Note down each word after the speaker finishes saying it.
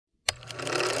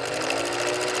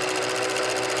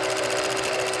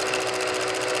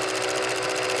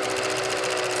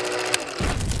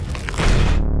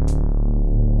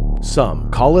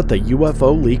Some call it the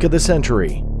UFO leak of the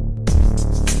century.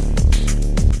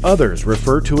 Others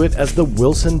refer to it as the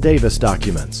Wilson-Davis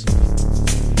documents.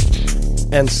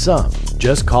 And some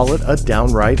just call it a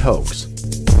downright hoax.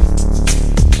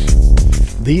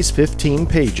 These 15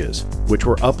 pages, which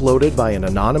were uploaded by an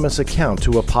anonymous account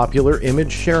to a popular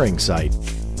image sharing site,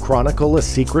 chronicle a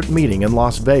secret meeting in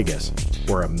Las Vegas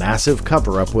where a massive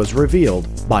cover-up was revealed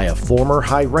by a former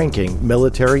high-ranking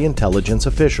military intelligence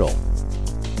official.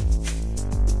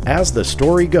 As the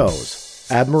story goes,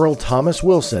 Admiral Thomas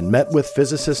Wilson met with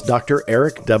physicist Dr.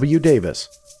 Eric W. Davis,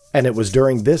 and it was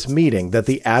during this meeting that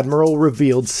the Admiral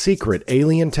revealed secret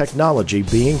alien technology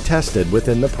being tested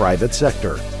within the private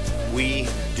sector.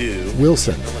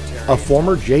 Wilson, a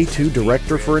former J2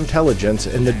 Director for Intelligence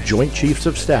in the Joint Chiefs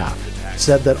of Staff,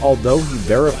 said that although he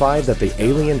verified that the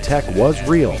alien tech was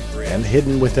real and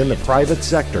hidden within the private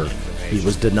sector, he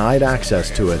was denied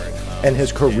access to it, and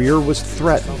his career was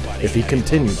threatened if he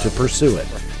continued to pursue it.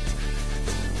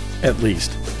 At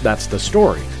least, that's the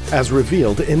story, as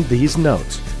revealed in these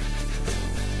notes.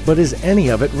 But is any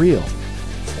of it real?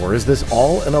 Or is this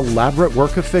all an elaborate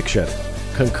work of fiction,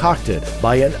 concocted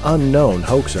by an unknown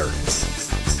hoaxer?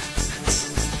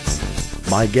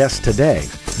 My guest today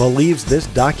believes this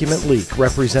document leak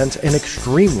represents an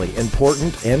extremely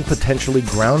important and potentially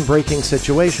groundbreaking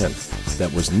situation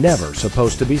that was never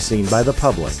supposed to be seen by the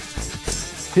public.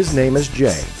 His name is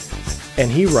Jay, and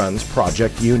he runs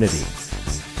Project Unity.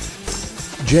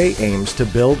 Jay aims to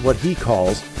build what he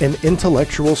calls an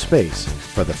intellectual space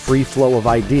for the free flow of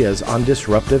ideas on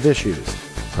disruptive issues,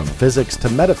 from physics to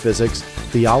metaphysics,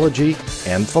 theology,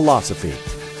 and philosophy.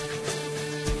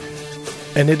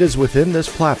 And it is within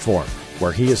this platform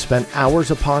where he has spent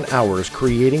hours upon hours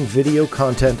creating video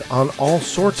content on all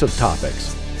sorts of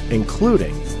topics,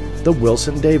 including the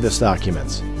Wilson-Davis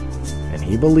documents. And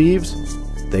he believes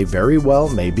they very well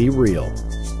may be real.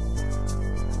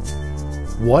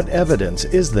 What evidence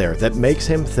is there that makes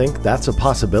him think that's a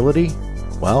possibility?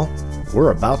 Well,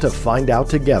 we're about to find out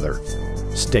together.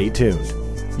 Stay tuned.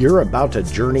 You're about to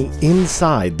journey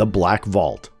inside the Black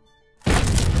Vault.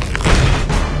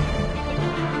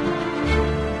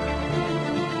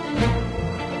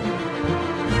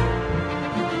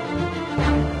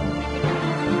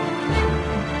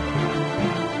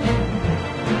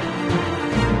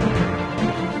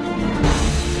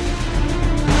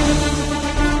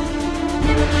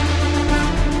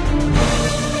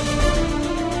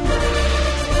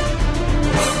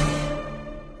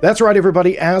 That's right,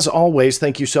 everybody. As always,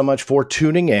 thank you so much for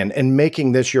tuning in and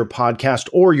making this your podcast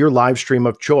or your live stream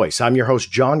of choice. I'm your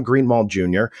host, John Greenwald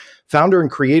Jr., founder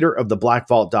and creator of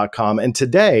theblackvault.com. And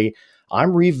today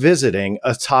I'm revisiting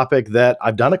a topic that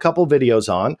I've done a couple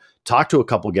videos on, talked to a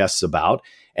couple guests about,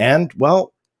 and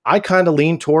well, I kind of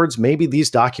lean towards maybe these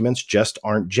documents just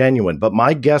aren't genuine. But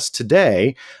my guest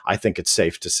today, I think it's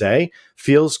safe to say,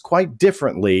 feels quite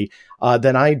differently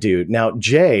than I do. Now,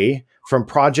 Jay from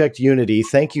Project Unity,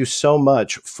 thank you so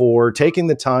much for taking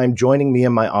the time, joining me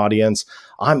and my audience.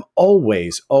 I'm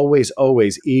always, always,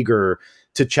 always eager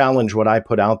to challenge what I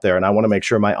put out there, and I want to make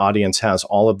sure my audience has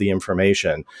all of the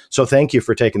information. So thank you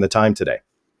for taking the time today.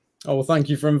 Oh, well, thank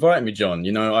you for inviting me, John.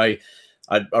 You know, I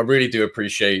really do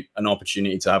appreciate an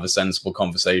opportunity to have a sensible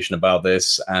conversation about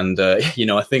this. And, you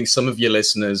know, I think some of your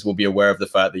listeners will be aware of the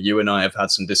fact that you and I have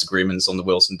had some disagreements on the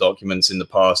Wilson documents in the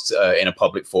past in a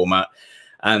public format.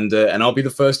 And I'll be the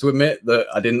first to admit that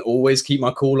I didn't always keep my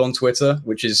cool on Twitter,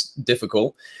 which is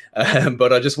difficult.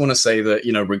 But I just want to say that,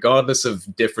 you know, regardless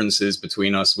of differences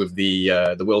between us with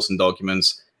the Wilson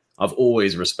documents, I've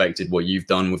always respected what you've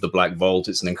done with the Black Vault.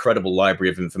 It's an incredible library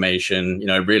of information, you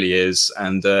know, it really is.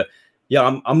 And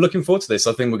yeah, I'm looking forward to this.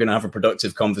 I think we're going to have a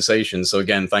productive conversation. So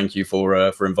again, thank you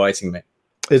for inviting me.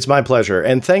 It's my pleasure.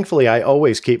 And thankfully, I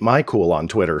always keep my cool on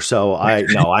Twitter. So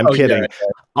I'm kidding. Yeah.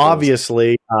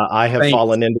 Obviously, I have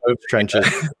fallen into those trenches.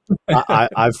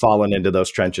 I've fallen into those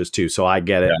trenches too. So I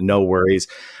get it. Yeah. No worries.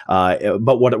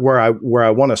 But where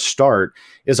I want to start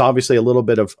is obviously a little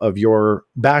bit of your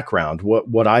background.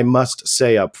 What I must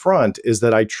say up front is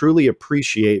that I truly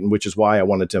appreciate, and which is why I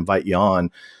wanted to invite you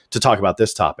on to talk about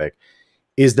this topic,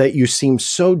 is that you seem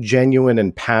so genuine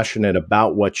and passionate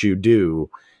about what you do.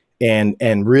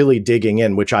 And really digging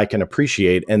in, which I can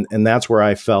appreciate. And that's where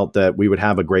I felt that we would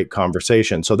have a great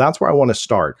conversation. So that's where I want to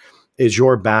start, is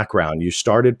your background. You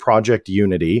started Project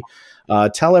Unity.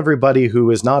 Tell everybody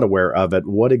who is not aware of it,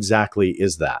 what exactly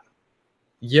is that?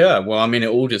 Yeah, well, I mean, it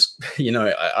all just, you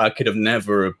know, I could have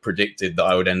never predicted that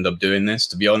I would end up doing this,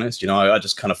 to be honest. You know, I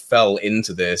just kind of fell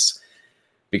into this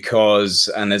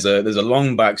because, and there's a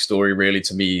long backstory really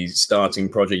to me starting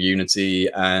Project Unity,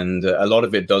 and a lot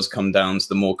of it does come down to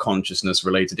the more consciousness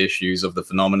related issues of the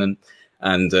phenomenon.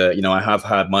 And you know, I have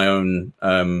had my own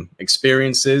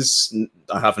experiences.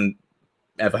 I haven't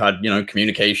ever had, you know,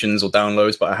 communications or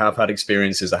downloads, but I have had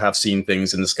experiences. I have seen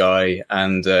things in the sky,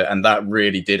 and that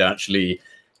really did actually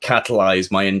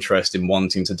catalyze my interest in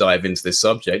wanting to dive into this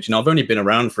subject. You know, I've only been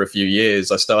around for a few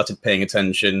years. I started paying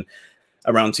attention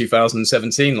around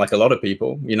 2017, like a lot of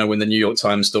people, you know, when the New York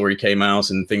Times story came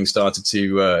out and things started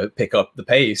to pick up the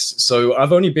pace. So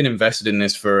I've only been invested in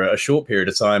this for a short period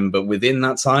of time, but within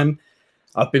that time,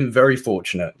 I've been very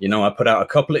fortunate. You know, I put out a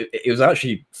couple of, it was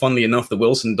actually, funnily enough, the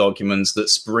Wilson documents that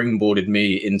springboarded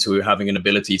me into having an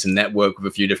ability to network with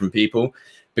a few different people.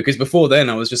 Because before then,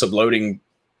 I was just uploading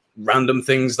random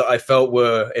things that I felt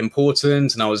were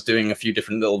important, and I was doing a few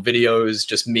different little videos,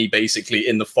 just me basically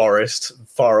in the forest,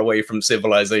 far away from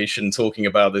civilization, talking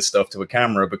about this stuff to a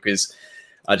camera, because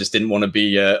I just didn't want to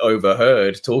be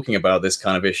overheard talking about this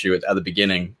kind of issue at the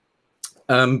beginning.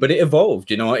 But it evolved,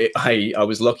 you know. I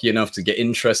was lucky enough to get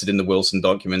interested in the Wilson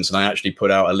documents, and I actually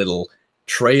put out a little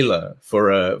trailer for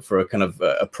a kind of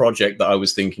a project that I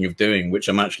was thinking of doing, which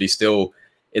I'm actually still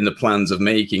in the plans of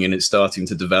making, and it's starting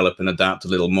to develop and adapt a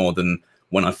little more than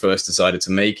when I first decided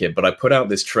to make it. But I put out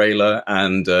this trailer,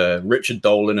 and Richard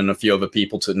Dolan and a few other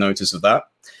people took notice of that.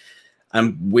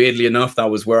 And weirdly enough, that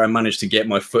was where I managed to get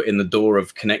my foot in the door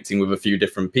of connecting with a few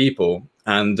different people.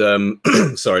 And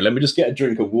sorry, let me just get a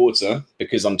drink of water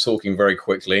because I'm talking very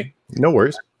quickly. No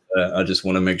worries. I just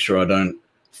want to make sure I don't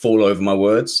fall over my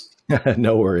words.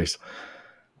 No worries.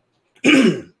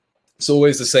 It's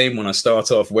always the same when I start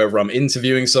off, whether I'm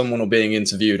interviewing someone or being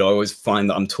interviewed, I always find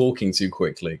that I'm talking too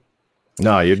quickly.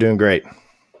 No, you're doing great.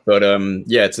 But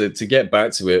yeah, to get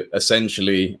back to it,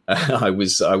 essentially, I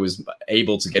was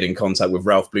able to get in contact with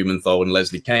Ralph Blumenthal and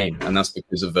Leslie Kane, and that's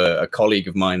because of a colleague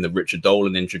of mine that Richard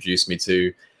Dolan introduced me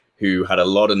to, who had a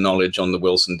lot of knowledge on the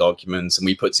Wilson documents, and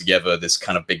we put together this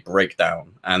kind of big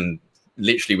breakdown. And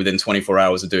literally within 24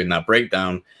 hours of doing that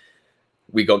breakdown,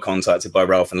 we got contacted by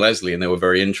Ralph and Leslie, and they were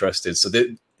very interested. So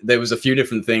there was a few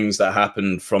different things that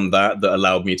happened from that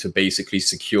allowed me to basically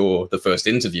secure the first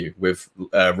interview with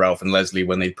Ralph and Leslie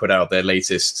when they put out their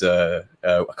latest, I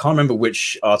can't remember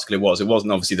which article it was. It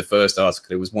wasn't obviously the first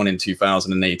article. It was one in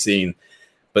 2018.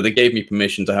 But they gave me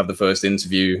permission to have the first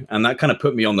interview, and that kind of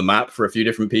put me on the map for a few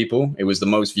different people. It was the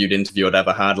most viewed interview I'd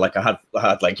ever had. Like I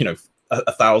had like, you know,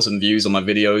 1,000 views on my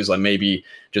videos, like maybe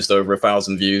just over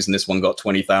 1,000 views, and this one got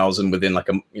 20,000 within like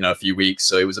a few weeks.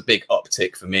 So it was a big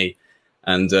uptick for me.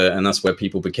 And that's where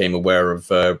people became aware of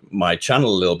my channel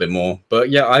a little bit more. But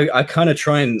yeah, I kind of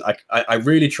try and I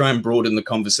really try and broaden the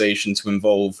conversation to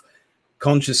involve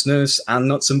consciousness and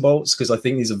nuts and bolts, because I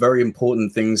think these are very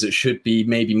important things that should be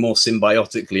maybe more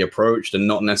symbiotically approached and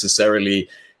not necessarily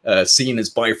seen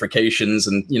as bifurcations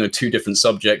and, you know, two different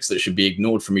subjects that should be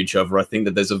ignored from each other. I think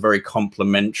that there's a very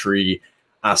complementary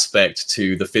aspect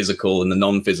to the physical and the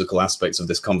non-physical aspects of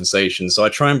this conversation. So I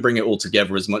try and bring it all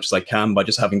together as much as I can by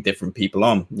just having different people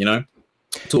on, you know,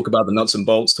 talk about the nuts and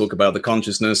bolts, talk about the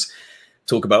consciousness,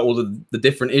 talk about all the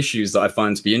different issues that I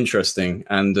find to be interesting.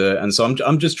 And so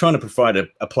I'm just trying to provide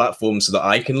a platform so that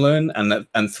I can learn,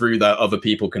 and through that other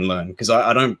people can learn, because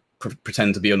I don't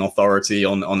pretend to be an authority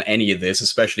on any of this,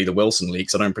 especially the Wilson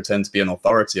leaks. I don't pretend to be an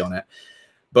authority on it.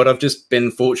 But I've just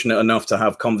been fortunate enough to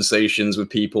have conversations with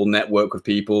people, network with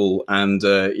people, and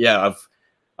yeah,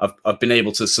 I've been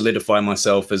able to solidify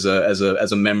myself as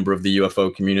a member of the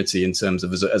UFO community in terms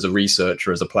of as a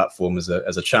researcher, as a platform, as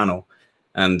a channel.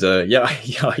 And yeah,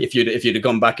 if you'd have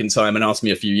gone back in time and asked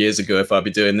me a few years ago if I'd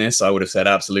be doing this, I would have said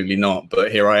absolutely not.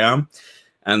 But here I am,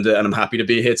 and I'm happy to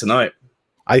be here tonight.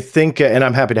 I think, and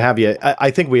I'm happy to have you.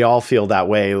 I think we all feel that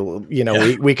way. You know,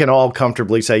 yeah. we can all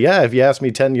comfortably say, yeah, if you asked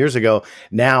me 10 years ago,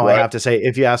 now right. I have to say,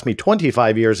 if you asked me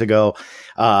 25 years ago,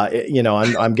 you know,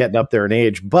 I'm getting up there in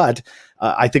age, but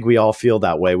I think we all feel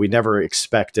that way. We never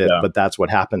expect it, but that's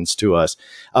what happens to us.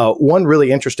 One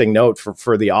really interesting note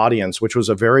for the audience, which was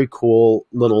a very cool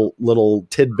little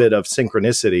tidbit of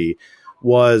synchronicity,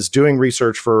 was doing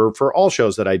research for all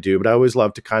shows that I do, but I always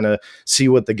love to kind of see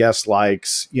what the guest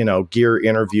likes, you know, gear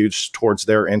interviews towards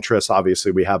their interests.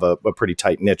 Obviously, we have a pretty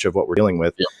tight niche of what we're dealing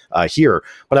with here,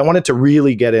 but I wanted to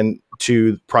really get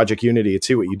into Project Unity and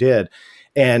see what you did.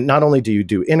 And not only do you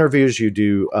do interviews, you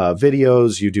do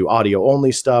videos, you do audio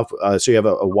only stuff. So you have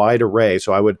a wide array.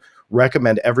 So I would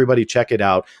recommend everybody check it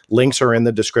out. Links are in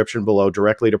the description below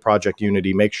directly to Project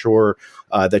Unity. Make sure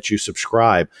that you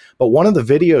subscribe. But one of the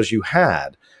videos you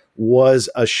had was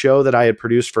a show that I had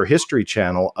produced for History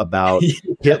Channel about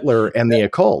Hitler and the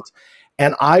occult.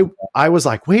 And I was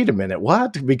like, wait a minute,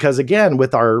 what? Because again,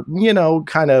 with our, you know,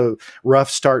 kind of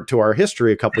rough start to our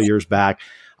history a couple years back,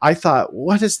 I thought,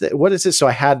 what is that? What is this? So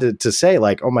I had to say,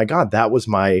 like, oh my God, that was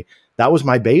my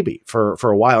baby for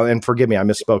a while. And forgive me, I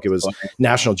misspoke. It was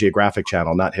National Geographic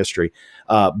Channel, not History.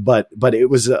 But it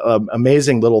was an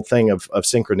amazing little thing of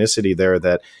synchronicity there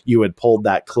that you had pulled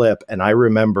that clip. And I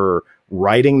remember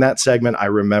writing that segment. I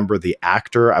remember the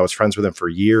actor, I was friends with him for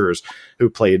years, who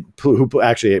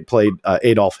actually played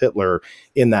Adolf Hitler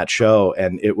in that show.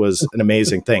 And it was an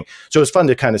amazing thing. So it was fun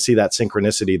to kind of see that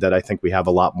synchronicity that I think we have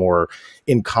a lot more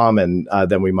in common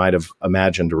than we might have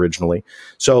imagined originally.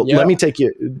 So let me take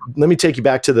you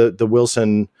back to the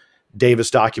Wilson Davis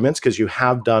documents, because you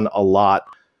have done a lot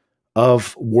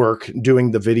of work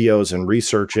doing the videos and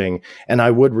researching. And I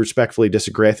would respectfully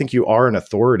disagree. I think you are an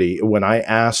authority. When I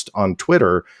asked on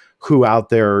Twitter who out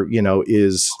there, you know,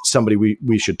 is somebody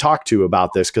we should talk to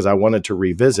about this, because I wanted to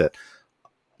revisit,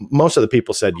 most of the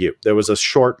people said you. There was a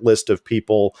short list of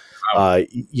people.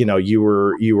 You know, you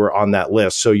were on that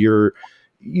list. So you're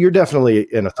definitely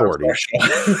an authority.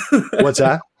 What's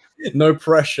that? No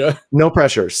pressure. No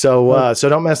pressure. So so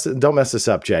don't mess this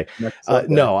up, Jay.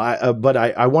 No, but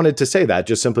I wanted to say that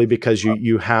just simply because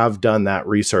you have done that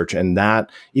research, and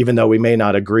that, even though we may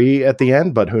not agree at the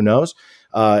end, but who knows,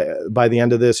 by the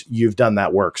end of this, you've done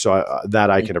that work. So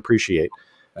that I can appreciate.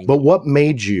 But what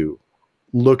made you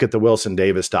look at the Wilson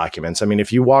Davis documents? I mean,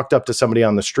 if you walked up to somebody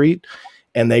on the street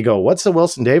and they go, "What's the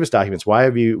Wilson Davis documents? Why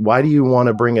do you want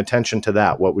to bring attention to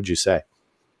that?" What would you say?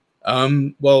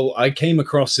 Well, I came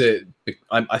across it.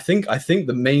 I think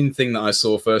the main thing that I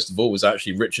saw first of all was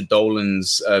actually Richard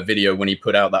Dolan's video when he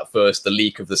put out that first "The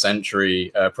Leak of the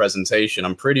Century" presentation.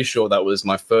 I'm pretty sure that was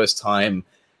my first time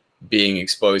being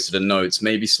exposed to the notes.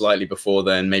 Maybe slightly before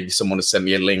then, maybe someone has sent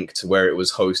me a link to where it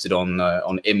was hosted on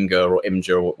Imgur or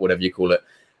Imgur or whatever you call it.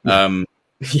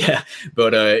 Yeah,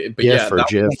 but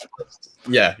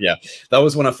yeah, that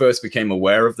was when I first became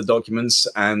aware of the documents,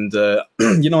 and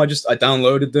you know, I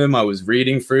downloaded them. I was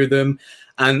reading through them,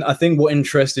 and I think what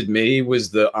interested me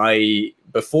was that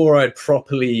before I'd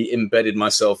properly embedded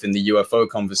myself in the UFO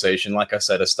conversation, like I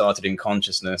said, I started in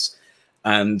consciousness.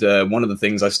 And one of the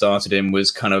things I started in was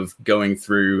kind of going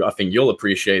through, I think you'll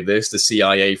appreciate this, the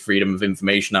CIA Freedom of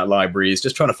Information Act libraries,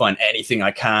 just trying to find anything I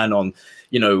can on,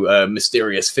 you know,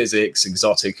 mysterious physics,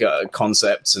 exotic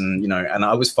concepts. And, you know, and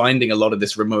I was finding a lot of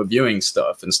this remote viewing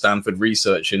stuff and Stanford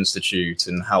Research Institute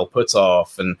and Hal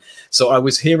Puthoff. And so I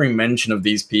was hearing mention of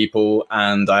these people,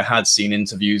 and I had seen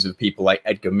interviews of people like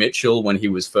Edgar Mitchell when he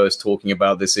was first talking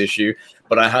about this issue.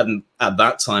 But I hadn't, at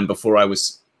that time, before I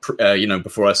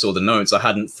saw the notes, I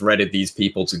hadn't threaded these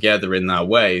people together in that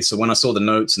way. So when I saw the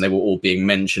notes and they were all being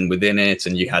mentioned within it,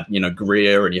 and you had, you know,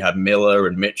 Greer and you had Miller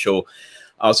and Mitchell,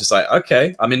 I was just like,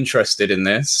 okay, I'm interested in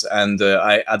this. And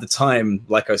at the time,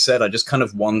 like I said, I just kind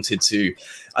of wanted to,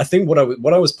 I think what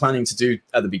I was planning to do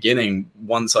at the beginning,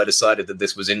 once I decided that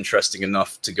this was interesting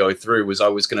enough to go through, was I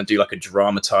was going to do like a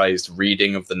dramatized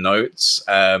reading of the notes.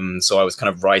 So I was kind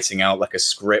of writing out like a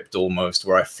script almost,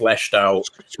 where I fleshed out.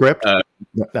 Script?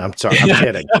 No, I'm sorry, I'm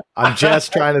kidding. I'm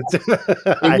just trying to.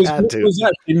 It was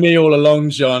actually me all along,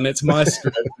 John. It's my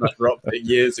script. I dropped it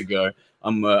years ago.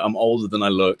 I'm older than I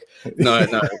look.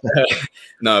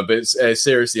 No. But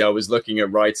seriously, I was looking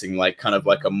at writing like kind of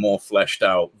like a more fleshed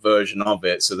out version of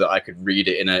it, so that I could read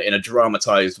it in a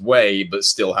dramatized way, but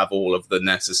still have all of the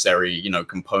necessary, you know,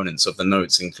 components of the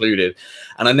notes included.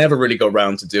 And I never really got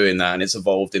around to doing that, and it's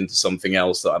evolved into something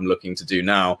else that I'm looking to do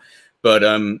now. But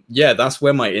yeah, that's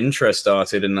where my interest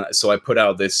started, and so I put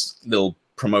out this little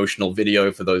promotional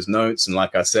video for those notes. And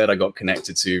like I said, I got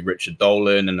connected to Richard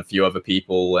Dolan and a few other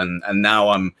people, and now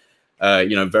I'm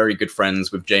you know, very good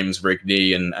friends with James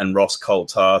Rigney and Ross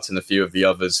Coulthart and a few of the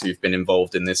others who've been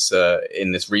involved in this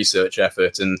research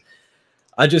effort. And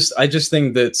I just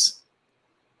think that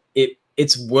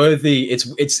it's worthy.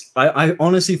 I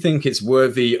honestly think it's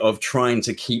worthy of trying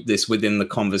to keep this within the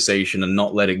conversation and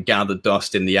not let it gather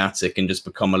dust in the attic and just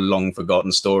become a long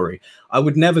forgotten story. I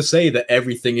would never say that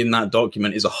everything in that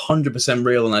document is 100%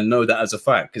 real, and I know that as a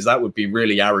fact, because that would be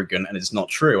really arrogant, and it's not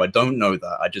true. I don't know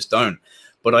that. I just don't.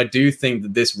 But I do think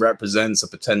that this represents a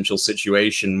potential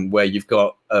situation where you've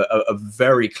got a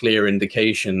very clear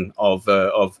indication of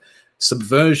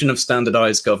subversion of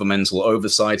standardized governmental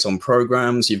oversight on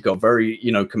programs. You've got very,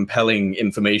 you know, compelling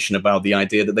information about the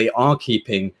idea that they are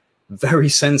keeping very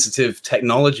sensitive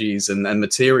technologies and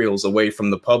materials away from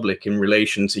the public in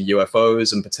relation to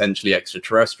UFOs and potentially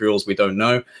extraterrestrials. We don't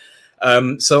know.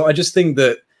 So I just think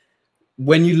that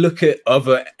when you look at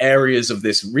other areas of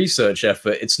this research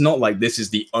effort, it's not like this is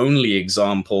the only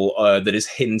example that is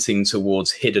hinting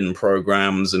towards hidden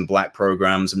programs and black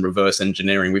programs and reverse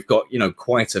engineering. We've got, you know,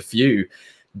 quite a few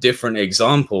different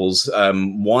examples.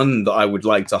 One that I would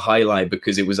like to highlight,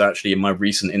 because it was actually in my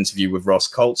recent interview with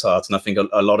Ross Coulthart, and I think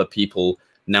a lot of people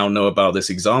now know about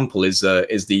this example, is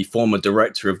the former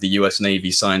director of the US Navy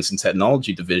Science and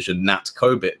Technology Division, Nat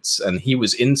Kobitz, and he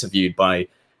was interviewed by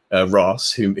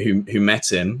Ross, who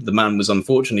met him. The man was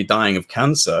unfortunately dying of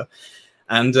cancer,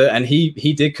 and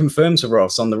he did confirm to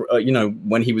Ross on the you know,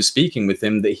 when he was speaking with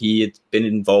him, that he had been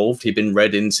involved, he'd been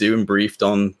read into and briefed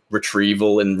on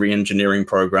retrieval and re-engineering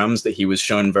programs, that he was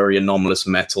shown very anomalous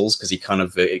metals, because he kind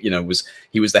of you know,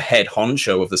 he was the head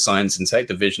honcho of the Science and Tech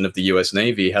Division of the US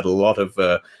Navy. He had a lot of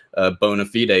bona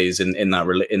fides in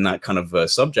that kind of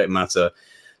subject matter.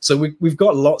 So we've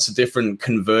got lots of different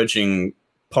converging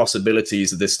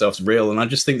possibilities that this stuff's real, and I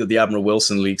just think that the Admiral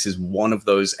Wilson leaks is one of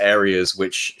those areas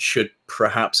which should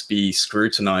perhaps be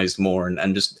scrutinized more, and I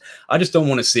just don't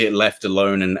want to see it left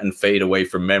alone and fade away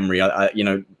from memory. You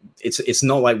know, it's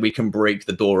not like we can break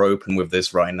the door open with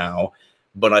this right now,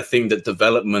 but I think that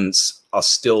developments are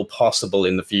still possible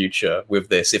in the future with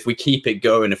this. If we keep it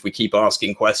going, if we keep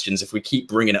asking questions, if we keep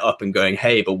bringing it up and going,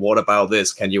 hey, but what about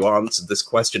this? Can you answer this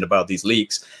question about these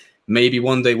leaks? Maybe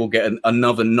one day we'll get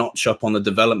another notch up on the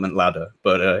development ladder.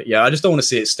 But yeah, I just don't want to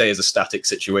see it stay as a static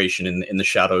situation in the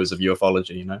shadows of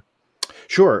ufology, you know?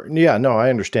 Sure. Yeah, no, I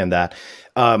understand that.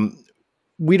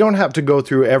 We don't have to go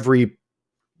through every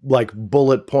like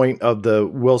bullet point of the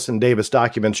Wilson Davis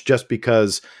documents just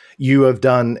because you have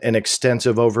done an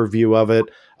extensive overview of it.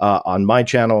 On my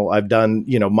channel, I've done,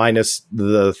 you know, minus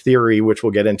the theory, which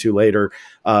we'll get into later,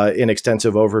 an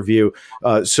extensive overview.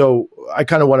 So I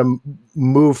kind of want to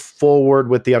move forward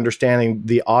with the understanding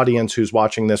the audience who's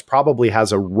watching this probably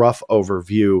has a rough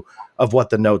overview of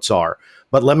what the notes are.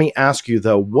 But let me ask you,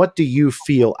 though, what do you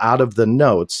feel out of the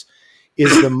notes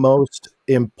is the most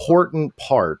important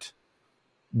part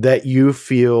that you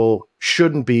feel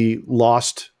shouldn't be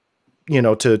lost, you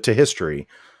know, to history?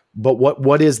 But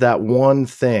what is that one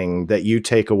thing that you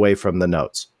take away from the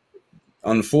notes?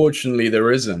 Unfortunately,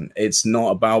 there isn't. It's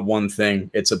not about one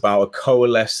thing. It's about a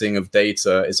coalescing of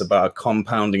data. It's about a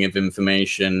compounding of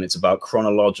information. It's about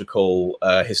chronological,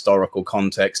 historical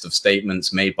context of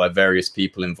statements made by various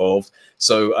people involved.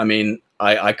 So, I mean,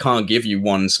 I can't give you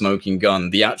one smoking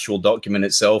gun. The actual document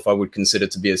itself, I would consider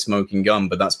to be a smoking gun,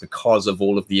 but that's because of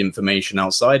all of the information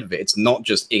outside of it. It's not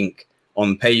just ink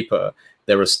on paper.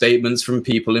 There are statements from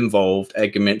people involved: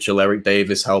 Edgar Mitchell, Eric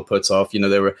Davis, Hal Puthoff. You know,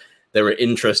 there were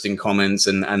interesting comments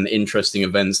and interesting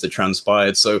events that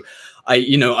transpired. So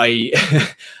I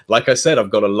like I said,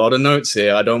 I've got a lot of notes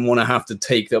here. I don't want to have to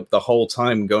take up the whole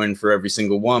time going for every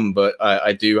single one, but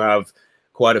I do have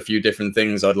quite a few different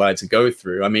things I'd like to go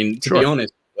through. I mean, to be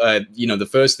honest, you know, the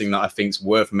first thing that I think is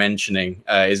worth mentioning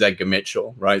is Edgar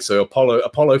Mitchell, right? So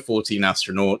Apollo 14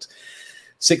 astronaut,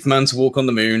 sixth man to walk on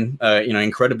the moon, you know,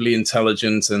 incredibly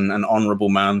intelligent and an honorable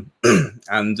man.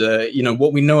 And, you know,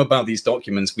 what we know about these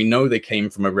documents, we know they came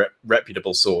from a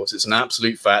reputable source. It's an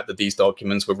absolute fact that these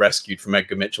documents were rescued from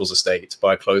Edgar Mitchell's estate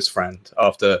by a close friend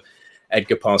after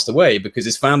Edgar passed away, because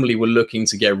his family were looking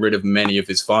to get rid of many of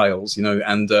his files, you know,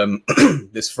 and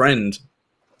this friend,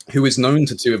 who is known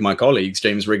to two of my colleagues,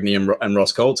 James Rigney and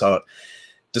Ross Coulthart,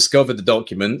 discovered the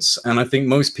documents. And I think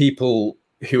most people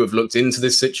who have looked into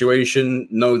this situation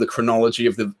know the chronology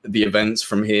of the events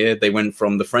from here. They went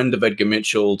from the friend of Edgar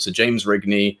Mitchell to James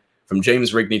Rigney, from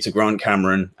James Rigney to Grant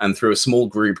Cameron, and through a small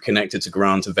group connected to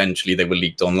Grant, eventually they were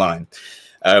leaked online.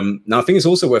 Now, I think it's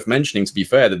also worth mentioning, to be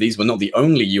fair, that these were not the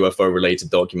only UFO-related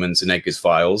documents in Edgar's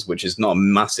files, which is not a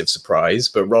massive surprise,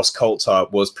 but Ross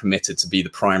Coulthart was permitted to be the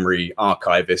primary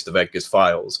archivist of Edgar's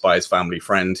files by his family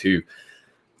friend, who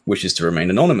wishes to remain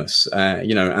anonymous,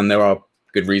 you know, and there are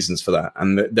good reasons for that.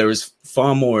 And there is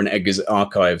far more in Edgar's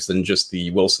archives than just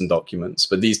the Wilson documents.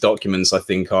 But these documents, I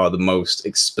think, are the most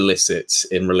explicit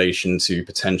in relation to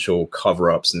potential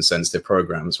cover-ups and sensitive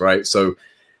programs, right? So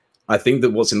I think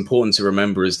that what's important to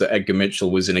remember is that Edgar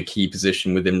Mitchell was in a key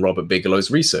position within Robert Bigelow's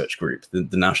research group, the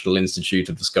National Institute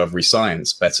of Discovery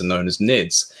Science, better known as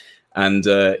NIDS. And,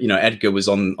 you know, Edgar was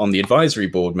on the advisory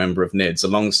board member of NIDS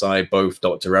alongside both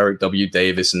Dr. Eric W.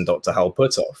 Davis and Dr. Hal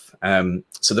Puthoff.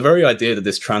 So the very idea that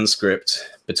this transcript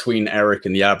between Eric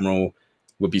and the Admiral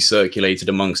would be circulated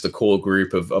amongst a core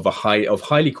group of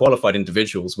highly qualified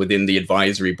individuals within the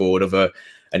advisory board of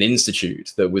an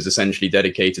institute that was essentially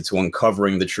dedicated to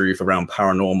uncovering the truth around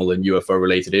paranormal and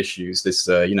UFO-related issues, this,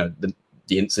 you know,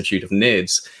 the Institute of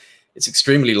NIDS, it's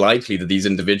extremely likely that these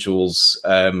individuals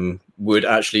would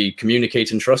actually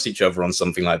communicate and trust each other on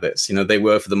something like this. You know, they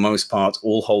were, for the most part,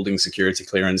 all holding security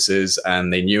clearances,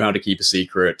 and they knew how to keep a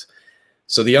secret.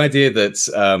 So the idea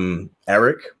that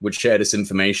Eric would share this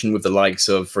information with the likes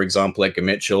of, for example, Edgar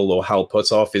Mitchell or Hal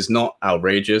Puthoff is not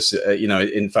outrageous. You know,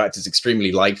 in fact, it's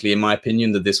extremely likely, in my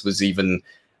opinion, that this was even,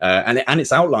 and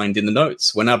it's outlined in the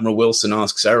notes. When Admiral Wilson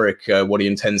asks Eric what he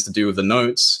intends to do with the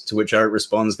notes, to which Eric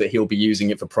responds that he'll be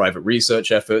using it for private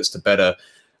research efforts to better,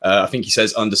 I think he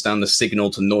says, understand the signal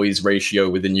to noise ratio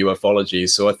within ufology.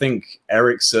 So I think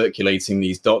Eric circulating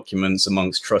these documents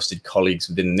amongst trusted colleagues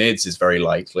within NIDS is very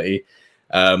likely.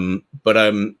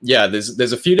 Yeah,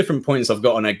 there's a few different points I've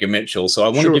got on Edgar Mitchell, so I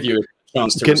want to give you a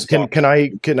chance to respond. Can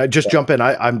I just jump in?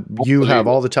 You have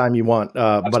all the time you want,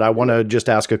 but I want to just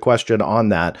ask a question on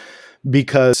that,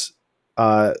 because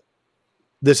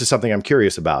this is something I'm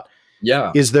curious about.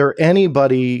 Yeah. Is there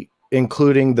anybody,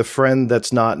 including the friend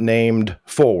that's not named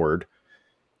forward,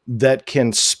 that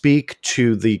can speak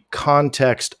to the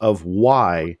context of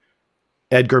why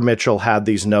Edgar Mitchell had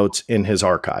these notes in his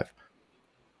archive?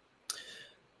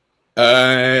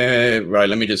 Right.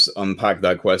 Let me just unpack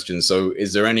that question. So,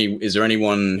 is there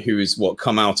anyone who's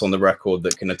come out on the record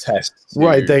that can attest?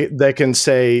 Right. They can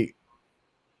say,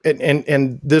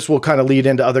 and this will kind of lead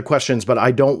into other questions, but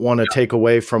I don't want to take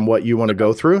away from what you want to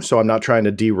go through, so I'm not trying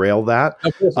to derail that.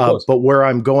 Of course. But where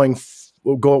I'm going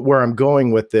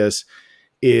with this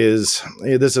is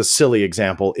a silly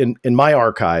example. In my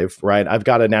archive, right, I've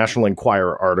got a National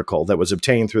Enquirer article that was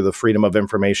obtained through the Freedom of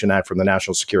Information Act from the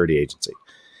National Security Agency.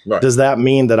 Right. Does that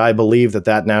mean that I believe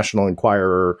that National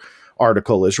Enquirer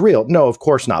article is real? No, of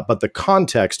course not. But the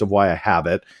context of why I have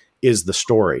it is the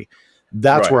story.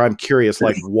 That's where I'm curious,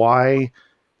 like, why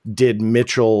did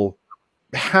Mitchell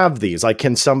have these? Like,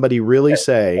 can somebody really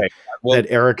say that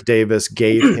Eric Davis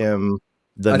gave him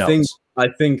the notes? I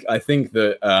think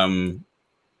that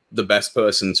the best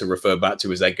person to refer back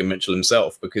to is Edgar Mitchell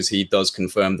himself, because he does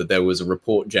confirm that there was a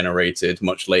report generated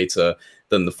much later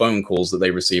than the phone calls that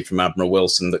they received from Admiral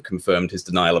Wilson that confirmed his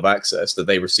denial of access, that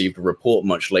they received a report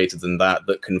much later than that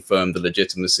confirmed the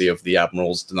legitimacy of the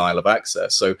Admiral's denial of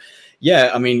access. So,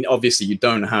 yeah, I mean, obviously you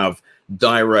don't have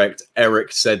direct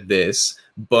Eric said this,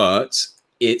 but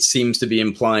it seems to be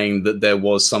implying that there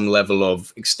was some level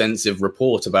of extensive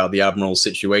report about the Admiral's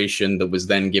situation that was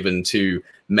then given to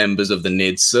members of the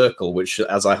NIDS circle, which,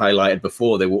 as I highlighted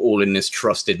before, they were all in this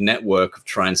trusted network of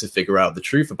trying to figure out the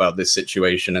truth about this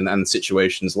situation and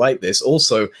situations like this.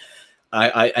 Also,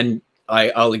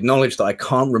 I'll acknowledge that I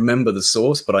can't remember the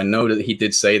source, but I know that he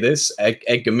did say this.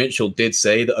 Edgar Mitchell did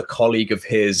say that a colleague of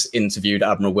his interviewed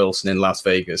Admiral Wilson in Las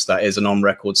Vegas. That is an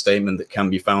on-record statement that can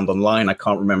be found online. I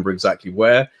can't remember exactly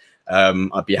where.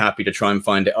 I'd be happy to try and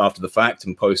find it after the fact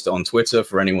and post it on Twitter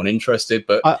for anyone interested.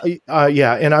 But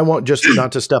yeah, and I won't, just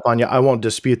not to step on you, I won't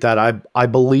dispute that. I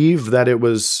believe that it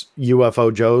was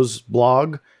UFO Joe's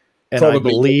blog, and probably. I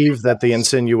believe that the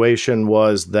insinuation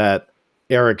was that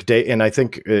Eric and I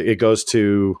think it goes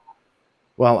to,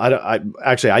 well, I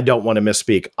don't want to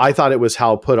misspeak. I thought it was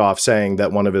Hal Puthoff saying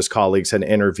that one of his colleagues had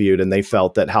interviewed, and they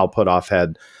felt that Hal Puthoff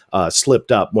had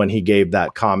slipped up when he gave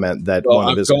that comment. That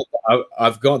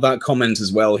I've got that comment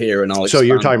as well here, and I'll. So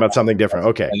you're talking about something different,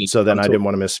 okay? So then I didn't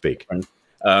want to misspeak.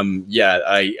 Yeah,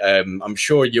 I'm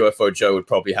sure UFO Joe would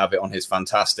probably have it on his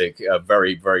fantastic,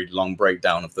 very, very long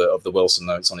breakdown of the Wilson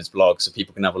notes on his blog, so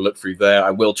people can have a look through there. I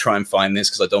will try and find this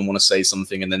because I don't want to say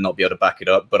something and then not be able to back it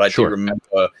up. But I do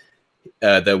remember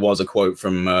there was a quote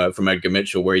from Edgar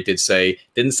Mitchell where he didn't say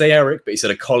Eric, but he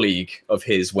said a colleague of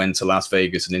his went to Las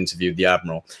Vegas and interviewed the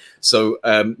Admiral. So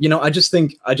you know, I just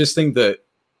think that.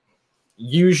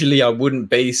 Usually I wouldn't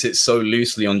base it so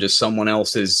loosely on just someone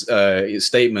else's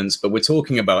statements, but we're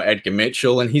talking about Edgar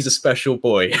Mitchell, and he's a special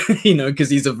boy, you know, because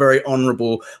he's a very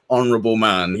honorable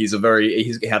man. He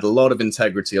had a lot of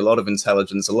integrity, a lot of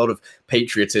intelligence, a lot of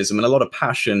patriotism, and a lot of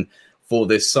passion for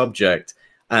this subject.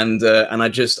 And I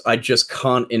just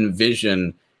can't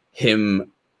envision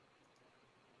him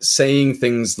saying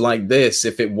things like this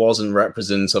if it wasn't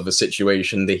representative of a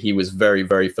situation that he was very,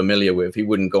 very familiar with. He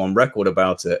wouldn't go on record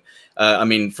about it. I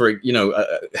mean,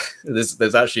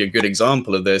 there's actually a good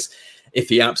example of this. If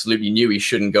he absolutely knew he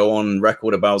shouldn't go on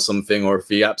record about something, or if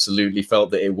he absolutely felt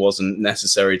that it wasn't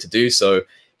necessary to do so,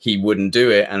 he wouldn't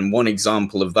do it. And one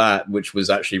example of that, which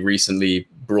was actually recently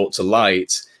brought to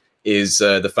light, is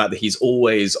the fact that he's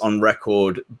always on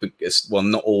record, well,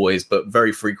 not always, but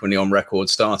very frequently on record,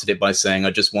 started it by saying, I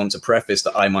just want to preface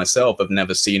that I myself have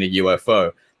never seen a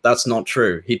UFO. That's not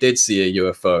true. He did see a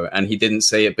UFO, and he didn't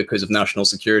say it because of national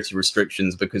security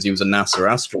restrictions, because he was a NASA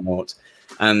astronaut.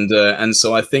 And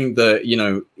so I think that, you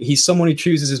know, he's someone who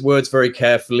chooses his words very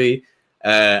carefully.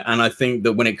 And I think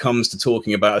that when it comes to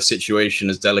talking about a situation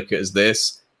as delicate as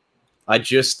this, I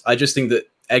just think that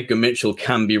Edgar Mitchell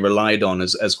can be relied on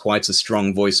as quite a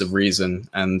strong voice of reason,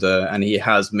 and he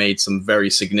has made some very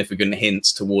significant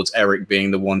hints towards Eric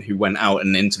being the one who went out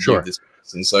and interviewed this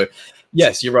person. So,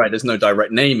 yes, you're right. There's no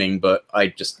direct naming, but I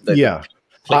just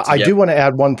I do want to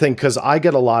add one thing, because I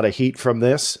get a lot of heat from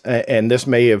this, and this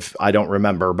may have, I don't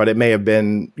remember, but it may have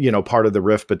been, you know, part of the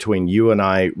rift between you and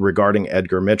I regarding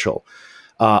Edgar Mitchell.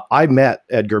 I met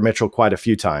Edgar Mitchell quite a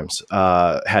few times,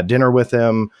 had dinner with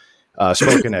him,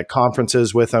 spoken at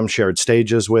conferences with him, shared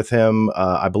stages with him.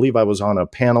 I believe I was on a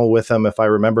panel with him, if I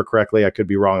remember correctly. I could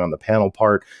be wrong on the panel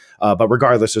part, but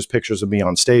regardless, there's pictures of me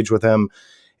on stage with him.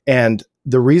 And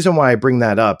the reason why I bring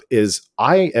that up is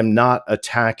I am not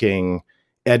attacking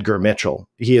Edgar Mitchell.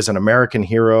 He is an American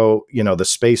hero. You know, the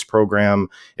space program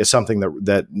is something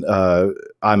that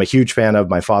I'm a huge fan of.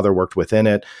 My father worked within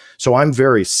it. So I'm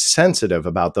very sensitive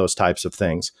about those types of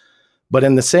things. But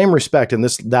in the same respect, and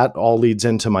that all leads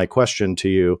into my question to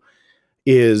you,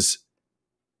 is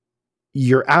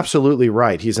you're absolutely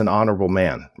right. He's an honorable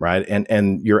man, right?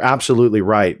 And you're absolutely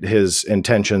right. His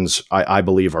intentions, I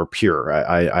believe, are pure.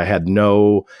 I had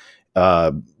no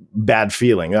bad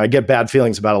feeling. I get bad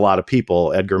feelings about a lot of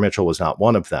people. Edgar Mitchell was not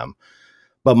one of them.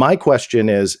 But my question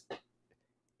is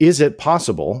it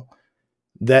possible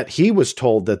that he was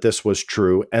told that this was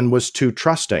true and was too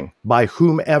trusting by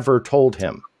whomever told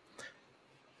him?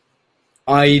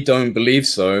 I don't believe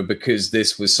so, because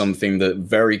this was something that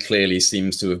very clearly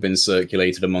seems to have been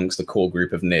circulated amongst the core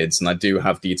group of NIDS. And I do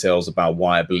have details about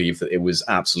why I believe that it was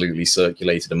absolutely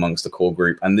circulated amongst the core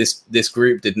group. And this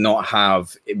group did not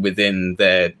have within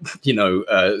their,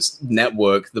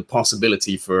 network the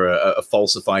possibility for a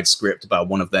falsified script about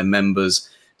one of their members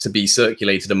to be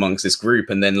circulated amongst this group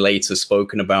and then later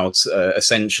spoken about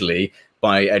essentially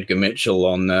by Edgar Mitchell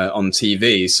on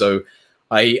TV. So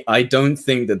I don't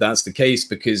think that that's the case,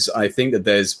 because I think that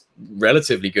there's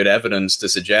relatively good evidence to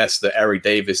suggest that Eric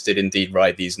Davis did indeed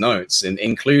write these notes,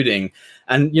 including,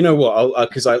 and you know what,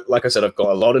 because like I said, I've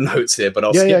got a lot of notes here, but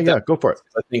I'll skip that. Go for it.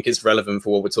 I think it's relevant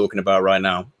for what we're talking about right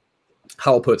now.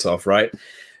 Hal Puthoff, right?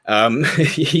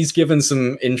 He's given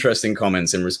some interesting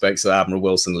comments in respect to Admiral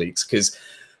Wilson leaks, because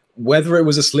whether it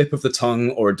was a slip of the tongue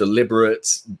or a deliberate,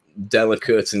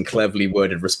 delicate and cleverly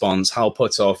worded response, Hal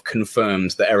Puthoff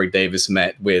confirmed that Eric Davis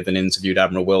met with and interviewed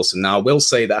Admiral Wilson. Now, I will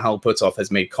say that Hal Puthoff has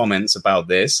made comments about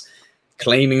this,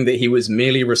 claiming that he was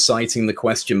merely reciting the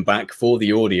question back for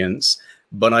the audience,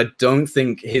 but I don't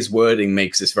think his wording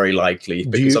makes this very likely.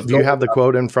 Do you have the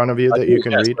quote in front of you that you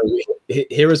can read? So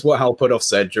here is what Hal Puthoff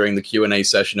said during the Q&A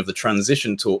session of the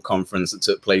Transition Talk conference that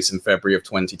took place in February of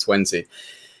 2020.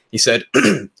 He said,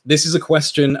 "This is a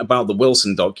question about the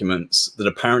Wilson documents that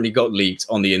apparently got leaked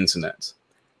on the internet.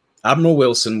 Admiral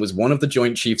Wilson was one of the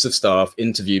Joint Chiefs of Staff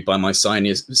interviewed by my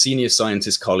senior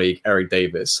scientist colleague, Eric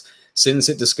Davis. Since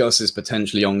it discusses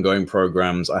potentially ongoing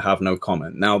programs, I have no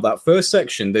comment." Now, that first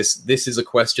section, this is a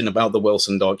question about the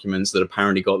Wilson documents that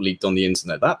apparently got leaked on the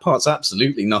internet. That part's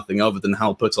absolutely nothing other than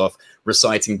Hal Puthoff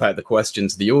reciting back the question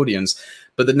to the audience.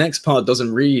 But the next part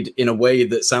doesn't read in a way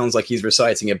that sounds like he's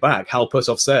reciting it back. Hal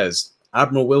Puthoff says,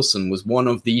 "Admiral Wilson was one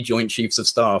of the Joint Chiefs of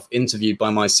Staff interviewed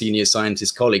by my senior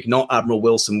scientist colleague." Not Admiral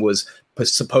Wilson was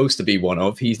supposed to be one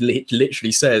of. He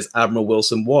literally says Admiral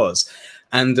Wilson was.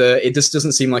 And it just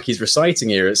doesn't seem like he's reciting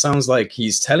here. It sounds like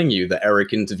he's telling you that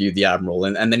Eric interviewed the Admiral.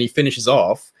 And then he finishes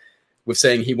off with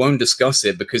saying he won't discuss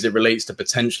it because it relates to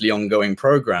potentially ongoing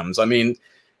programs. I mean,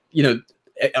 you know,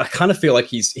 I kind of feel like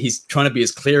he's trying to be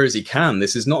as clear as he can.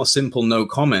 This is not a simple no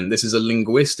comment. This is a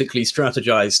linguistically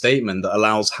strategized statement that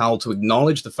allows Hal to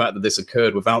acknowledge the fact that this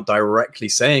occurred without directly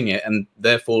saying it, and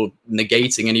therefore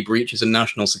negating any breaches in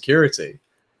national security.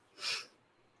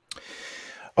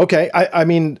 Okay. I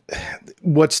mean,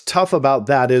 what's tough about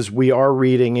that is we are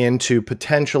reading into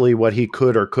potentially what he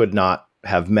could or could not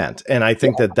have meant. And I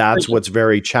think that's what's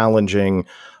very challenging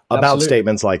about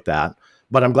statements like that.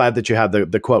 But I'm glad that you had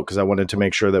the quote, because I wanted to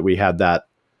make sure that we had that,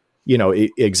 you know,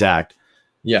 exact.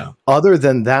 Yeah. Other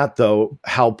than that, though,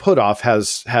 Hal Puthoff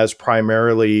has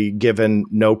primarily given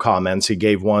no comments. He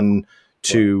gave one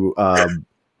to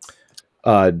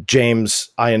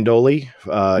James Iandoli,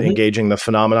 engaging the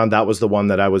phenomenon. That was the one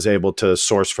that I was able to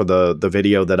source for the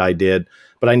video that I did,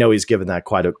 but I know he's given that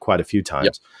quite a few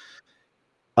times.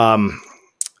 Yep.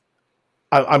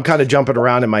 I'm kind of jumping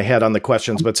around in my head on the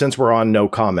questions, but since we're on no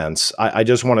comments, I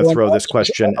just want to throw this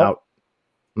question out.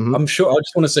 I'm sure. I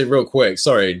just want to say real quick.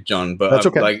 Sorry, John, but that's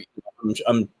okay. Like,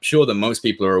 I'm sure that most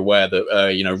people are aware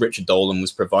that you know, Richard Dolan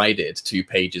was provided 2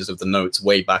 pages of the notes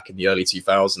way back in the early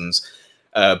 2000s.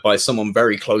 by someone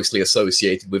very closely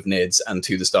associated with NIDS and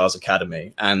To the Stars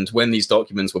Academy. And when these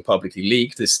documents were publicly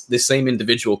leaked, this same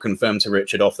individual confirmed to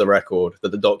Richard off the record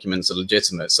that the documents are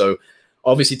legitimate. So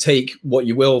obviously take what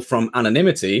you will from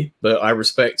anonymity, but I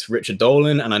respect Richard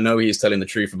Dolan, and I know he is telling the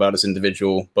truth about this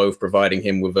individual, both providing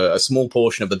him with a small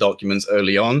portion of the documents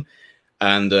early on,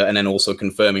 and then also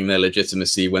confirming their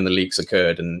legitimacy when the leaks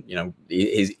occurred. And, you know,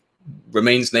 he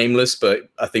remains nameless, but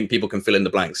I think people can fill in the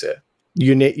blanks here.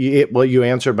 Well, you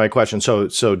answered my question. So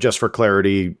just for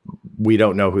clarity, we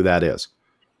don't know who that is.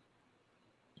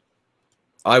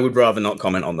 I would rather not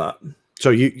comment on that.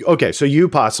 So okay. So you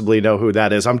possibly know who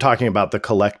that is. I'm talking about the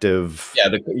collective. Yeah,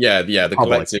 the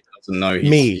collective doesn't know.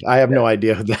 I have no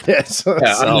idea who that is.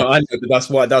 Yeah, so. I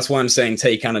know. That's why I'm saying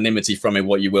take anonymity from it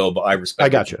what you will, but I respect. I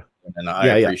got you. And I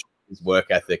appreciate his work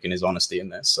ethic and his honesty in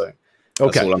this. So.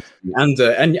 Okay. And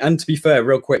to be fair,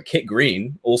 real quick, Kit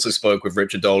Green also spoke with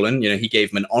Richard Dolan. You know, he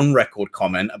gave him an on-record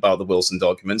comment about the Wilson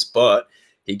documents, but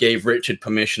he gave Richard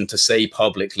permission to say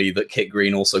publicly that Kit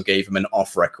Green also gave him an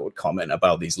off-record comment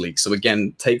about these leaks. So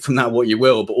again, take from that what you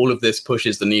will, but all of this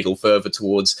pushes the needle further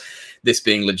towards this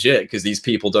being legit, because these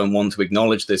people don't want to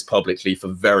acknowledge this publicly for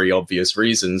very obvious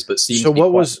reasons. But so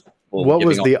what was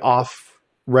the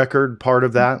off-record part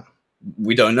of that?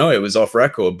 We don't know. It was off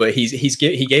record, but he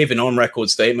gave an on record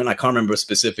statement. I can't remember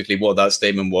specifically what that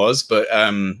statement was, but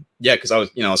yeah, because I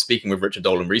was speaking with Richard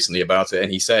Dolan recently about it,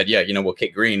 and he said, yeah, you know what,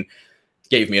 Kit Green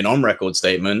gave me an on record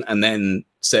statement, and then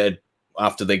said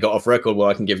after they got off record, well,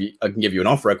 I can give you an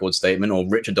off record statement. Or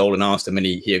Richard Dolan asked him, and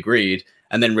he agreed,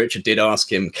 and then Richard did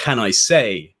ask him, can I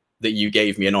say that you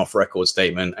gave me an off record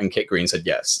statement? And Kit Green said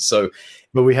yes. So,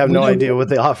 but we have no idea what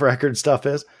the off record stuff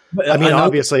is. I mean,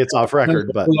 obviously it's off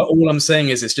record, but all I'm saying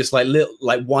is it's just like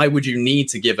why would you need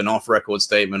to give an off record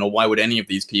statement, or why would any of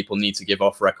these people need to give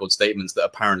off record statements that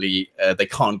apparently they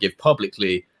can't give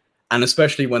publicly, and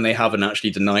especially when they haven't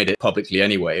actually denied it publicly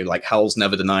anyway. Like Hal's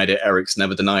never denied it, Eric's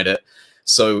never denied it.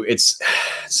 So it's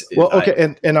well,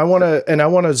 okay, and I want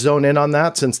to zone in on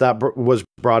that, since that was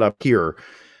brought up here,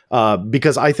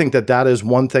 because I think that is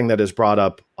one thing that is brought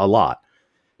up a lot.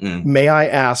 May I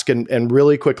ask, and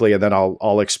really quickly, and then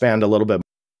I'll expand a little bit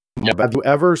more. Have you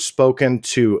ever spoken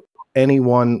to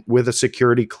anyone with a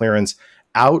security clearance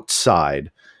outside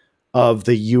of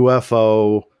the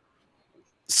UFO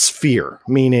sphere?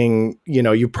 Meaning, you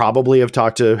know, you probably have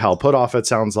talked to Hal Puthoff, it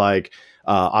sounds like.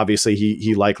 Obviously,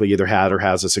 he likely either had or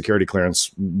has a security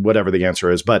clearance, whatever the answer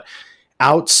is. But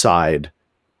outside,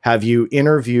 have you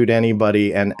interviewed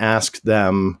anybody and asked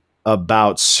them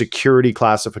about security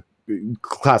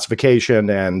classification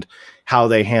and how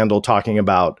they handle talking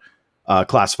about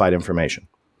classified information?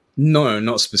 No,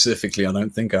 not specifically. I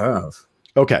don't think I have.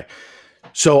 Okay.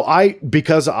 So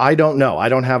because I don't know, I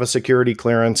don't have a security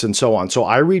clearance and so on. So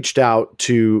I reached out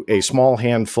to a small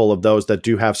handful of those that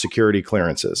do have security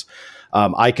clearances.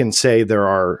 I can say there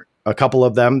are a couple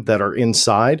of them that are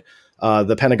inside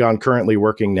the Pentagon currently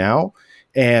working now,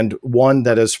 and one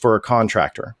that is for a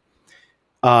contractor.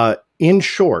 In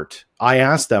short, I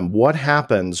asked them, what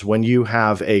happens when you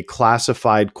have a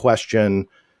classified question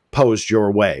posed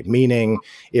your way? Meaning,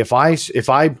 if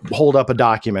I hold up a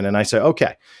document and I say,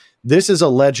 okay, this is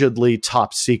allegedly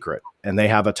top secret, and they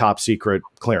have a top secret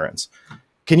clearance,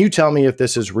 can you tell me if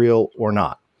this is real or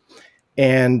not?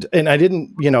 And I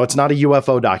didn't, you know, it's not a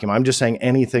UFO document. I'm just saying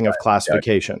anything of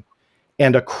classification.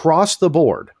 And across the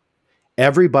board,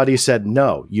 everybody said,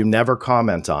 no, you never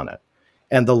comment on it.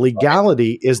 And the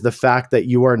legality is the fact that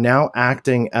you are now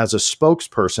acting as a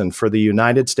spokesperson for the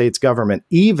United States government.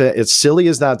 Even as silly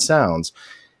as that sounds,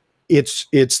 it's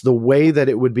the way that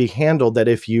it would be handled, that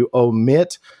if you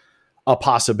omit a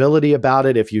possibility about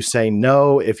it, if you say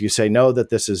no that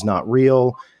this is not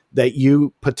real, that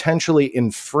you potentially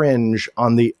infringe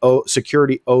on the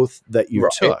security oath that you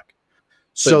took.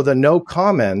 So the no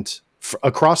comment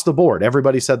across the board,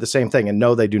 everybody said the same thing. And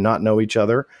no, they do not know each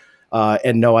other.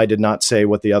 And no, I did not say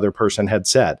what the other person had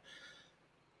said.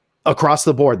 Across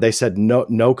the board, they said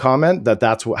no comment,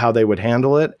 that's how they would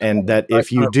handle it. And that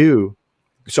if you do,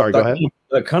 sorry, go ahead.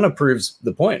 That kind of proves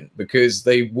the point, because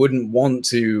they wouldn't want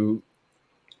to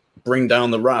bring down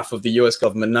the wrath of the US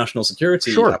government national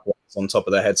security on top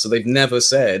of their head. So they've never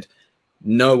said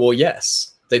no or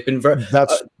yes. They've been very,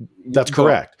 that's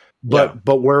correct.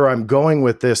 But where I'm going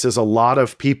with this is a lot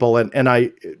of people,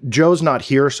 and Joe's not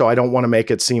here, so I don't want to make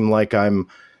it seem like I'm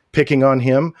picking on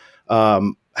him.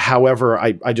 However,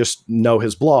 I just know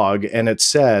his blog, and it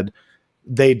said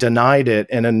they denied it,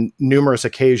 and on numerous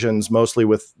occasions, mostly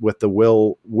with the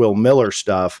Will Miller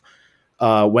stuff,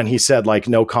 when he said like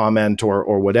no comment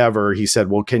or whatever, he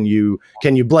said, well, can you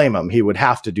blame him? He would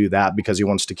have to do that because he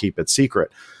wants to keep it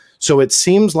secret. So it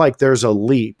seems like there's a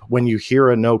leap when you hear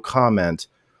a no comment,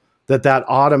 that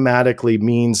automatically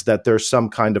means that there's some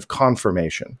kind of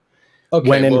confirmation. Okay,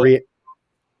 when in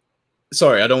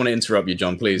sorry, I don't want to interrupt you,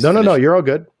 John. Please. No, you're all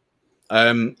good.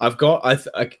 I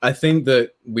think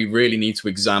that we really need to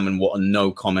examine what a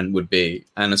no comment would be.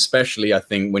 And especially, I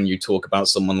think, when you talk about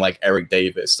someone like Eric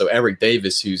Davis. So Eric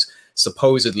Davis, who's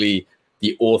supposedly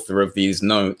the author of these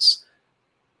notes,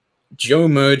 Joe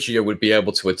Murgia would be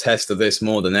able to attest to this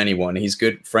more than anyone. He's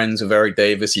good friends with Eric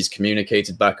Davis. He's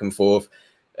communicated back and forth.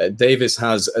 Davis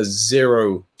has a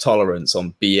zero tolerance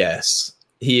on BS.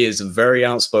 He is very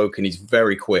outspoken. He's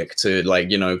very quick to, like,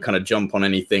 you know, kind of jump on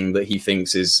anything that he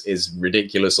thinks is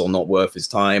ridiculous or not worth his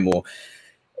time, or,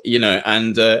 you know,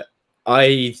 and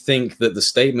I think that the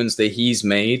statements that he's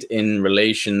made in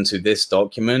relation to this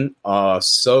document are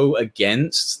so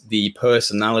against the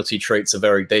personality traits of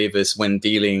Eric Davis when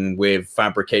dealing with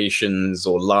fabrications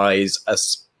or lies,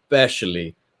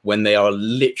 especially when they are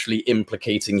literally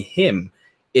implicating him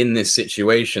in this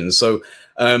situation. So,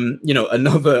 you know,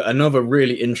 another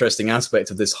really interesting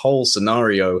aspect of this whole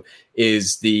scenario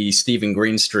is the Stephen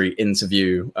Greenstreet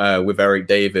interview with Eric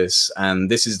Davis.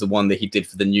 And this is the one that he did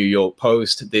for the New York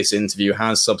Post. This interview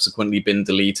has subsequently been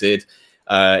deleted.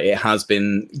 It has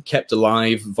been kept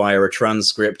alive via a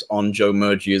transcript on Joe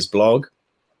Murgia's blog.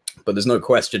 But there's no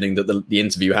questioning that the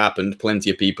interview happened. Plenty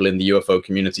of people in the UFO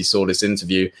community saw this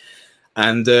interview.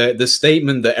 And the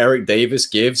statement that Eric Davis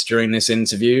gives during this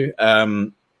interview,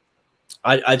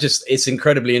 it's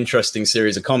incredibly interesting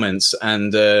series of comments.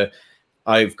 And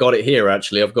I've got it here,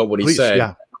 actually. I've got what he said.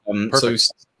 Yeah. So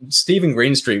Stephen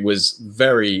Greenstreet was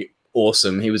very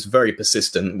awesome. He was very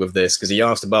persistent with this because he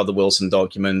asked about the Wilson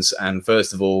documents. And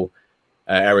first of all,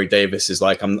 Eric Davis is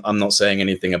like, I'm not saying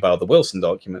anything about the Wilson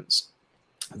documents.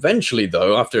 Eventually,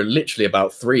 though, after literally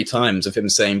about 3 times of him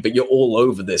saying, but you're all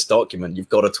over this document, you've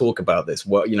got to talk about this.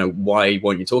 What, you know, why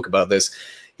won't you talk about this?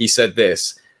 He said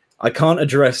this: I can't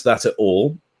address that at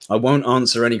all. I won't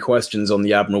answer any questions on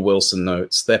the Admiral Wilson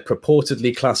notes. They're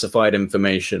purportedly classified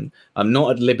information. I'm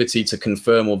not at liberty to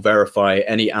confirm or verify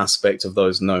any aspect of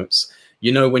those notes.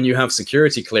 You know, when you have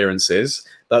security clearances,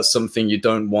 that's something you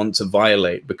don't want to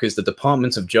violate, because the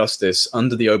Department of Justice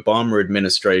under the Obama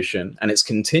administration, and it's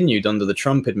continued under the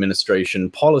Trump administration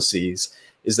policies,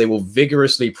 is they will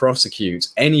vigorously prosecute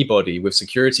anybody with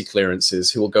security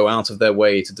clearances who will go out of their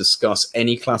way to discuss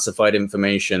any classified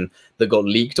information that got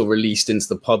leaked or released into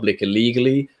the public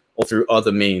illegally or through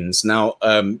other means. Now,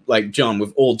 like, John,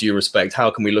 with all due respect,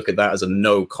 how can we look at that as a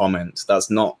no comment?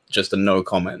 That's not just a no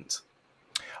comment.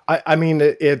 I mean,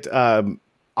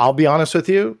 I'll be honest with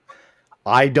you,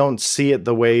 I don't see it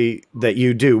the way that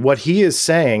you do. What he is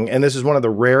saying, and this is one of the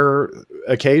rare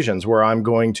occasions where I'm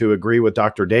going to agree with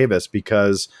Dr. Davis,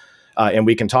 because, and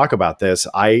we can talk about this,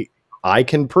 I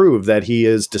can prove that he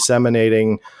is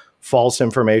disseminating false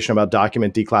information about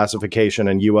document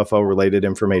declassification and UFO related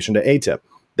information to ATIP.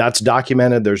 That's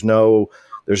documented. There's no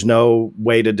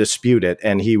way to dispute it.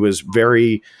 And he was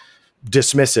very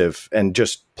dismissive and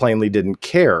just plainly didn't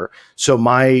care. So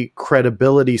my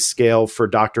credibility scale for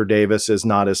Dr. Davis is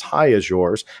not as high as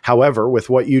yours. However, with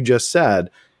what you just said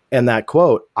and that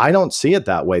quote, I don't see it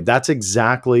that way. That's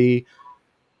exactly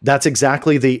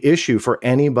the issue for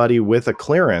anybody with a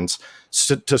clearance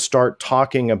to start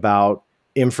talking about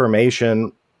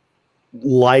information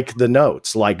like the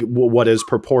notes, like what is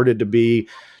purported to be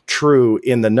true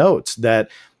in the notes,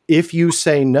 that if you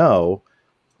say no,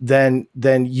 then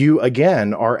you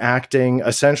again are acting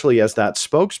essentially as that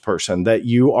spokesperson, that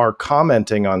you are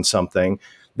commenting on something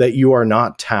that you are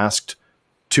not tasked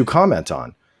to comment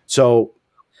on. So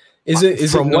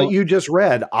from what you just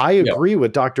read, I agree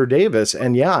with Dr. Davis.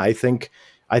 And yeah, I think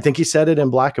he said it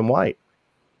in black and white.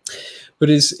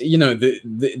 But it's, you know,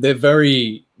 they're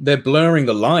blurring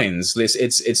the lines.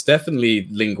 It's definitely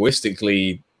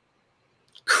linguistically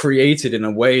created in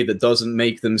a way that doesn't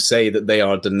make them say that they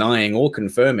are denying or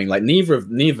confirming. Like neither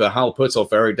Hal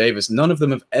Puthoff, Eric Davis, none of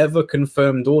them have ever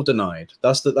confirmed or denied.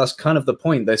 That's kind of the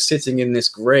point. They're sitting in this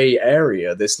gray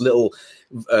area, this little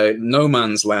no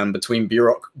man's land between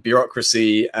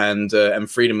bureaucracy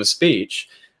and freedom of speech.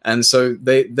 And so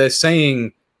they're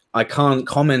saying, I can't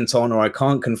comment on, or I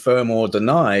can't confirm or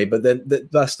deny, but then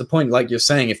that's the point. Like you're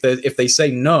saying, if they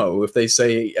say no, if they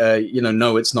say you know,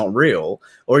 no, it's not real,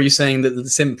 or are you saying that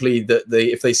simply that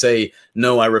if they say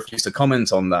no, I refuse to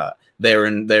comment on that, they're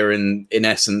in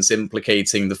essence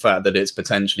implicating the fact that it's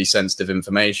potentially sensitive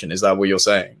information? Is that what you're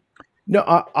saying?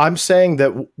 No, I'm saying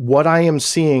that what I am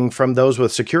seeing from those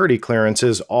with security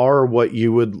clearances are what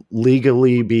you would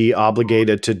legally be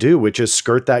obligated to do, which is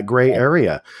skirt that gray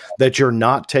area, that you're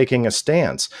not taking a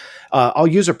stance. I'll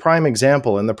use a prime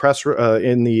example in the press,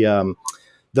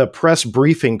 the press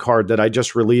briefing card that I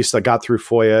just released that got through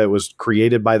FOIA. It was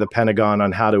created by the Pentagon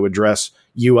on how to address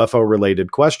UFO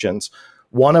related questions.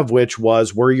 One of which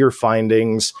was, were your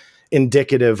findings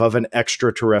indicative of an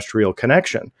extraterrestrial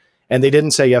connection? And they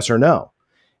didn't say yes or no.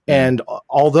 And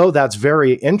although that's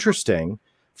very interesting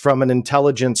from an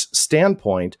intelligence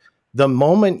standpoint, the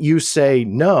moment you say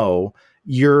no,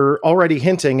 you're already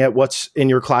hinting at what's in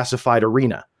your classified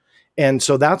arena. And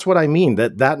so that's what I mean,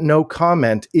 that no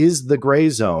comment is the gray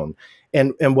zone.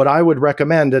 And what I would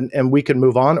recommend, and we can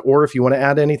move on, or if you want to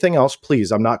add anything else,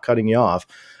 please, I'm not cutting you off,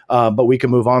 but we can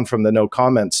move on from the no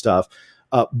comment stuff.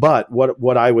 But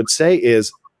what I would say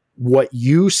is, what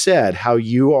you said, how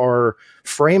you are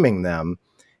framing them,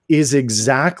 is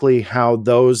exactly how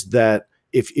those that,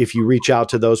 if you reach out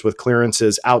to those with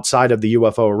clearances outside of the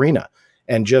UFO arena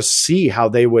and just see how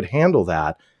they would handle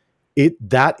that,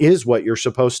 that is what you're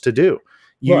supposed to do.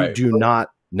 You do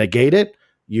not negate it.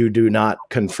 You do not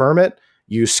confirm it.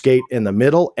 You skate in the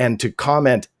middle, and to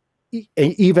comment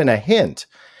even a hint.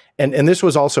 And this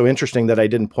was also interesting that I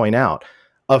didn't point out.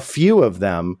 A few of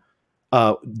them,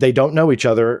 they don't know each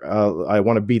other. I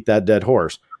want to beat that dead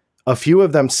horse. A few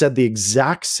of them said the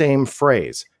exact same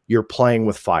phrase, "You're playing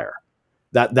with fire."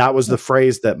 That was the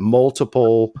phrase that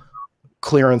multiple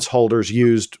clearance holders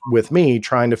used with me,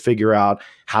 trying to figure out,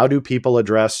 how do people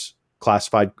address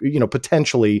classified,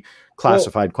 potentially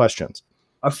classified questions.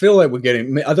 I feel like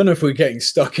I don't know if we're getting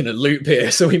stuck in a loop here,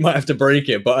 so we might have to break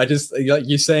it. But I just, like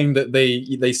you're saying that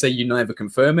they say you neither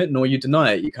confirm it nor you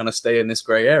deny it. You kind of stay in this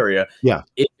gray area. Yeah.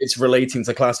 It's relating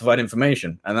to classified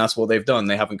information. And that's what they've done.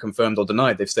 They haven't confirmed or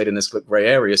denied. They've stayed in this gray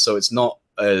area. So it's not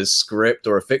a script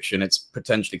or a fiction. It's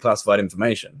potentially classified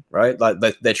information, right? Like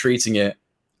they're treating it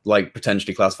like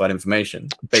potentially classified information.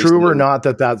 True or not,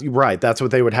 that's right. That's what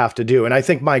they would have to do. And I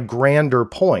think my grander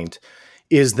point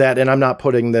is that, and I'm not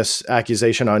putting this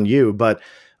accusation on you, but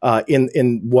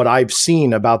in what I've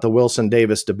seen about the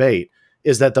Wilson-Davis debate,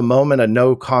 is that the moment a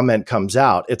no comment comes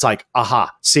out, it's like,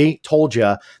 aha, see, told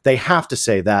you. They have to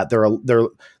say that.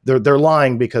 They're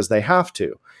lying because they have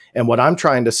to. And what I'm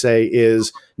trying to say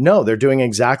is, no, they're doing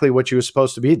exactly what you were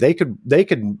supposed to be. They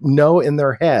could know in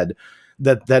their head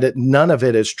that none of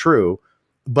it is true,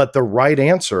 but the right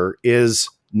answer is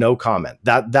no comment.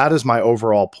 That is my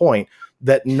overall point.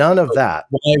 That none of that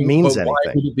means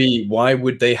anything. Why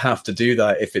would they have to do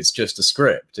that if it's just a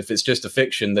script? If it's just a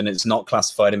fiction, then it's not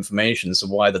classified information. So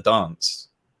why the dance?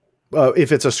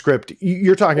 If it's a script,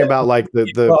 you're talking about like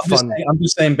I'm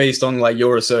just saying, based on like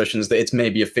your assertions that it's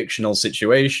maybe a fictional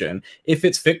situation. If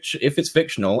it's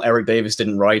fictional, Eric Davis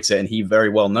didn't write it, and he very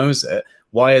well knows it.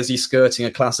 Why is he skirting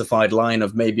a classified line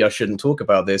of, maybe I shouldn't talk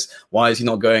about this? Why is he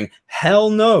not going, hell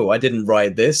no, I didn't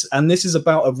write this, and this is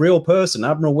about a real person,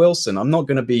 Admiral Wilson. I'm not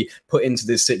going to be put into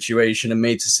this situation and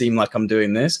made to seem like I'm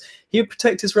doing this. He would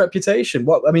protect his reputation.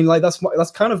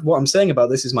 That's kind of what I'm saying about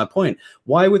this, is my point.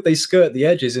 Why would they skirt the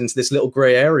edges into this little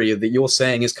gray area that you're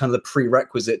saying is kind of the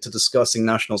prerequisite to discussing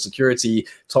national security,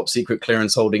 top secret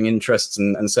clearance holding interests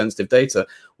and sensitive data?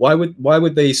 Why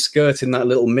would they skirt in that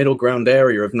little middle ground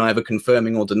area of neither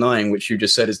confirming or denying, which you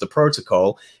just said is the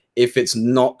protocol, if it's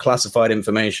not classified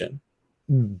information?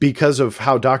 Because of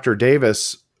how Dr.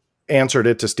 Davis answered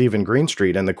it to Stephen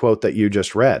Greenstreet in the quote that you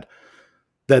just read.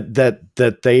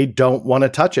 That they don't want to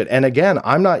touch it. And again,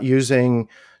 I'm not using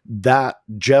that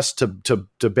just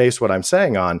to base what I'm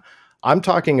saying on. I'm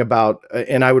talking about,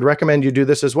 and I would recommend you do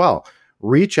this as well,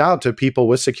 reach out to people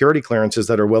with security clearances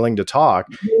that are willing to talk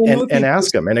and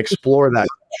ask them and explore that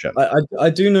question. I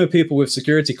do know people with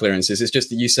security clearances. It's just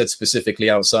that you said specifically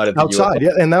outside of the US. Yeah,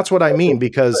 and that's what I mean,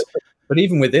 because... But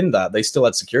even within that, they still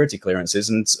had security clearances,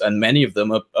 and many of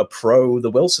them are pro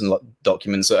the Wilson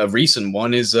documents. A recent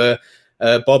one is...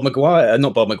 Bob Maguire,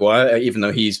 not Bob Maguire, even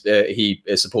though he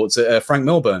supports Frank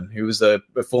Milburn, who was a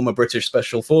former British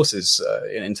Special Forces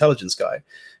intelligence guy,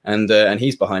 and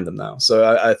he's behind them now.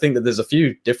 So I think that there's a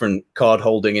few different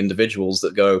card-holding individuals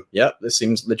that go, yeah, this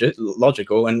seems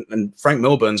logical. And Frank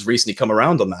Milburn's recently come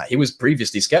around on that. He was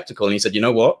previously skeptical, and he said, you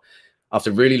know what? After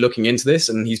really looking into this,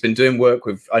 and he's been doing work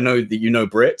with, I know that you know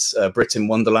Brit in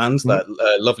Wonderland, that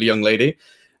lovely young lady,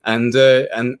 and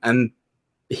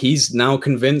he's now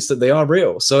convinced that they are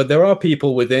real. So there are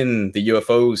people within the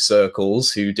UFO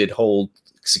circles who did hold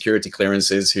security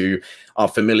clearances, who are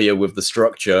familiar with the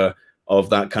structure of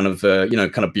that kind of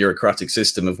kind of bureaucratic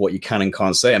system of what you can and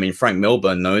can't say. I mean, Frank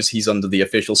Milburn knows he's under the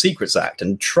Official Secrets Act,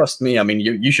 and trust me, I mean,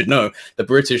 you should know the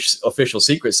British Official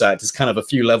Secrets Act is kind of a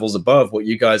few levels above what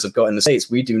you guys have got in the States.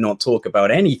 We do not talk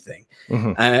about anything.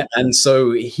 And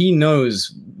so he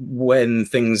knows when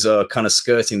things are kind of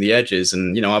skirting the edges,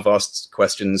 and I've asked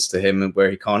questions to him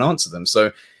where he can't answer them.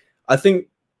 So I think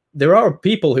there are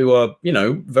people who are,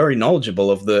 very knowledgeable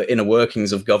of the inner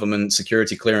workings of government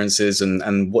security clearances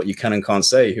and what you can and can't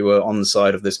say, who are on the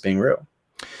side of this being real.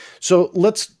 So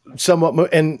let's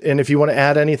somewhat, and if you want to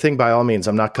add anything, by all means,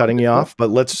 I'm not cutting you off, but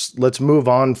let's move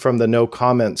on from the no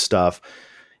comment stuff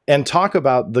and talk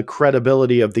about the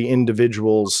credibility of the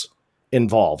individuals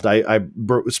involved. I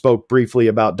spoke briefly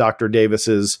about Dr.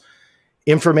 Davis's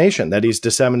information that he's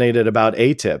disseminated about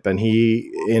ATIP, and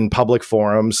he in public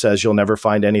forums says you'll never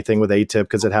find anything with ATIP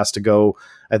because it has to go,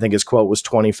 I think his quote was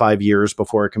 25 years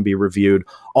before it can be reviewed,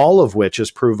 all of which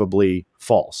is provably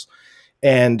false.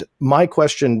 And my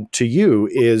question to you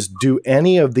is, do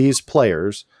any of these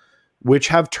players, which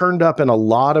have turned up in a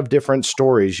lot of different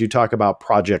stories, you talk about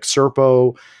Project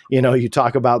Serpo, you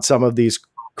talk about some of these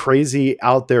crazy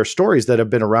out there stories that have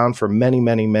been around for many,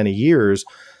 many, many years,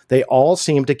 they all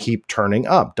seem to keep turning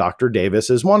up. Dr. Davis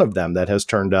is one of them that has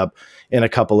turned up in a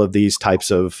couple of these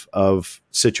types of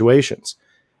situations.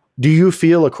 Do you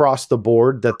feel across the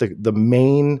board that the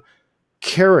main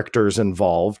characters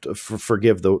involved,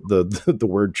 forgive the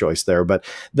word choice there, but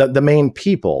the main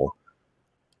people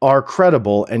are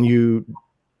credible and you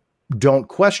don't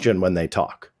question when they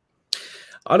talk?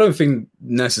 I don't think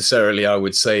necessarily I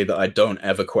would say that I don't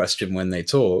ever question when they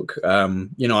talk.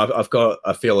 I've got,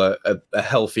 I feel a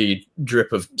healthy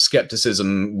drip of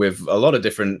skepticism with a lot of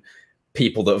different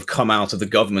people that have come out of the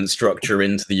government structure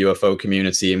into the UFO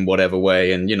community in whatever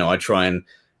way. And, I try and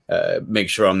make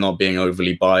sure I'm not being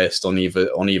overly biased on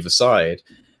either side.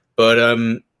 But,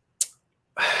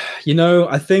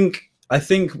 I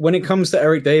think when it comes to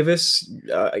Eric Davis,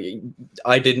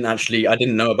 I didn't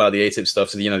know about the ATIP stuff.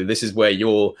 So, this is where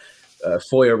your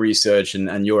FOIA research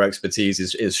and your expertise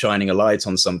is shining a light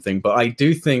on something. But I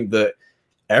do think that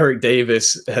Eric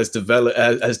Davis has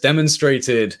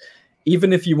demonstrated,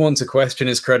 even if you want to question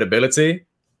his credibility,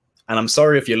 and I'm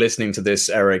sorry if you're listening to this,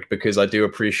 Eric, because I do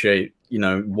appreciate,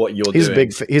 what you're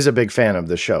doing. He's a big fan of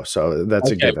the show, so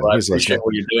that's a given. Well, I appreciate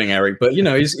what you're doing, Eric. But,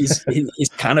 he's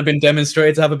kind of been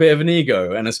demonstrated to have a bit of an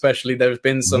ego. And especially there's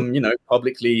been some,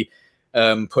 publicly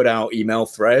put out email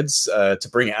threads to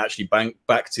bring it actually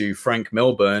back to Frank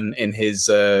Milburn in his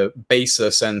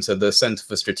BASA Center, the Center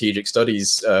for Strategic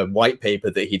Studies white paper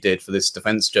that he did for this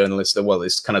defense journalist,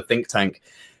 this kind of think tank.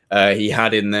 He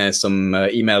had in there some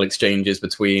email exchanges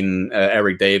between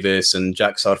Eric Davis and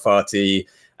Jack Sarfati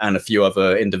and a few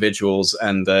other individuals.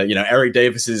 And, Eric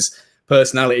Davis's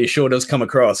personality sure does come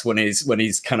across when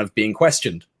he's kind of being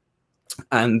questioned.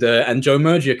 And Joe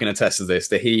Mergia can attest to this,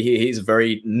 that he's a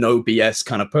very no BS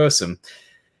kind of person.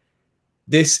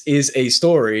 This is a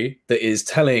story that is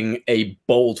telling a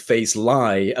bold-faced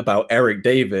lie about Eric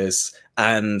Davis,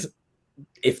 and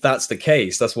if that's the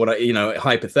case, that's what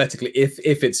hypothetically, if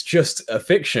it's just a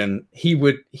fiction, he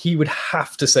would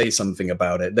have to say something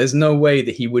about it. There's no way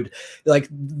that he would, like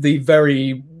the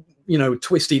very,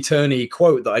 twisty-turny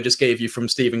quote that I just gave you from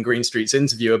Stephen Greenstreet's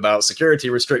interview about security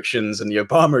restrictions and the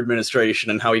Obama administration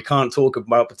and how he can't talk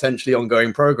about potentially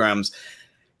ongoing programs.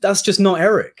 That's just not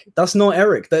Eric. That's not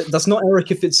Eric. That's not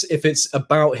Eric if it's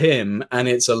about him and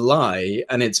it's a lie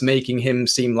and it's making him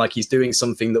seem like he's doing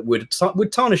something that would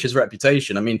tarnish his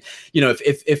reputation. I mean,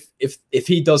 if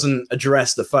he doesn't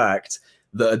address the fact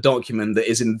that a document that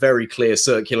is in very clear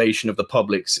circulation of the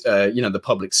public's, the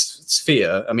public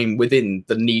sphere, I mean, within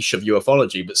the niche of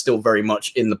ufology, but still very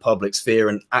much in the public sphere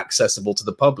and accessible to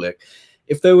the public.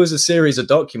 If there was a series of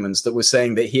documents that were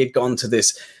saying that he had gone to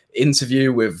this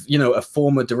interview with, a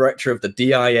former director of the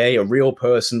DIA, a real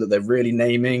person that they're really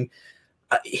naming,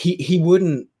 he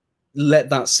wouldn't let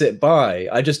that sit by.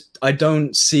 I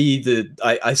don't see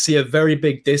I see a very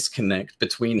big disconnect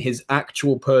between his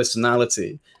actual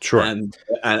personality and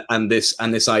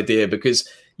this idea, because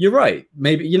you're right.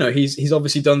 Maybe, he's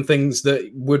obviously done things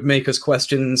that would make us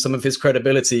question some of his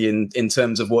credibility in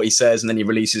terms of what he says, and then he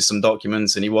releases some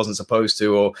documents and he wasn't supposed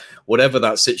to, or whatever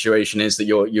that situation is that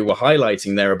you were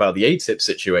highlighting there about the ATIP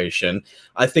situation.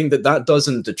 I think that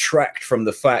doesn't detract from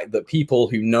the fact that people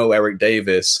who know Eric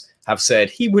Davis have said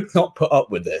he would not put up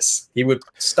with this. He would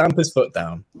stamp his foot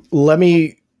down.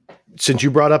 Since you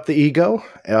brought up the ego,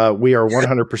 we are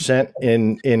 100%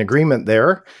 in agreement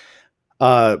there.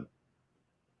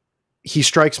 He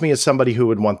strikes me as somebody who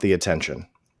would want the attention.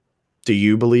 Do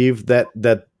you believe that,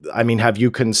 I mean, have you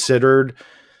considered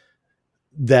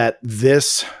that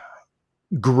this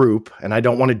group, and I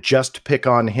don't want to just pick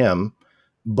on him,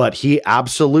 but he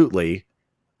absolutely,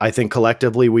 I think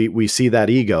collectively we see that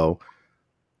ego,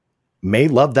 may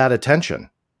love that attention.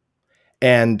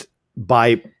 And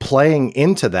by playing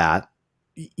into that,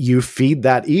 you feed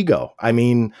that ego. I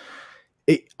mean,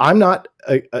 I'm not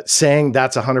saying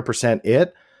that's 100%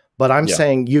 it, but I'm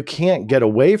saying you can't get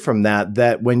away from that,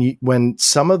 that when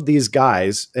some of these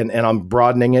guys, and I'm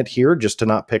broadening it here just to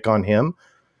not pick on him,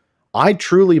 I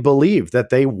truly believe that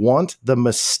they want the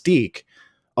mystique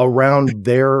around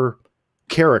their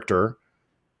character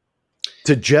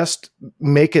to just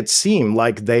make it seem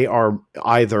like they are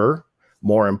either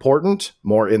more important,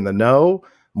 more in the know,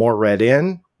 more read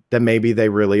in than maybe they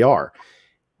really are.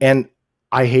 And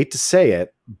I hate to say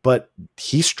it, but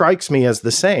he strikes me as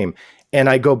the same. And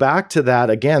I go back to that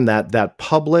again, that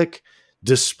public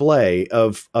display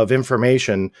of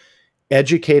information,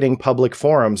 educating public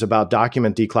forums about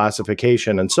document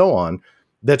declassification and so on,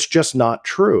 that's just not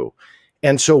true.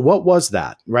 And so what was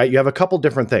that, right? You have a couple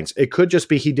different things. It could just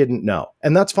be he didn't know,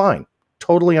 and that's fine.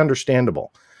 Totally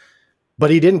understandable.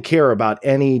 But he didn't care about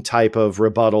any type of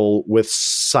rebuttal with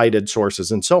cited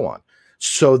sources and so on.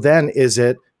 So then is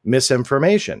it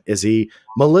misinformation? Is he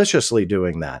maliciously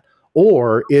doing that?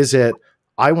 Or is it,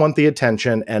 I want the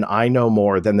attention and I know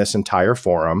more than this entire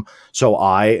forum, so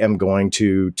I am going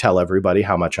to tell everybody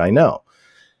how much I know?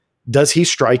 Does he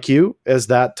strike you as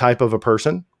that type of a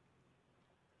person?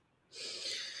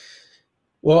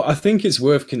 Well, I think it's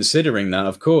worth considering that,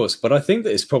 of course, but I think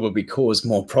that it's probably caused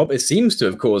more it seems to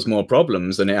have caused more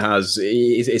problems than it has.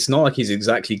 It's not like he's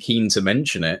exactly keen to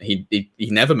mention it. He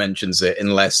never mentions it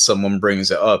unless someone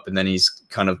brings it up, and then he's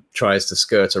kind of tries to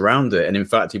skirt around it. And in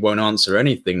fact, he won't answer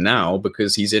anything now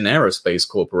because he's in Aerospace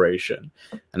Corporation,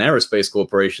 and Aerospace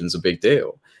Corporation's a big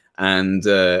deal. And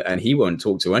he won't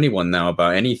talk to anyone now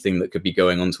about anything that could be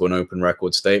going onto an open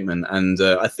record statement. And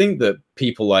I think that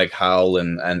people like Hal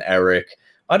and Eric,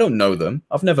 I don't know them.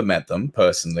 I've never met them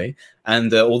personally.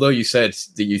 And although you said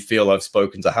that you feel I've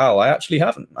spoken to Hal, I actually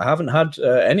haven't. I haven't had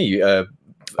any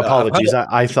apologies.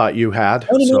 I thought you had,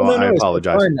 so I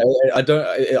apologize. I don't.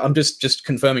 I'm just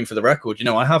confirming for the record. You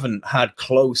know, I haven't had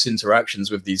close interactions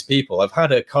with these people. I've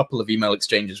had a couple of email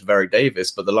exchanges with Eric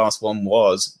Davis, but the last one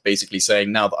was basically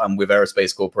saying, now that I'm with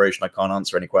Aerospace Corporation, I can't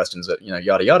answer any questions. You know,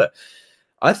 yada yada.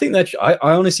 I think that I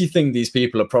honestly think these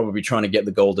people are probably trying to get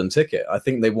the golden ticket. I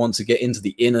think they want to get into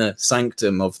the inner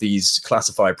sanctum of these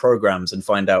classified programs and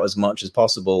find out as much as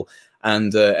possible.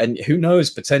 And who knows,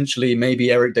 potentially, maybe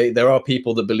there are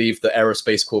people that believe that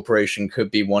Aerospace Corporation could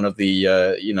be one of the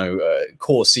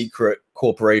core secret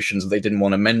corporations that they didn't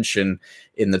want to mention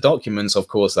in the documents. Of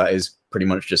course, that is pretty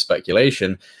much just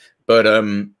speculation, but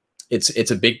it's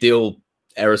a big deal.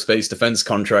 Aerospace defense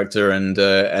contractor,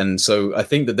 and so I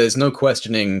think that there's no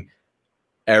questioning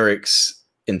Eric's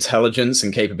intelligence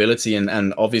and capability,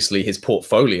 and obviously his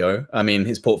portfolio. I mean,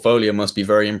 his portfolio must be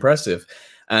very impressive.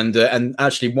 And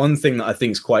actually, one thing that I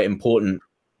think is quite important,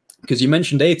 because you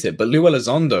mentioned ATIP, but Lou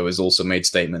Elizondo has also made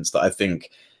statements that I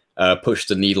think pushed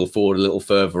the needle forward a little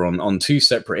further on two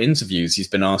separate interviews. He's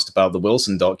been asked about the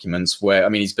Wilson documents, where, I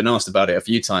mean, he's been asked about it a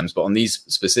few times, but on these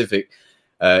specific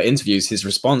interviews, his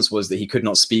response was that he could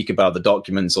not speak about the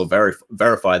documents or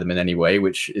verify them in any way,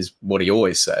 which is what he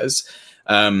always says.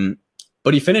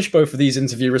 But he finished both of these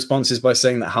interview responses by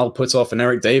saying that Hal Puthoff and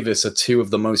Eric Davis are two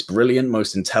of the most brilliant,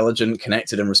 most intelligent,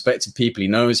 connected, and respected people he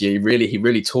knows. Yeah, he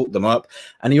really talked them up.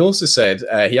 And he also said,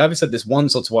 he either said this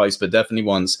once or twice, but definitely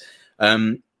once,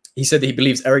 he said that he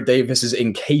believes Eric Davis is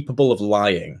incapable of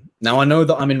lying. Now, I know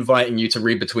that I'm inviting you to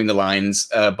read between the lines,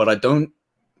 but I don't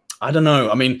know.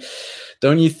 I mean,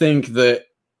 don't you think that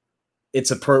it's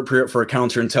appropriate for a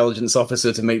counterintelligence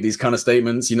officer to make these kind of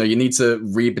statements? You know, you need to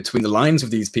read between the lines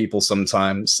with these people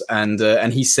sometimes. And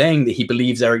he's saying that he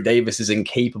believes Eric Davis is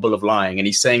incapable of lying. And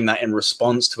he's saying that in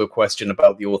response to a question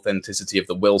about the authenticity of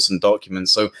the Wilson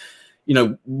documents. So, you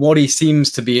know, what he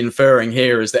seems to be inferring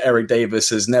here is that Eric Davis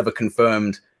has never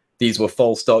confirmed these were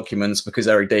false documents because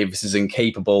Eric Davis is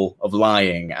incapable of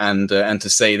lying, and to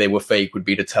say they were fake would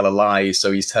be to tell a lie.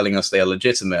 So he's telling us they are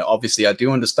legitimate. Obviously, I do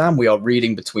understand we are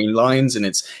reading between lines, and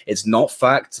it's not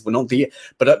fact. We're not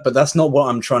but that's not what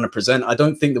I'm trying to present. I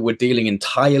don't think that we're dealing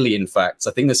entirely in facts.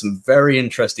 I think there's some very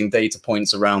interesting data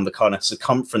points around the kind of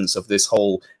circumference of this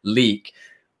whole leak.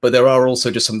 But there are also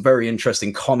just some very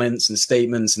interesting comments and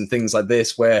statements and things like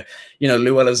this where, you know,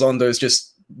 Lou Elizondo is just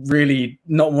really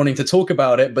not wanting to talk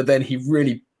about it, but then he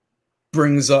really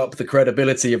brings up the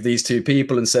credibility of these two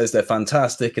people and says they're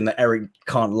fantastic and that Eric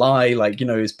can't lie, like, you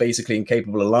know, is basically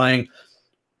incapable of lying.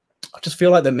 I just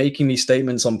feel like they're making these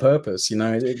statements on purpose, you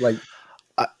know,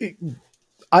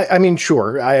 I mean,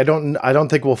 sure. I don't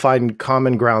think we'll find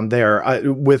common ground there.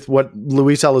 With what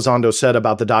Luis Elizondo said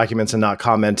about the documents and not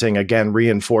commenting, again,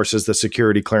 reinforces the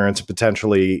security clearance and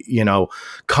potentially,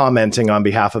 commenting on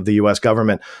behalf of the U.S.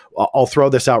 government. I'll throw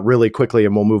this out really quickly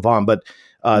and we'll move on. But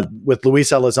with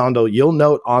Luis Elizondo, you'll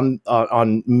note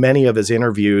on many of his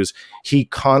interviews, he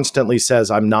constantly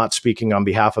says, "I'm not speaking on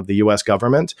behalf of the U.S.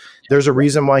 government." There's a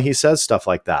reason why he says stuff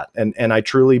like that. And I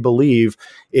truly believe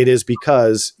it is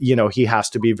because, he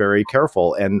has to be very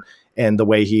careful. And the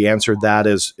way he answered that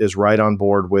is right on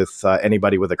board with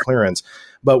anybody with a clearance.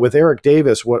 But with Eric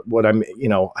Davis, what I'm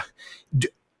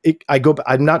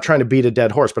not trying to beat a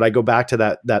dead horse, but I go back to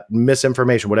that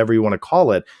misinformation, whatever you want to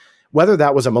call it. Whether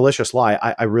that was a malicious lie,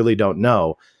 I really don't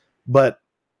know. But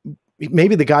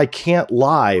maybe the guy can't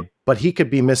lie, but he could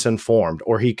be misinformed,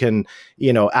 or he can,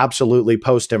 absolutely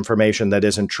post information that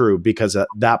isn't true, because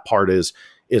that part is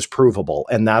provable.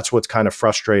 And that's what's kind of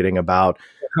frustrating about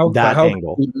that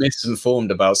angle. Can you be misinformed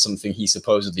about something he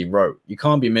supposedly wrote? You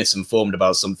can't be misinformed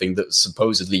about something that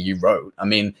supposedly you wrote. I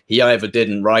mean, he either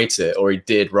didn't write it or he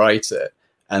did write it.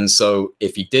 And so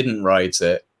if he didn't write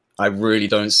it, I really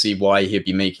don't see why he'd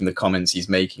be making the comments he's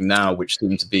making now, which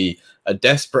seem to be a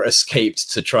desperate escape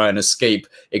to try and escape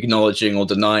acknowledging or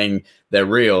denying they're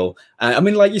real. I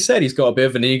mean, like you said, he's got a bit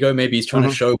of an ego. Maybe he's trying to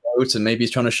showboat, and maybe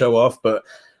he's trying to show off. But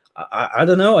I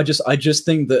don't know. I just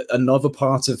think that another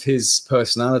part of his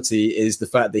personality is the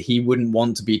fact that he wouldn't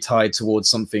want to be tied towards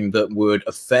something that would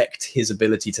affect his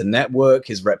ability to network,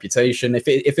 his reputation. If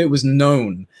it was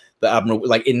known that Admiral,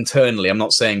 like internally, I'm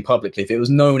not saying publicly, if it was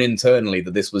known internally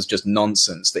that this was just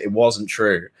nonsense, that it wasn't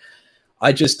true,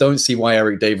 I just don't see why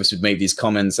Eric Davis would make these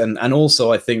comments. And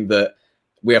also, I think that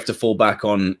we have to fall back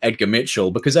on Edgar Mitchell,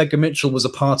 because Edgar Mitchell was a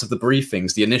part of the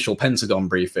briefings, the initial Pentagon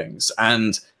briefings.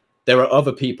 And there are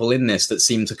other people in this that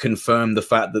seem to confirm the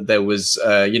fact that there was,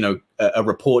 a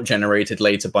report generated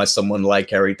later by someone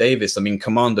like Eric Davis. I mean,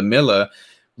 Commander Miller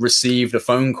received a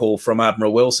phone call from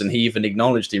Admiral Wilson. He even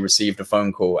acknowledged he received a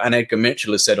phone call. And Edgar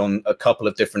Mitchell has said on a couple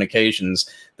of different occasions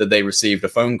that they received a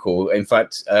phone call. In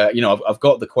fact, I've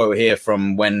got the quote here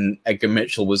from when Edgar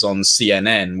Mitchell was on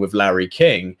CNN with Larry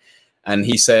King. And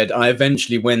he said, "I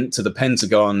eventually went to the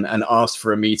Pentagon and asked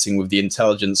for a meeting with the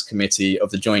Intelligence Committee of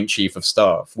the Joint Chief of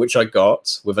Staff, which I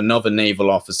got with another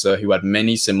naval officer who had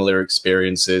many similar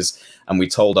experiences, and we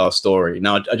told our story."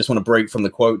 Now, I just want to break from the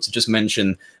quote to just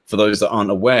mention, for those that aren't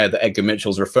aware, that Edgar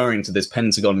Mitchell's referring to this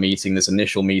Pentagon meeting, this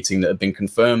initial meeting that had been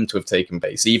confirmed to have taken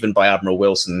place, even by Admiral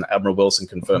Wilson. Admiral Wilson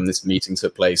confirmed this meeting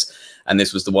took place, and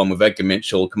this was the one with Edgar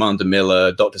Mitchell, Commander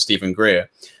Miller, Dr. Stephen Greer,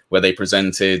 where they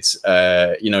presented,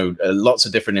 lots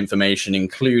of different information,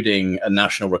 including a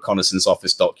National Reconnaissance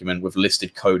Office document with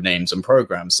listed code names and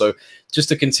programs. So just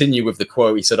to continue with the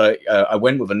quote, he said, I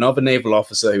went with another naval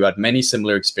officer who had many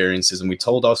similar experiences, and we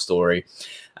told our story.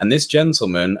 And this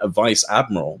gentleman, a vice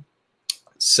admiral,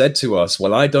 said to us,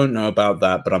 "Well, I don't know about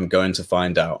that, but I'm going to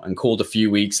find out," and called a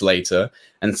few weeks later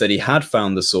and said he had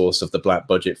found the source of the black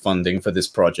budget funding for this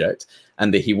project,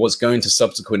 and that he was going to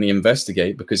subsequently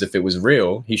investigate, because if it was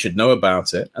real, he should know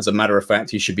about it. As a matter of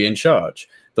fact, he should be in charge.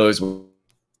 Those were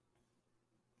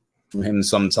from him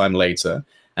sometime later,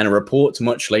 and a report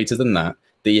much later than that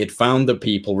he had found the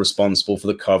people responsible for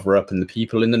the cover-up and the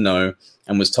people in the know,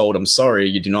 and was told, "I'm sorry,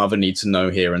 you do not have a need to know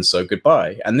here, and so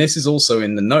goodbye." And this is also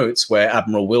in the notes where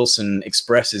Admiral Wilson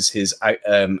expresses his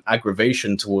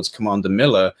aggravation towards Commander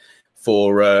Miller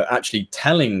for actually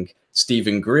telling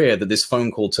Stephen Greer that this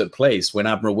phone call took place. When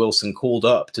Admiral Wilson called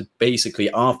up to basically,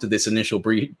 after this initial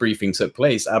briefing took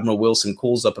place, Admiral Wilson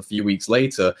calls up a few weeks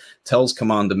later, tells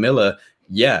Commander Miller,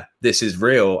 "Yeah, this is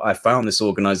real. I found this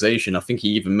organization." I think he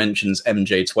even mentions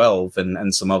MJ-12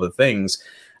 and some other things.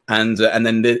 And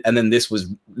then this was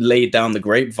laid down the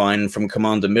grapevine from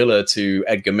Commander Miller to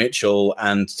Edgar Mitchell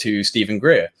and to Stephen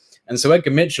Greer. And so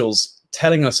Edgar Mitchell's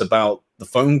telling us about the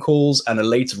phone calls and a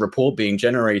later report being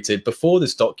generated before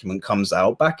this document comes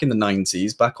out, back in the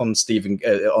 90s, back on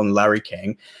on Larry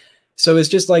King. So it's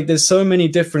just like there's so many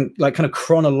different like kind of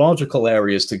chronological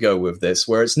areas to go with this,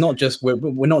 where it's not just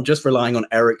we're not just relying on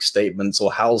Eric's statements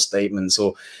or Hal's statements,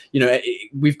 or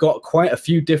we've got quite a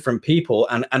few different people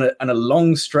and a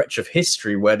long stretch of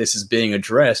history where this is being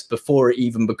addressed before it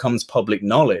even becomes public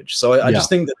knowledge. So I just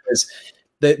think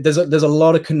that there's a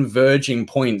lot of converging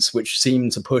points which seem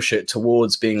to push it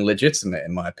towards being legitimate,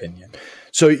 in my opinion.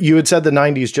 So you had said the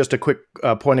 90s, just a quick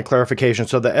point of clarification.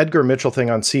 So the Edgar Mitchell thing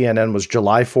on CNN was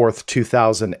July 4th,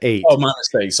 2008. Oh, my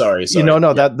mistake. Sorry.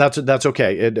 No, that's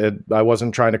okay. I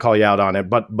wasn't trying to call you out on it,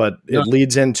 but it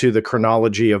leads into the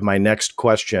chronology of my next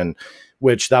question,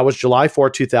 which that was July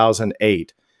 4th,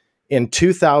 2008. in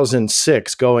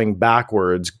 2006, going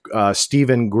backwards,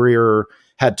 Stephen Greer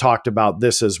had talked about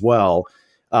this as well.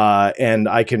 And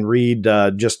I can read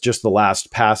just the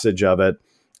last passage of it.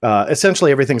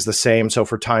 Essentially, everything's the same. So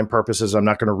for time purposes, I'm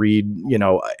not going to read,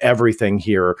 everything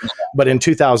here. But in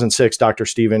 2006, Dr.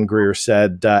 Stephen Greer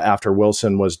said, after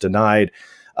Wilson was denied,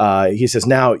 he says,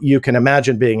 now you can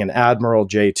imagine being an Admiral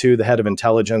J2, the head of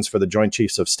intelligence for the Joint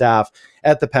Chiefs of Staff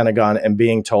at the Pentagon, and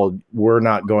being told, we're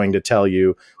not going to tell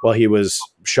you. Well, he was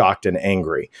shocked and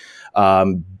angry.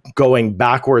 Going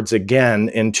backwards again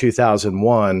in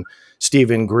 2001,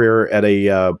 Stephen Greer at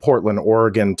a Portland,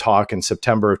 Oregon talk in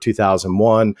September of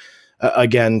 2001,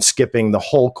 again, skipping the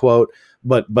whole quote,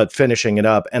 but finishing it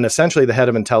up. And essentially the head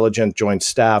of intelligence joint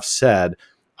staff said,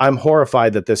 I'm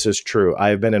horrified that this is true. I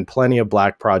have been in plenty of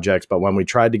black projects, but when we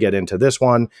tried to get into this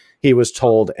one, he was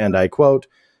told, and I quote,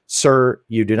 sir,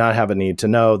 you do not have a need to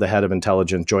know. The head of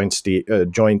intelligence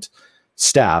joint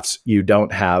staffs, you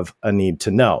don't have a need to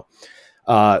know.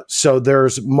 So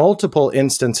there's multiple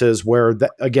instances where,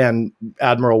 again,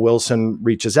 Admiral Wilson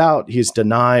reaches out. He's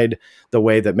denied the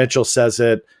way that Mitchell says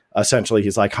it. Essentially,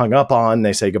 he's like hung up on.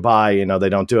 They say goodbye. They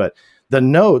don't do it. The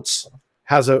notes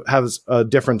has a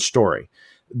different story.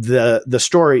 The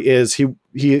story is he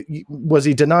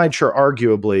denied? Sure,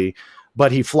 arguably,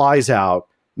 but he flies out,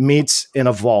 meets in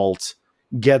a vault,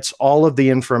 gets all of the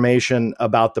information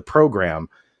about the program.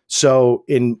 So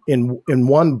in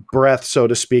one breath, so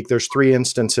to speak, there's three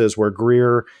instances where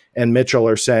Greer and Mitchell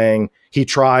are saying he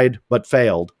tried but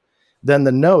failed. Then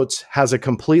the notes has a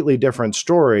completely different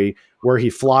story where he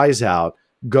flies out,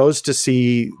 goes to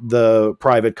see the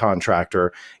private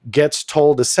contractor, gets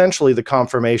told essentially the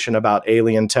confirmation about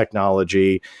alien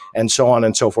technology and so on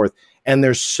and so forth. And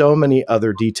there's so many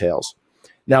other details.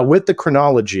 Now, with the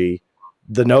chronology,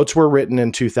 the notes were written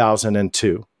in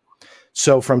 2002.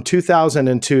 So from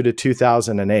 2002 to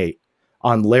 2008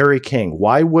 on Larry King,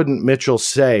 why wouldn't Mitchell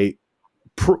say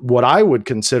what I would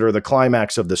consider the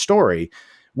climax of the story,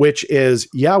 which is,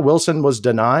 yeah, Wilson was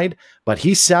denied, but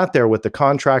he sat there with the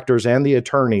contractors and the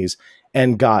attorneys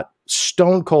and got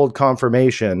stone cold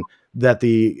confirmation that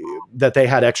they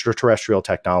had extraterrestrial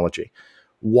technology.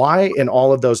 Why in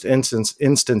all of those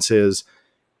instances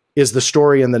is the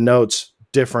story in the notes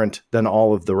different than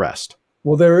all of the rest?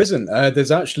 Well, there isn't.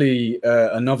 There's actually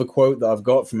another quote that I've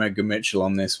got from Edgar Mitchell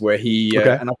on this, where he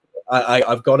and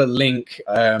I've got a link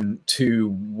to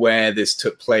where this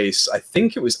took place. I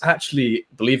think it was actually,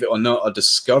 believe it or not, a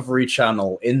Discovery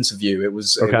Channel interview. It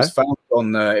was found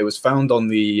on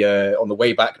the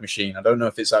Wayback Machine. I don't know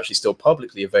if it's actually still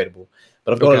publicly available,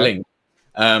 but I've got a link.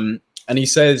 And he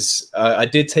says, I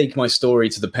did take my story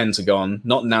to the Pentagon,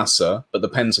 not NASA, but the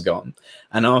Pentagon,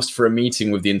 and asked for a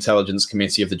meeting with the Intelligence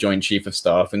Committee of the Joint Chief of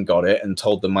Staff and got it and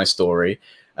told them my story.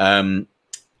 No,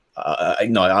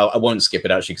 I won't skip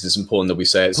it, actually, because it's important that we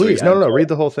say it. Please, no, read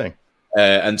the whole thing.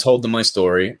 And told them my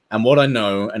story and what I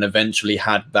know, and eventually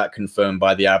had that confirmed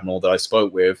by the Admiral that I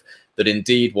spoke with, that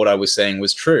indeed what I was saying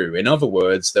was true. In other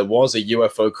words, there was a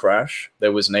UFO crash,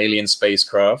 there was an alien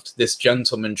spacecraft, this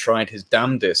gentleman tried his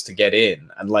damnedest to get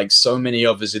in, and like so many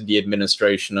others in the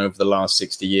administration over the last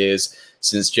 60 years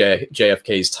since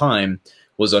JFK's time,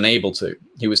 was unable to.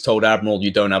 He was told, Admiral,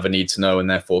 you don't have a need to know, and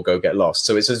therefore go get lost.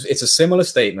 So it's a similar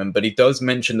statement, but he does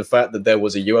mention the fact that there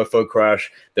was a UFO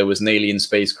crash, there was an alien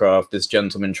spacecraft, this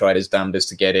gentleman tried his damnedest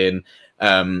to get in.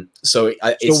 So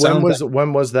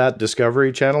when was that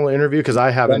Discovery Channel interview? Because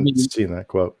I haven't seen that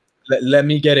quote. Let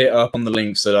me get it up on the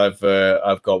links that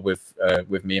I've got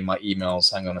with me in my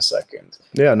emails. Hang on a second.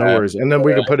 Yeah, no worries. And then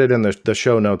we can put it in the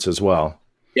show notes as well.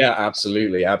 Yeah,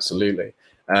 absolutely, absolutely.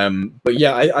 But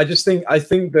yeah, I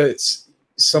think that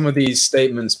some of these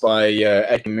statements by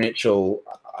Edgar Mitchell,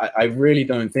 I really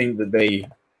don't think that they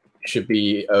should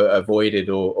be avoided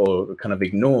or kind of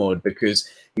ignored, because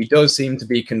he does seem to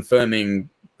be confirming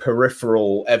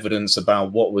peripheral evidence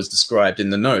about what was described in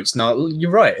the notes. Now, you're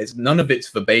right. None of it's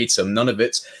verbatim. None of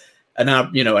it's an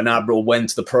admiral went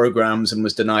to the programs and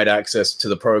was denied access to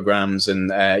the programs, and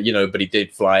but he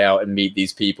did fly out and meet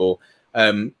these people.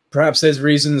 Perhaps there's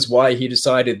reasons why he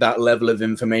decided that level of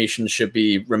information should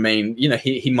remain.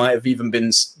 He might have even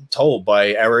been told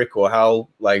by Eric or Hal,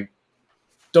 like,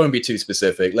 don't be too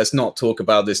specific. Let's not talk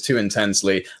about this too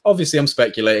intensely. Obviously, I'm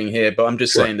speculating here, but I'm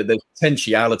just saying that there's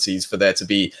potentialities for there to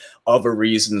be other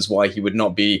reasons why he would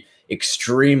not be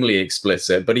extremely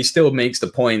explicit. But he still makes the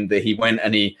point that he went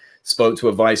and he spoke to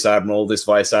a vice admiral. This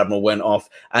vice admiral went off.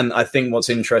 And I think what's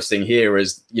interesting here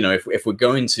is, if we're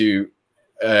going to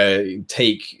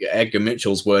take Edgar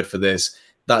Mitchell's word for this,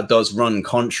 that does run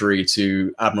contrary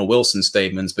to Admiral Wilson's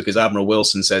statements, because Admiral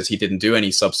Wilson says he didn't do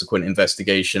any subsequent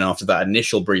investigation after that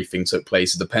initial briefing took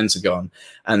place at the Pentagon.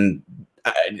 And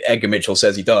Edgar Mitchell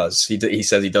says he does. He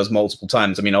says he does multiple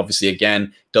times. I mean, obviously,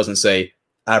 again, doesn't say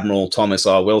Admiral Thomas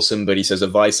R. Wilson, but he says a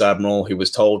vice admiral who was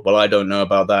told, well, I don't know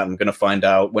about that, I'm going to find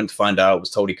out, went to find out, was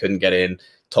told he couldn't get in,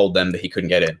 told them that he couldn't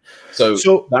get in. So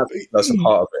that's a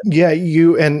part of it. Yeah,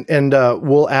 you and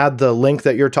we'll add the link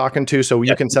that you're talking to, so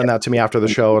you can send that to me after the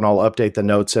show, and I'll update the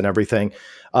notes and everything.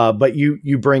 But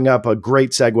you bring up a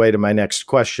great segue to my next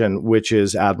question, which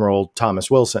is Admiral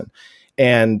Thomas Wilson.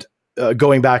 And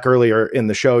going back earlier in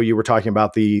the show, you were talking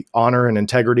about the honor and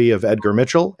integrity of Edgar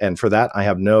Mitchell, and for that, I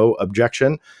have no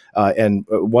objection and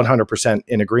 100%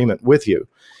 in agreement with you.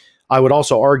 I would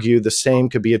also argue the same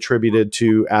could be attributed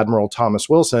to Admiral Thomas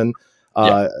Wilson,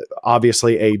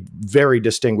 obviously a very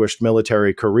distinguished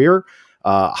military career,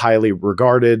 highly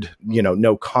regarded,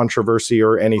 no controversy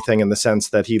or anything in the sense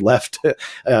that he left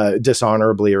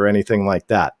dishonorably or anything like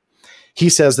that. He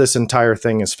says this entire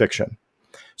thing is fiction.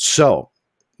 So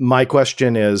my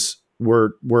question is,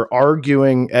 we're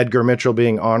arguing Edgar Mitchell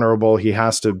being honorable. He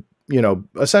has to,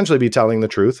 essentially be telling the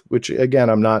truth, which again,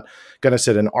 I'm not going to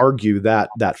sit and argue that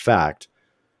fact.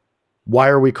 Why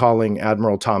are we calling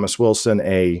Admiral Thomas Wilson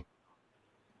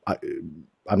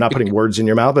I'm not putting words in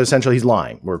your mouth, but essentially he's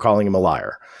lying. We're calling him a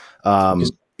liar.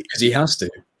 Because he has to.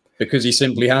 Because he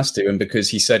simply has to, and because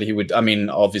he said he would. I mean,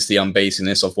 obviously I'm basing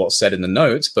this off what's said in the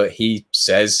notes, but he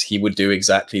says he would do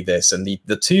exactly this. And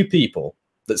the two people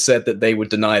that said that they would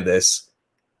deny this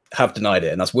have denied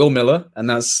it, and that's Will Miller and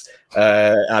that's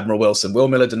Admiral Wilson. Will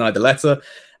Miller denied the letter,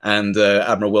 and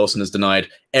Admiral Wilson has denied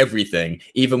everything,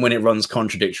 even when it runs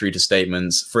contradictory to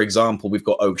statements. For example, we've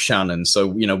got Oak Shannon. So,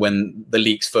 when the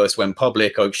leaks first went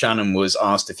public, Oak Shannon was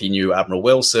asked if he knew Admiral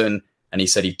Wilson, and he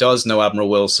said he does know Admiral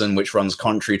Wilson, which runs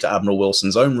contrary to Admiral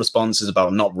Wilson's own responses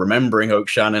about not remembering Oak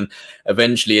Shannon,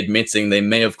 eventually admitting they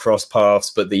may have crossed paths,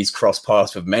 but these crossed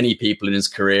paths with many people in his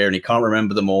career, and he can't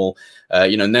remember them all.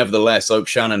 Nevertheless, Oak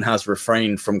Shannon has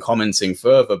refrained from commenting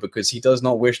further because he does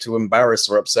not wish to embarrass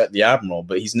or upset the Admiral,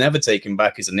 but he's never taken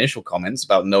back his initial comments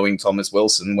about knowing Thomas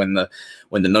Wilson when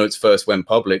the notes first went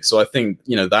public. So I think,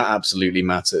 that absolutely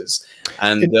matters.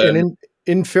 And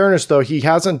in fairness, though, he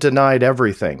hasn't denied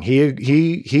everything.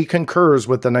 He concurs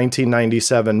with the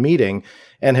 1997 meeting,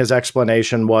 and his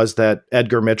explanation was that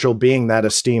Edgar Mitchell, being that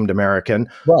esteemed American,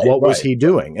 what was he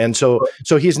doing? And so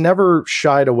he's never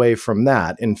shied away from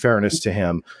that, in fairness to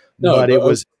him. No,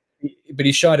 but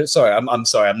he shied it. Sorry, I'm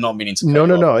sorry. I'm not meaning to.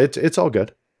 No. It's all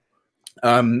good.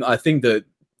 I think that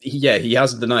he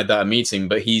hasn't denied that a meeting,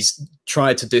 but he's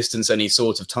tried to distance any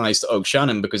sort of ties to Oak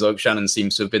Shannon, because Oak Shannon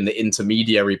seems to have been the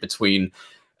intermediary between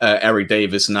Eric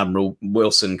Davis and Admiral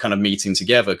Wilson kind of meeting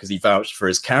together, because he vouched for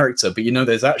his character. But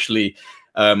there's actually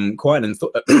quite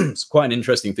an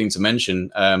interesting thing to mention,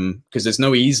 because there's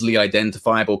no easily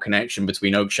identifiable connection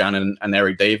between Oak Shannon and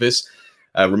Eric Davis.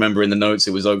 Remember, in the notes,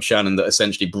 it was Oak Shannon that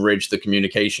essentially bridged the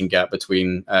communication gap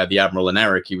between the Admiral and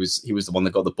Eric. He was the one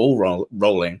that got the ball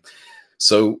rolling.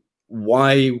 So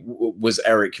why was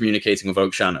Eric communicating with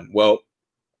Oak Shannon? Well,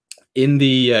 in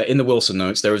the Wilson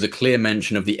notes, there is a clear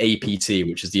mention of the APT,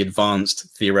 which is the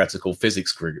Advanced Theoretical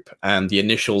Physics Group, and the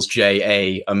initials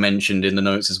JA are mentioned in the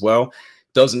notes as well.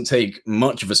 Doesn't take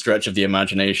much of a stretch of the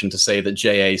imagination to say that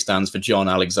JA stands for John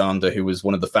Alexander, who was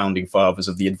one of the founding fathers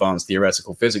of the Advanced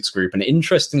Theoretical Physics Group. And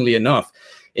interestingly enough,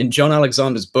 in John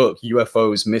Alexander's book,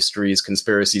 UFOs, Mysteries,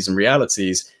 Conspiracies, and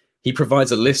Realities, he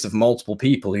provides a list of multiple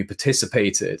people who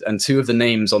participated, and two of the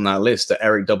names on that list are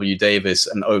Eric W. Davis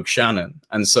and Oak Shannon.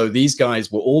 And so these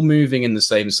guys were all moving in the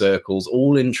same circles,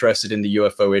 all interested in the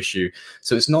UFO issue.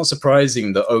 So it's not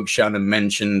surprising that Oak Shannon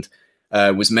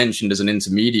was mentioned as an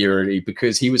intermediary,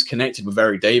 because he was connected with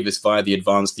Eric Davis via the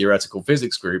Advanced Theoretical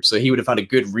Physics Group. So he would have had a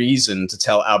good reason to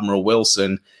tell Admiral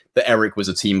Wilson that Eric was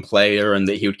a team player and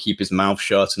that he would keep his mouth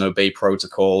shut and obey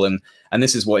protocol. And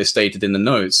this is what is stated in the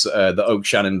notes, that Oak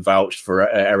Shannon vouched for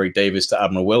Eric Davis to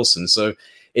Admiral Wilson. So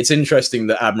it's interesting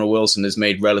that Admiral Wilson has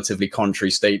made relatively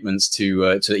contrary statements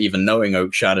to even knowing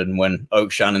Oak Shannon, when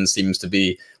Oak Shannon seems to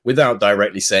be, without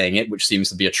directly saying it, which seems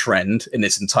to be a trend in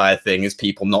this entire thing, is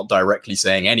people not directly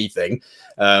saying anything.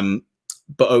 But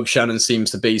Oak Shannon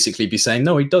seems to basically be saying,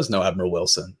 no, he does know Admiral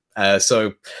Wilson.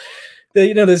 So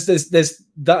there's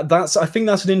that's I think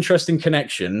that's an interesting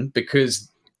connection, because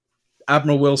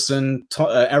Admiral Wilson,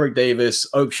 Eric Davis,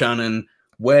 Oak Shannon,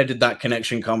 where did that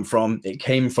connection come from? It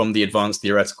came from the Advanced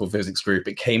Theoretical Physics Group.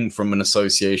 It came from an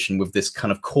association with this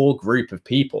kind of core group of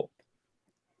people.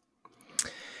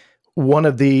 One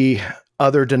of the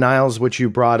other denials which you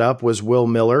brought up was Will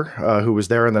Miller, who was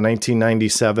there in the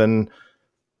 1997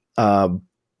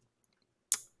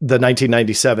 the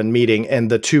 1997 meeting and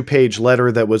the 2-page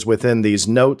letter that was within these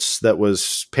notes that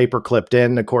was paper clipped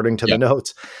in according to the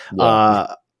notes.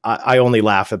 I only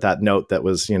laugh at that note that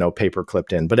was, paper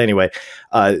clipped in. But anyway,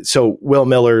 so Will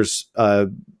Miller's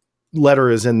letter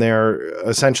is in there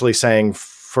essentially saying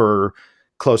for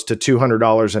close to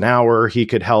 $200 an hour, he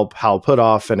could help Hal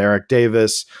Puthoff and Eric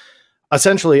Davis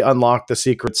essentially unlock the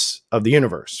secrets of the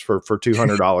universe for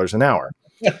 $200 an hour.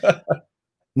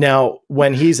 Now,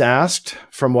 when he's asked,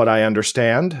 from what I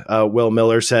understand, Will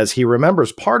Miller says he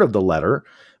remembers part of the letter,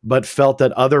 but felt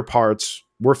that other parts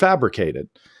were fabricated.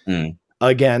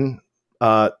 Again,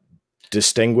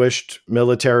 distinguished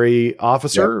military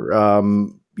officer,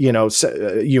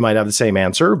 you might have the same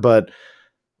answer, but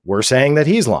we're saying that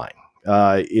he's lying.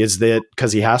 Is that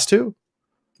because he has to?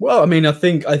 Well, I mean, I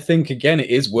think again, it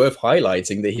is worth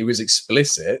highlighting that he was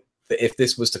explicit that if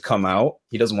this was to come out,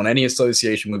 he doesn't want any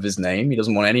association with his name. He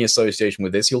doesn't want any association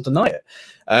with this. He'll deny it.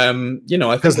 I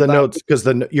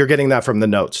think you're getting that from the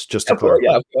notes, just to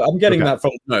clarify. Yeah, I'm getting that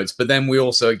from the notes. But then we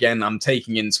also, again, I'm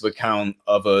taking into account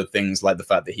other things like the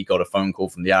fact that he got a phone call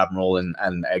from the Admiral and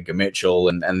Edgar Mitchell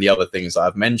and the other things that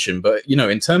I've mentioned. But,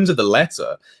 in terms of the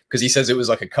letter, because he says it was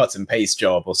like a cut and paste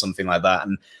job or something like that.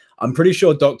 And I'm pretty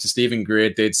sure Dr. Stephen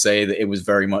Greer did say that it was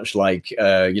very much like,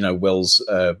 Will's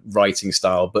writing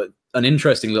style. But an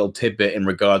interesting little tidbit in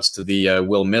regards to the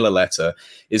Will Miller letter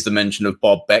is the mention of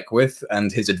Bob Beckwith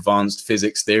and his advanced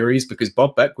physics theories, because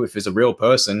Bob Beckwith is a real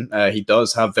person. He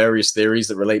does have various theories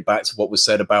that relate back to what was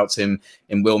said about him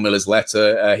in Will Miller's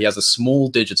letter. He has a small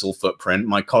digital footprint.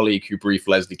 My colleague who briefed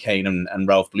Leslie Kane and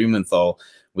Ralph Blumenthal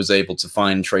was able to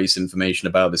find trace information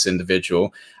about this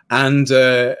individual. And,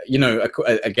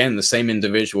 again, the same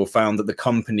individual found that the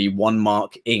company One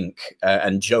Mark Inc.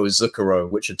 And Joe Zucchero,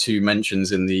 which are two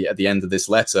mentions at the end of this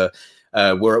letter,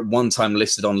 were at one time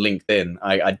listed on LinkedIn.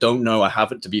 I don't know.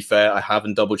 To be fair, I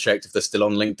haven't double checked if they're still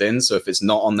on LinkedIn. So if it's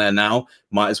not on there now,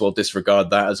 might as well disregard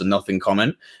that as a nothing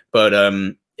comment. But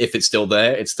if it's still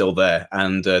there, it's still there.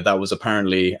 And that was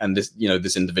apparently, and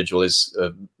this individual is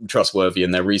trustworthy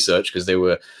in their research, because they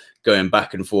were going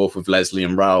back and forth with Leslie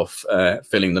and Ralph,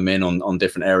 filling them in on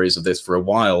different areas of this for a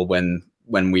while when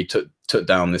we took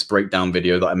down this breakdown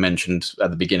video that I mentioned at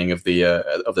the beginning of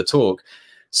the talk.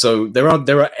 So there are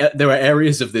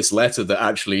areas of this letter that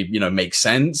actually, make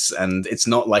sense. And it's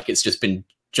not like it's just been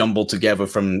jumbled together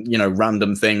from,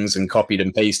 random things and copied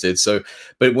and pasted. So,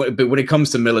 but when it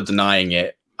comes to Miller denying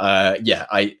it,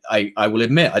 I will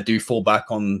admit I do fall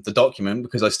back on the document,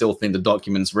 because I still think the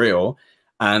document's real.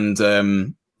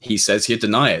 And he says he'd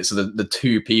deny it. So the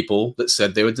two people that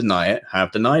said they would deny it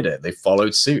have denied it. They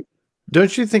followed suit.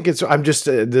 Don't you think it's,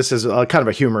 this is kind of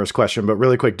a humorous question, but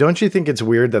really quick, don't you think it's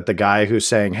weird that the guy who's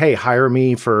saying, hey, hire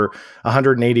me for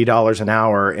 $180 an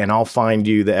hour and I'll find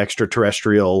you the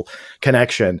extraterrestrial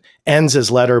connection, ends his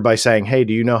letter by saying, hey,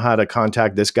 do you know how to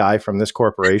contact this guy from this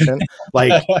corporation?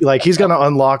 like he's going to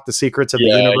unlock the secrets of the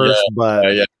universe, but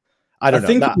I don't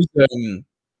know.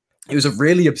 It was a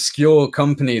really obscure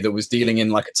company that was dealing in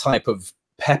like a type of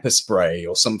pepper spray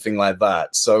or something like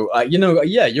that. So,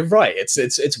 you're right.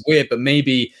 It's weird, but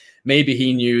maybe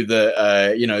he knew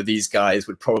that, these guys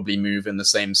would probably move in the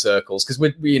same circles, because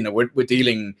we're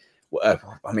dealing,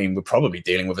 we're probably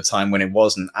dealing with a time when it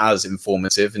wasn't as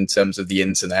informative in terms of the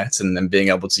internet and then being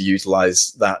able to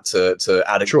utilize that to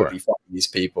adequately find these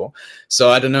people. So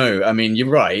I don't know. I mean, you're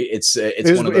right. It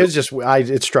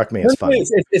struck me as funny.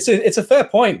 It's a fair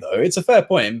point, though. It's a fair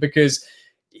point, because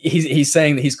he's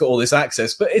saying that he's got all this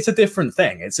access, but it's a different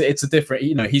thing. It's a different,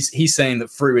 he's saying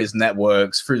that through his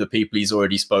networks, through the people he's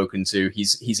already spoken to,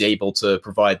 he's able to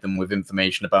provide them with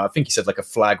information about, I think he said like a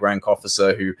flag rank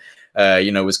officer who,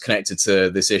 was connected to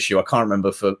this issue. I can't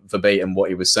remember verbatim what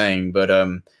he was saying, but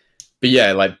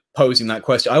yeah, like posing that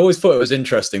question. I always thought it was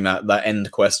interesting, that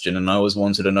end question. And I always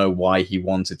wanted to know why he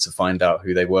wanted to find out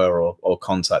who they were or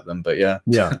contact them. But yeah.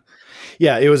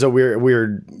 Yeah, it was a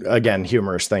weird, again,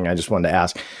 humorous thing I just wanted to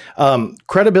ask.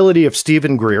 Credibility of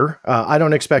Stephen Greer. I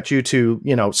don't expect you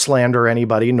to, slander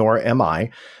anybody, nor am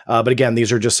I. But again,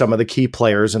 these are just some of the key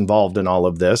players involved in all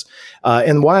of this.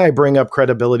 And why I bring up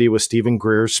credibility with Stephen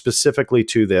Greer specifically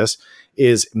to this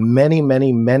is many,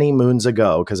 many, many moons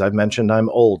ago, because I've mentioned I'm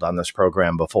old on this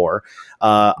program before.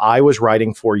 I was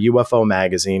writing for UFO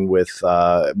Magazine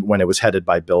when it was headed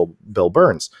by Bill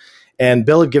Burns. And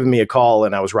Bill had given me a call,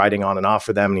 and I was writing on and off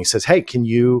for them. And he says, hey, can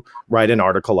you write an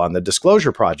article on the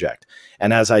Disclosure Project?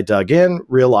 And as I dug in,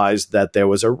 realized that there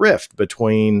was a rift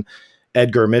between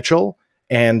Edgar Mitchell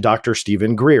and Dr.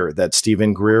 Stephen Greer, that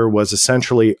Stephen Greer was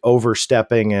essentially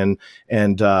overstepping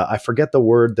and I forget the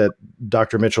word that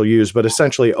Dr. Mitchell used, but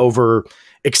essentially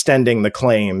overextending the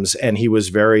claims. And he was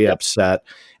very upset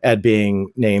at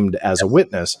being named as a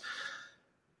witness.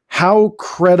 How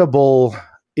credible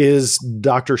is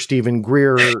Dr. Stephen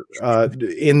Greer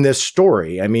in this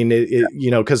story? I mean,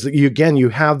 you know, because you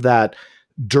have that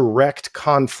direct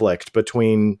conflict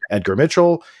between Edgar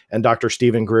Mitchell and Dr.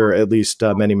 Stephen Greer, at least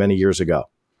many, many years ago.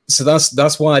 So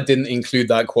that's why I didn't include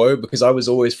that quote, because I was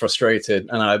always frustrated,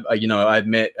 and I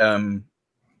admit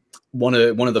one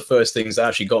of the first things that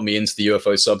actually got me into the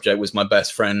UFO subject was my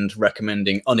best friend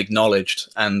recommending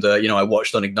Unacknowledged, and I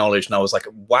watched Unacknowledged and I was like,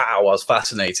 wow, I was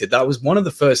fascinated. That was one of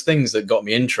the first things that got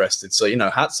me interested. So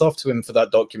hats off to him for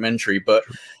that documentary. But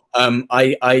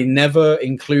I've never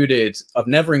included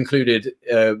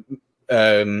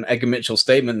Edgar Mitchell's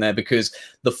statement there, because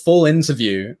the full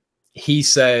interview, he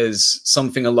says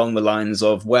something along the lines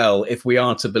of, well, if we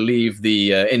are to believe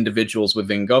the individuals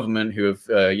within government who have,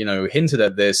 hinted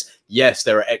at this, yes,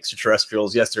 there are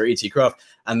extraterrestrials, yes, there are ET craft.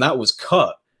 And that was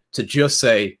cut to just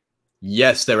say,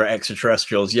 yes, there are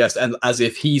extraterrestrials, yes. And as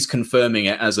if he's confirming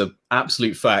it as an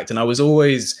absolute fact. And I was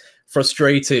always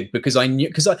frustrated because I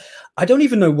don't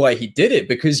even know why he did it,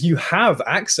 because you have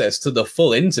access to the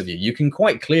full interview. You can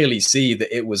quite clearly see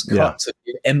that it was cut to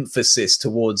emphasis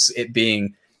towards it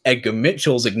being Edgar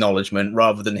Mitchell's acknowledgement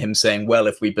rather than him saying, well,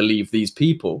 if we believe these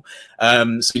people.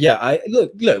 So yeah,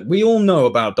 look, we all know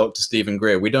about Dr. Stephen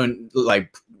Greer. We don't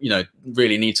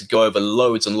really need to go over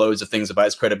loads and loads of things about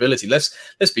his credibility. Let's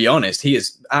be honest. He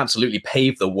has absolutely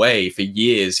paved the way for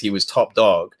years. He was top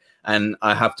dog. And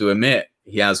I have to admit,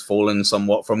 he has fallen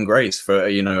somewhat from grace for,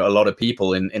 a lot of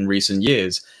people in recent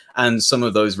years. And some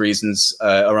of those reasons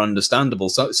are understandable.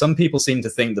 So some people seem to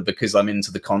think that because I'm into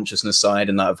the consciousness side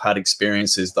and that I've had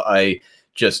experiences that I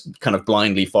just kind of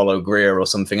blindly follow Greer or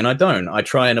something. And I don't. I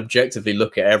try and objectively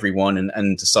look at everyone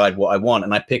and decide what I want.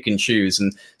 And I pick and choose.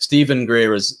 And Stephen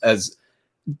Greer has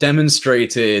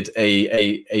demonstrated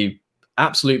a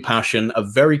absolute passion, a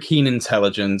very keen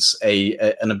intelligence,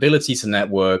 an ability to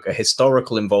network, a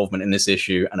historical involvement in this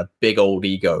issue, and a big old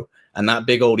ego. And that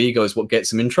big old ego is what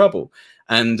gets him in trouble.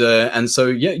 And so,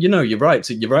 yeah, you're right.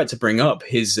 You're right to bring up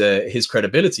his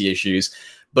credibility issues.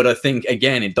 But I think,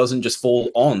 again, it doesn't just fall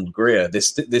on Greer.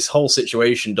 This whole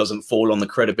situation doesn't fall on the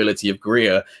credibility of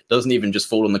Greer, doesn't even just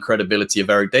fall on the credibility of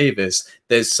Eric Davis.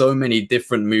 There's so many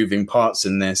different moving parts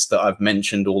in this that I've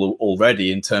mentioned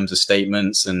already in terms of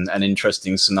statements and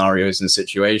interesting scenarios and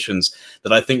situations,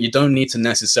 that I think you don't need to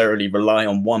necessarily rely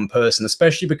on one person,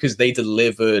 especially because they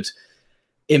delivered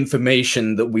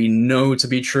information that we know to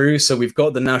be true. So we've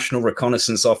got the National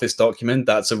Reconnaissance Office document.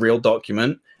 That's a real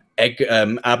document.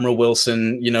 Admiral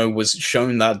Wilson, was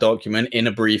shown that document in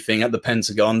a briefing at the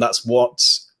Pentagon. That's what,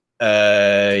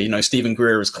 Stephen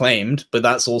Greer has claimed, but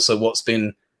that's also what's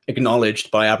been acknowledged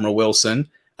by Admiral Wilson.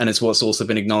 And it's what's also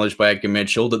been acknowledged by Edgar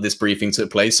Mitchell, that this briefing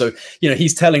took place. So,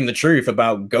 he's telling the truth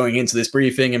about going into this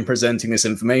briefing and presenting this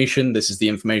information. This is the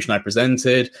information I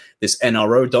presented. This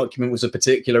NRO document was of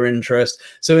particular interest.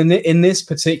 So in this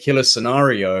particular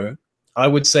scenario, I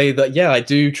would say that, yeah, I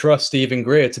do trust Stephen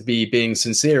Greer to be being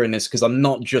sincere in this, because I'm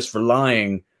not just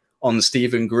relying on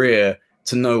Stephen Greer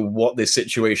to know what this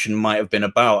situation might have been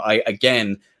about.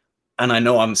 And I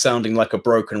know I'm sounding like a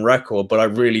broken record, but I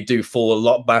really do fall a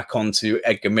lot back onto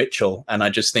Edgar Mitchell. And I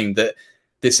just think that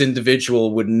this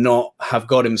individual would not have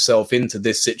got himself into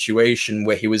this situation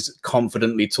where he was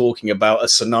confidently talking about a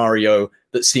scenario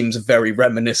that seems very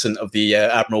reminiscent of the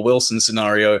Admiral Wilson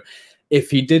scenario if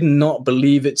he did not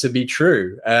believe it to be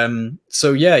true.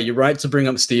 So yeah, you're right to bring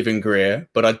up Stephen Greer,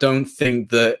 but I don't think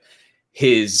that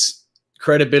his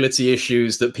credibility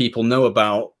issues that people know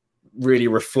about really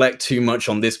reflect too much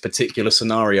on this particular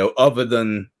scenario, other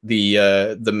than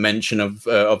the mention of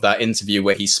that interview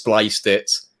where he spliced it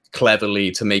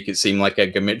cleverly to make it seem like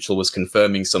Edgar Mitchell was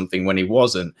confirming something when he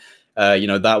wasn't.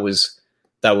 That was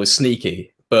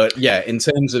sneaky. But yeah, in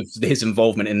terms of his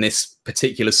involvement in this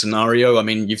particular scenario, I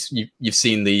mean, you've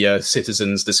seen the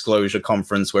Citizens Disclosure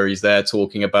Conference where he's there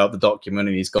talking about the document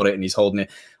and he's got it and he's holding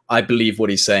it. I believe what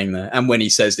he's saying there. And when he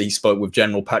says that he spoke with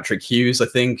General Patrick Hughes, I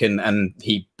think, and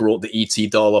he brought the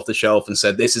ET doll off the shelf and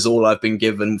said, this is all I've been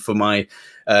given for my,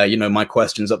 my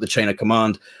questions up the chain of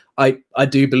command. I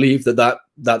do believe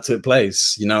that took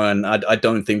place, and I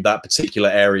don't think that particular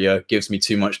area gives me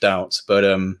too much doubt. But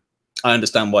I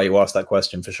understand why you asked that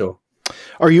question for sure.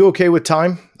 Are you okay with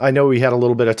time? I know we had a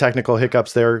little bit of technical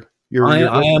hiccups there. I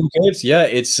am good. Yeah,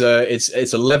 it's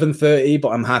 11:30, but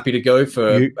I'm happy to go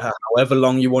for however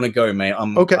long you want to go, mate.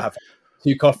 Okay.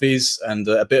 2 coffees and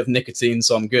a bit of nicotine,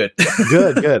 so I'm good.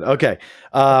 Good. Okay.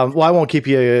 Well, I won't keep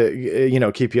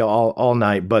you, keep you all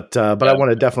night, but I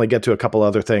want to definitely get to a couple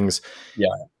other things. Yeah.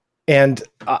 And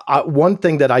one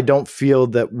thing that I don't feel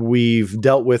that we've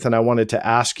dealt with, and I wanted to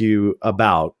ask you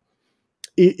about,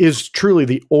 is truly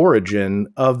the origin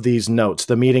of these notes,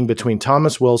 the meeting between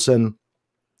Thomas Wilson,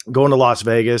 going to Las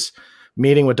Vegas,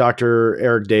 meeting with Dr.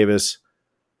 Eric Davis.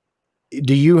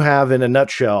 Do you have, in a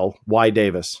nutshell, why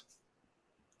Davis?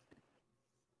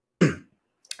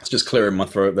 It's just clearing my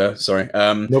throat there. Sorry.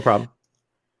 No problem.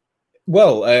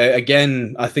 Well,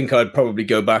 again, I think I'd probably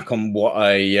go back on what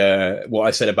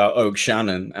I said about Oak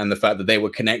Shannon and the fact that they were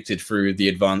connected through the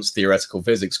Advanced Theoretical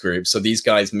Physics group. So these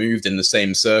guys moved in the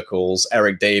same circles.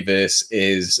 Eric Davis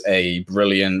is a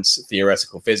brilliant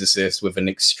theoretical physicist with an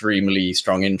extremely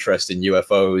strong interest in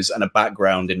UFOs and a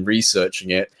background in researching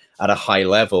it at a high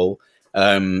level.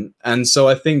 And so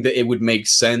I think that it would make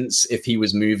sense if he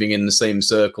was moving in the same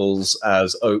circles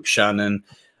as Oak Shannon.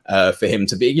 For him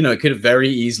to be, it could have very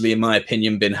easily, in my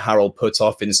opinion, been Harold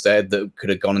Puthoff instead that could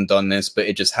have gone and done this, but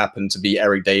it just happened to be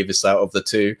Eric Davis out of the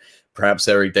two. Perhaps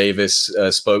Eric Davis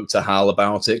spoke to Hal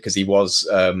about it because he was,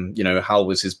 Hal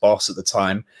was his boss at the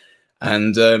time.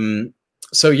 And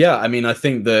so, yeah, I mean, I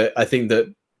think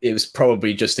that it was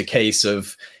probably just a case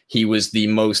of he was the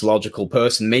most logical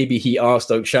person. Maybe he asked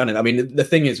Oak Shannon. I mean, the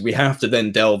thing is, we have to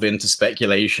then delve into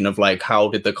speculation of like, how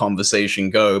did the conversation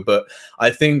go? But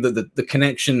I think that the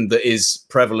connection that is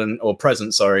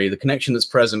the connection that's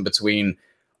present between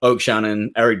Oak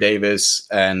Shannon, Eric Davis,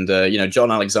 and,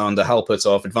 John Alexander, Hal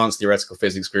Puthoff, Advanced Theoretical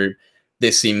Physics Group,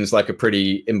 this seems like a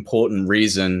pretty important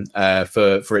reason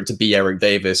for it to be Eric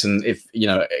Davis. And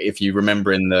if you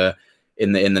remember in the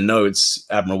notes,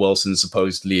 Admiral Wilson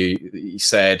supposedly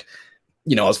said,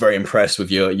 I was very impressed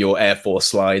with your Air Force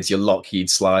slides, your Lockheed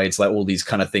slides, like all these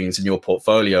kind of things in your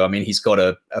portfolio. I mean, he's got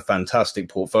a fantastic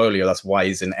portfolio. That's why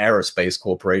he's in Aerospace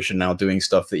Corporation now doing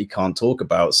stuff that he can't talk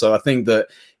about. So I think that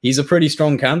he's a pretty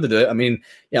strong candidate. I mean,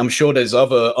 I'm sure there's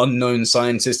other unknown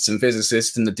scientists and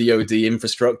physicists in the DoD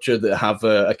infrastructure that have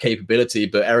a capability,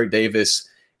 but Eric Davis,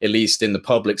 at least in the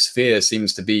public sphere,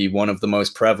 seems to be one of the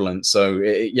most prevalent. So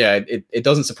it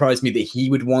doesn't surprise me that he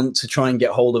would want to try and get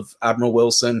hold of Admiral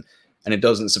Wilson. And it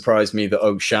doesn't surprise me that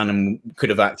Oak Shannon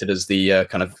could have acted as the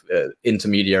kind of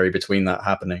intermediary between that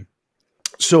happening.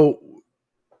 So,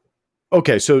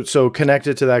 okay. So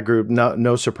connected to that group,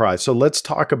 no surprise. So let's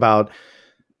talk about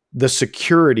the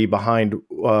security behind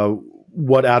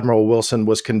what Admiral Wilson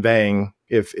was conveying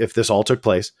if this all took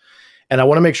place. And I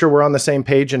want to make sure we're on the same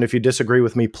page. And if you disagree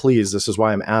with me, please, this is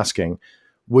why I'm asking.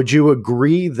 Would you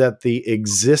agree that the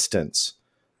existence,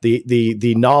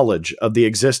 the knowledge of the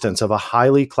existence of a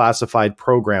highly classified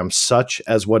program, such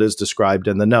as what is described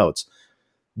in the notes,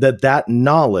 that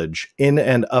knowledge in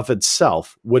and of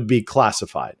itself would be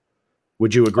classified?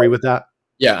 Would you agree with that?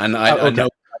 Yeah, and I know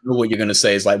what you're going to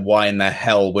say is like, why in the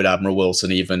hell would Admiral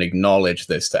Wilson even acknowledge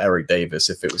this to Eric Davis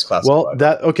if it was classified?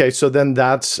 Well, so then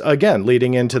that's, again,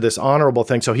 leading into this honorable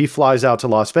thing. So he flies out to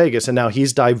Las Vegas, and now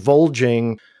he's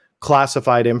divulging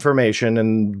classified information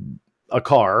in a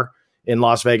car in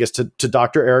Las Vegas to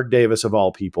Dr. Eric Davis, of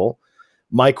all people.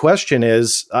 My question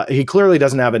is, he clearly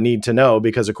doesn't have a need to know,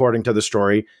 because according to the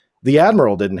story, the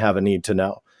Admiral didn't have a need to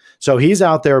know. So he's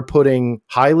out there putting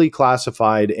highly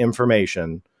classified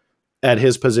information at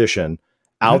his position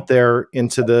out there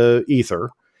into the ether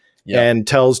and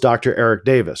tells Dr. Eric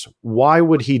Davis. Why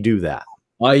would he do that?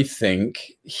 I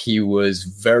think he was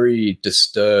very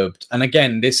disturbed. And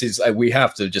again, this is, we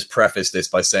have to just preface this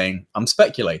by saying, I'm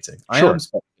speculating. I am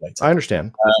speculating. I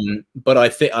understand. But I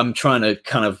think I'm trying to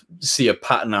kind of see a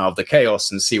pattern out of the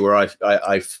chaos and see where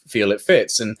I feel it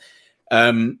fits. And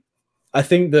I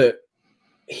think that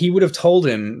he would have told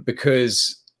him,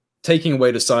 because taking away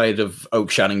the side of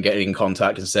Oak Shannon getting in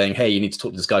contact and saying, hey, you need to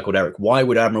talk to this guy called Eric. Why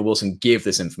would Admiral Wilson give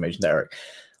this information to Eric?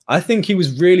 I think he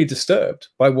was really disturbed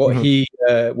by what he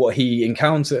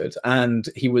encountered, and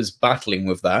he was battling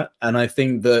with that. And I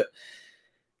think that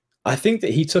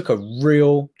he took a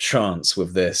real chance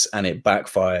with this, and it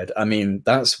backfired. I mean,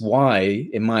 that's why,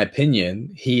 in my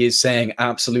opinion, he is saying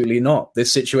absolutely not.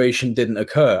 This situation didn't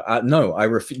occur. No, I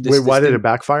refuse. Wait, why did it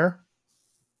backfire?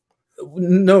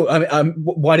 No, I mean,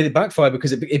 why did it backfire?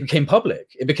 Because it became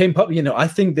public. It became public. I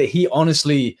think that he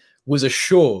honestly was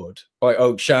assured by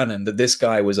Oak Shannon that this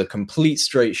guy was a complete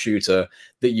straight shooter,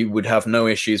 that you would have no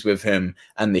issues with him,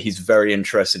 and that he's very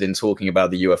interested in talking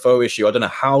about the UFO issue. I don't know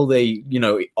how they,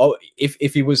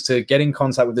 if he was to get in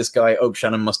contact with this guy, Oak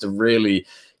Shannon must have really,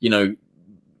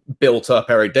 built up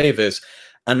Eric Davis.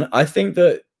 And I think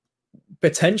that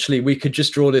potentially we could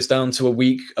just draw this down to a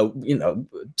weak, you know,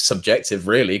 subjective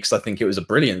really, because I think it was a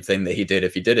brilliant thing that he did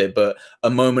if he did it, but a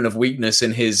moment of weakness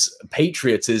in his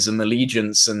patriotism,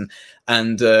 allegiance,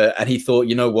 and he thought,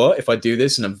 you know what, if I do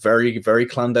this in a very, very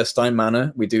clandestine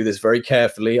manner, we do this very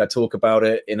carefully, I talk about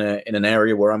it in an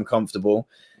area where I'm comfortable,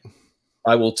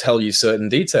 I will tell you certain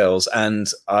details, and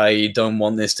I don't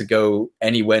want this to go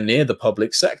anywhere near the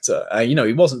public sector. You know,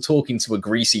 he wasn't talking to a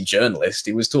greasy journalist.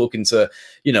 He was talking to,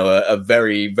 you know, a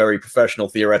very, very professional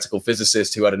theoretical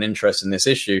physicist who had an interest in this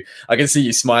issue. I can see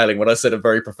you smiling when I said a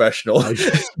very professional.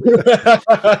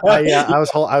 Yeah, I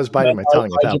was biting my tongue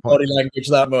at that point. Body language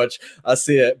that much, I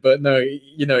see it. But no,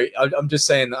 you know, I'm just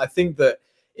saying that I think that,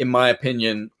 in my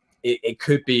opinion, it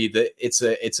could be that it's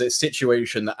a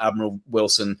situation that Admiral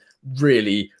Wilson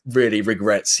really, really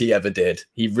regrets he ever did.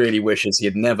 He really wishes he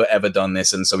had never, ever done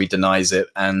this, and so he denies it.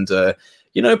 And,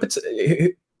 you know,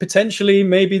 potentially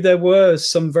maybe there were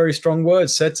some very strong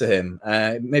words said to him.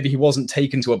 Maybe he wasn't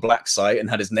taken to a black site and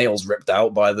had his nails ripped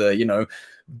out by the, you know,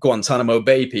 Guantanamo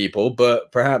Bay people, but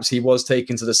perhaps he was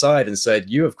taken to the side and said,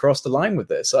 you have crossed the line with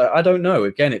this. I don't know.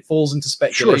 Again, it falls into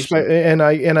speculation. Sure, and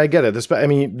I get it. I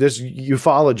mean, this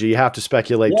ufology, you have to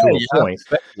speculate to a point.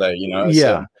 You know, yeah.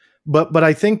 So. But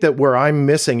I think that where I'm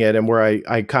missing it and where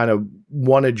I kind of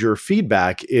wanted your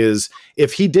feedback is,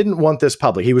 if he didn't want this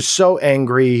public, he was so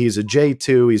angry, he's a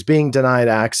J2, he's being denied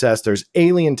access, there's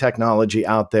alien technology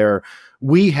out there,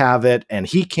 we have it, and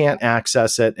he can't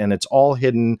access it, and it's all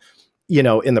hidden, you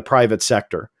know, in the private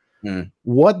sector.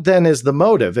 What then is the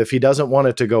motive? If he doesn't want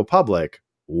it to go public,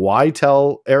 why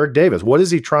tell Eric Davis? What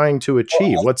is he trying to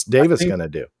achieve? What's Davis going to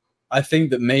do? I think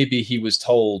that maybe he was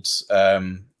told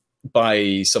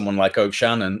by someone like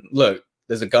O'Shannon, look,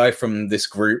 there's a guy from this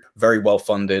group, very well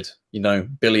funded, you know,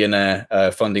 billionaire,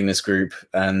 funding this group.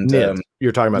 And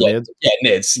you're talking about NIDS? Yeah,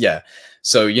 NIDS, yeah.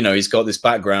 So, you know, he's got this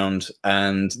background,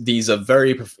 and these are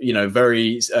very, you know,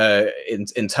 very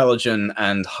intelligent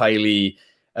and highly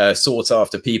sought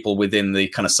after people within the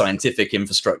kind of scientific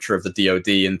infrastructure of the DoD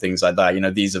and things like that. You know,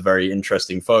 these are very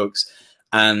interesting folks,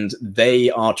 and they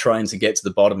are trying to get to the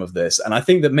bottom of this. And I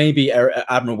think that maybe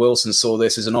Admiral Wilson saw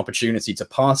this as an opportunity to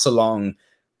pass along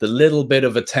the little bit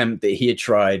of attempt that he had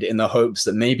tried, in the hopes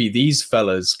that maybe these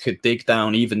fellas could dig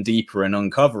down even deeper and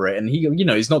uncover it. And he, you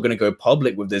know, he's not going to go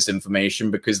public with this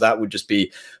information, because that would just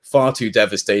be far too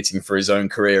devastating for his own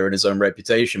career and his own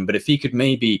reputation. But if he could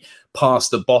maybe pass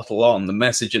the bottle on, the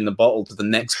message in the bottle, to the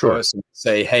next person,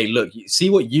 say, hey, look,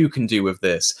 see what you can do with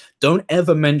this. Don't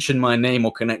ever mention my name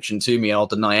or connection to me. I'll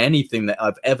deny anything that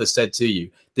I've ever said to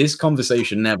you. This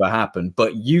conversation never happened,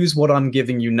 but use what I'm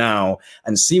giving you now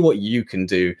and see what you can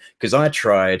do. Because I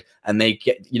tried, and they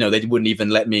wouldn't even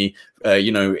let me,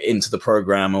 you know, into the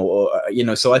program, or you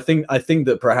know. So I think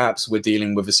that perhaps we're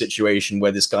dealing with a situation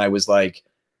where this guy was like,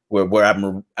 where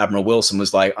Admiral Wilson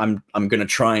was like, I'm going to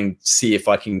try and see if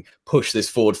I can push this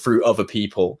forward through other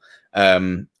people.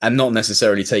 And not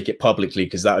necessarily take it publicly,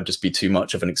 because that would just be too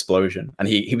much of an explosion. And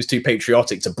he was too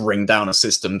patriotic to bring down a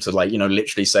system to, like, you know,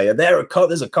 literally say,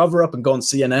 there's a cover up and go on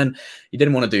CNN. He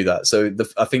didn't want to do that. So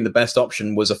I think the best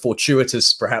option was a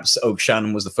fortuitous, perhaps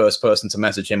O'Shannon was the first person to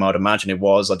message him. I'd imagine it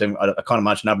was. I can't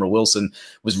imagine Admiral Wilson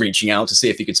was reaching out to see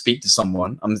if he could speak to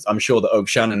someone. I'm sure that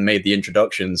O'Shannon made the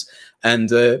introductions, and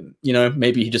you know,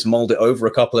 maybe he just mulled it over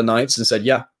a couple of nights and said,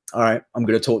 yeah, all right, I'm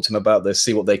going to talk to him about this,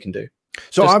 see what they can do.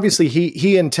 So obviously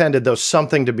he intended, though,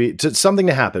 something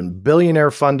to happen. Billionaire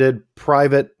funded,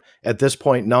 private, at this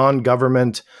point,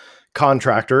 non-government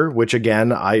contractor, which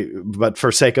again, but for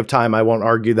sake of time, I won't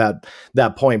argue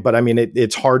that point. But I mean,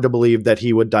 it's hard to believe that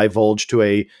he would divulge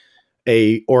to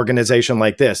a organization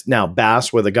like this. Now,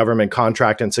 Bass with a government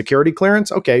contract and security clearance,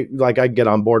 okay, like I'd get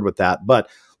on board with that. But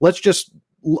let's just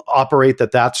operate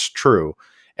that that's true,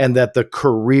 and that the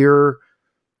career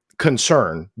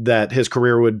concern that his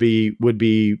career would be,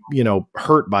 you know,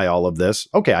 hurt by all of this.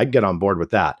 Okay, I'd get on board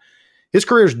with that. His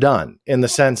career's done, in the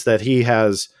sense that he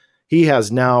has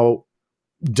now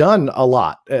done a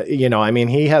lot. You know, I mean,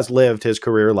 he has lived his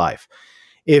career life.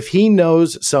 If he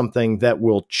knows something that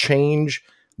will change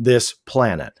this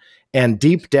planet, and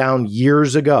deep down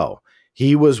years ago,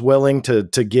 he was willing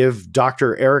to give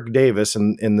Dr. Eric Davis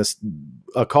in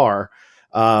a car,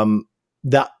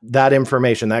 that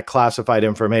information, that classified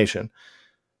information,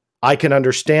 I can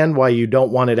understand why you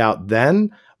don't want it out then,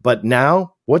 but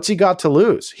now what's he got to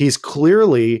lose? He's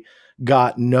clearly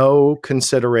got no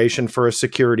consideration for a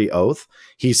security oath.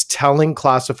 He's telling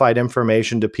classified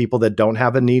information to people that don't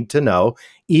have a need to know,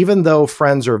 even though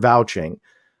friends are vouching,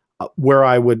 where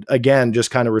I would, again,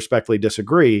 just kind of respectfully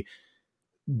disagree,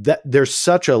 that there's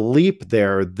such a leap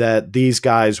there that these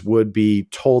guys would be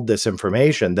told this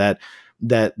information, that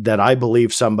that I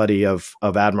believe somebody of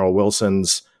Admiral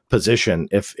Wilson's position,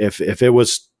 if it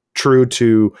was true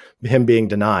to him being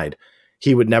denied,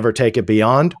 he would never take it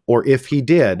beyond, or if he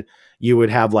did, you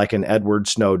would have like an Edward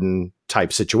Snowden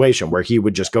type situation where he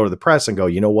would just go to the press and go,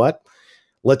 you know what,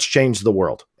 let's change the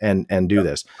world and do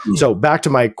this. So back to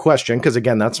my question, because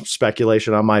again, that's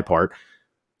speculation on my part.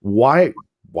 Why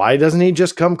doesn't he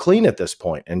just come clean at this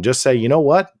point and just say, you know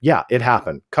what? Yeah, it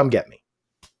happened. Come get me.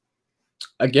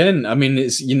 Again, I mean,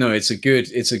 it's, you know, it's a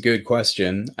good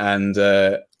question. And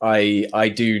I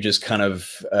do just kind of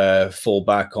fall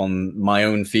back on my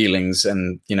own feelings.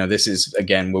 And, you know, this is,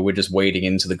 again, where we're just wading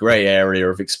into the gray area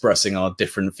of expressing our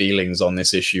different feelings on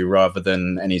this issue rather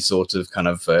than any sort of kind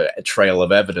of a trail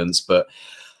of evidence. But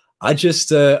I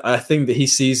just I think that he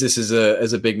sees this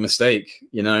as a big mistake.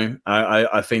 You know,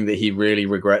 I think that he really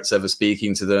regrets ever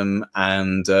speaking to them.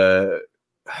 And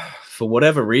for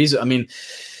whatever reason, I mean,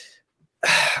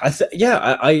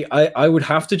 I would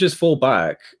have to just fall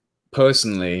back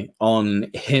personally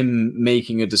on him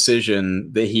making a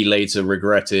decision that he later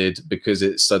regretted because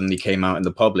it suddenly came out in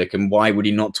the public. And why would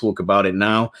he not talk about it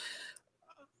now?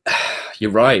 You're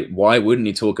right. Why wouldn't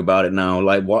he talk about it now?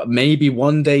 Like, what? Maybe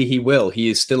one day he will. He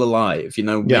is still alive. You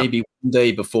know, maybe one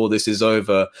day before this is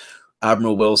over,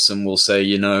 Admiral Wilson will say,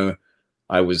 you know,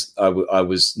 I was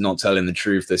not telling the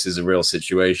truth. This is a real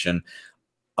situation.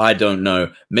 I don't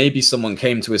know. Maybe someone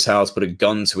came to his house, put a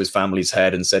gun to his family's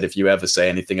head and said, if you ever say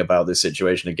anything about this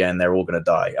situation again, they're all going to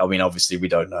die. I mean, obviously we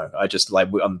don't know.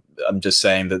 I'm just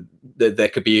saying that there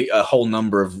could be a whole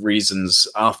number of reasons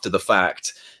after the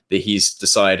fact that he's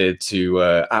decided to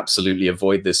absolutely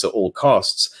avoid this at all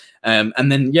costs.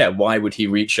 And then, yeah, why would he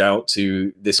reach out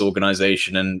to this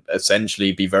organization and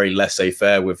essentially be very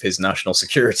laissez-faire with his national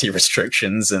security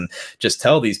restrictions and just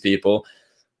tell these people?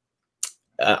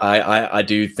 I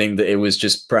do think that it was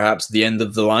just perhaps the end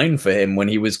of the line for him when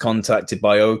he was contacted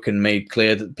by Oak and made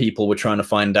clear that people were trying to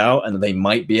find out and that they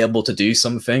might be able to do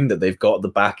something, that they've got the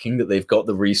backing, that they've got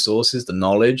the resources, the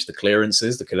knowledge, the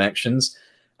clearances, the connections.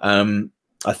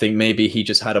 I think maybe he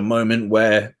just had a moment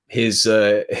where his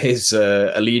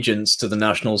allegiance to the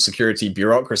national security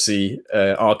bureaucracy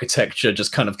architecture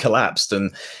just kind of collapsed,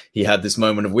 and he had this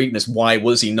moment of weakness. Why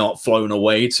was he not flown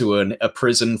away to a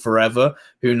prison forever?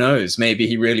 Who knows? Maybe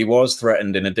he really was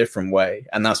threatened in a different way,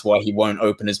 and that's why he won't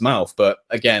open his mouth. But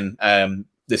again,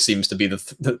 this seems to be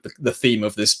the theme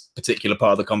of this particular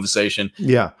part of the conversation.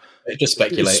 Yeah. Just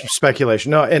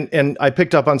speculation. No, and I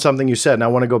picked up on something you said, and I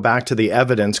want to go back to the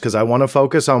evidence because I want to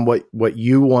focus on what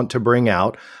you want to bring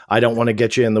out. I don't want to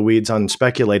get you in the weeds on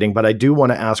speculating, but I do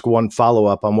want to ask one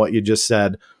follow-up on what you just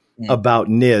said about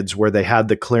NIDS, where they had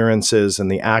the clearances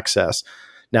and the access.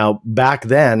 Now, back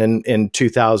then in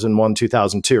 2001,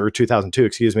 2002, or 2002,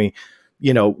 excuse me,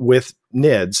 you know, with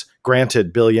NIDS,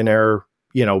 granted, billionaire,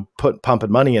 you know,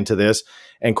 pumping money into this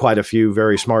and quite a few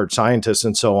very smart scientists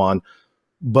and so on.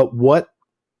 But what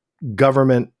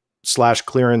government /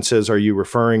 clearances are you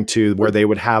referring to where they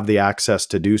would have the access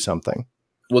to do something?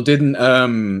 Well, didn't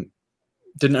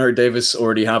Eric Davis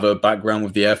already have a background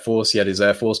with the Air Force? He had his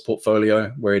Air Force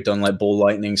portfolio where he'd done like ball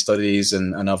lightning studies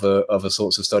and other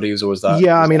sorts of studies, or was that?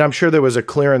 Yeah, I mean, I'm sure there was a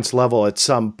clearance level at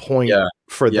some point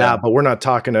for that, but we're not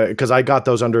talking because I got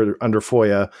those under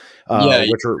FOIA,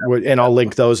 and I'll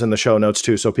link those in the show notes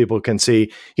too, so people can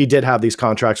see he did have these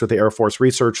contracts with the Air Force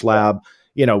Research Lab.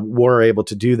 You know, were able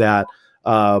to do that,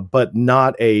 but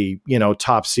not a, you know,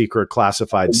 top secret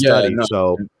classified study. No.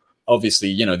 So obviously,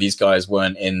 you know, these guys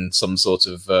weren't in some sort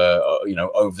of, you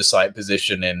know, oversight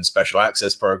position in special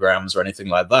access programs or anything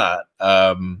like that.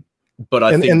 But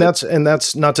I think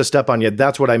that's not to step on you.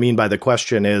 That's what I mean by the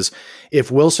question is,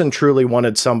 if Wilson truly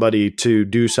wanted somebody to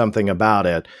do something about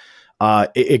it,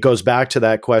 it goes back to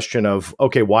that question of,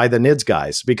 okay, why the NIDS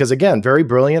guys? Because again, very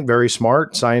brilliant, very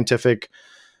smart, scientific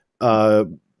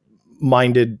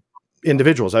minded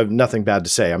individuals. I have nothing bad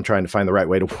to say. I'm trying to find the right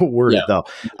way to word it though.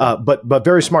 But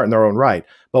very smart in their own right.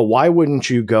 But why wouldn't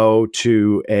you go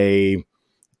to a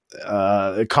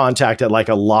contact at like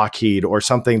a Lockheed or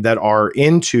something that are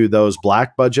into those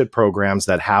black budget programs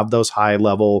that have those high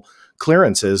level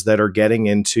clearances that are getting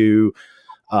into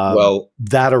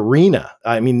that arena?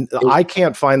 I mean, I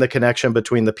can't find the connection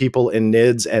between the people in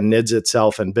NIDS and NIDS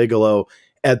itself and Bigelow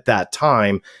at that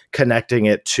time, connecting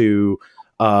it to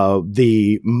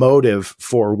the motive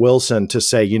for Wilson to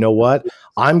say, you know what,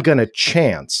 I'm going to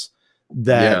chance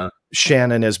that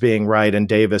Shannon is being right and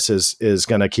Davis is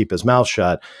going to keep his mouth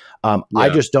shut. I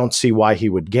just don't see why he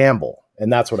would gamble.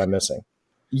 And that's what I'm missing.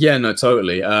 Yeah, no,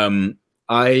 totally. I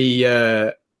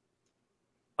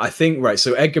I think, right.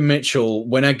 So Edgar Mitchell,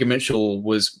 when Edgar Mitchell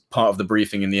was part of the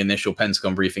briefing in the initial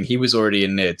Pentagon briefing, he was already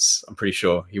in NIDS. I'm pretty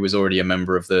sure he was already a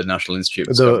member of the National Institute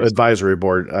of The Discovery. advisory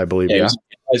board, I believe. Yeah, Yeah. he was on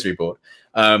the advisory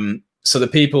board.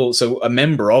 So a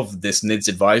member of this NIDS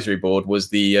advisory board was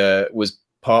was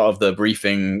part of the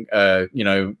briefing,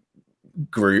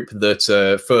 group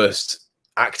that first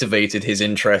activated his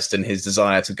interest and his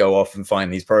desire to go off and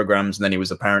find these programs, and then he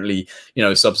was apparently,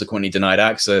 subsequently denied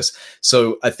access.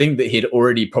 So I think that he'd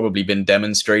already probably been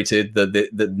demonstrated that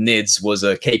that NIDS was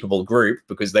a capable group,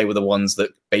 because they were the ones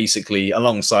that basically,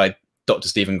 alongside Dr.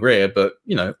 Stephen Greer, but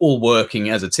all working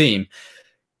as a team,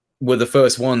 were the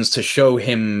first ones to show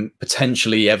him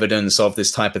potentially evidence of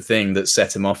this type of thing that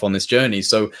set him off on this journey.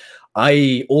 So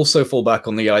I also fall back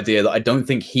on the idea that I don't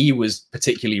think he was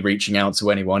particularly reaching out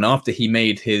to anyone after he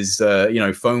made his,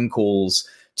 phone calls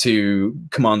to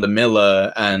Commander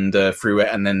Miller and through it,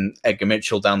 and then Edgar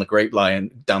Mitchell down the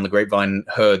grapevine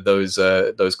heard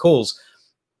those calls.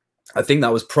 I think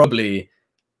that was probably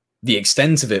the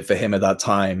extent of it for him at that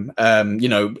time.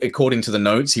 According to the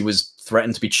notes, he was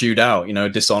threatened to be chewed out,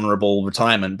 dishonorable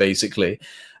retirement, basically.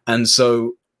 And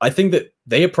so I think that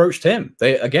they approached him.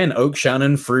 Oak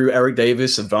Shannon, through Eric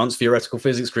Davis, Advanced Theoretical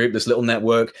Physics Group, this little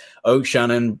network. Oak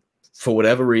Shannon, for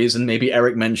whatever reason, maybe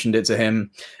Eric mentioned it to him,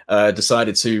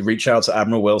 decided to reach out to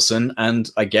Admiral Wilson, and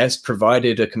I guess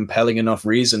provided a compelling enough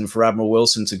reason for Admiral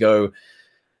Wilson to go,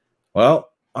 well,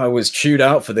 I was chewed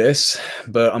out for this,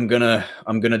 but I'm gonna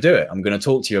do it. I'm gonna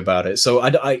talk to you about it. So I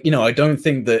don't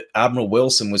think that Admiral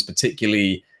Wilson was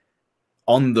particularly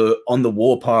on the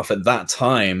warpath at that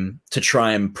time to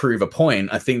try and prove a point.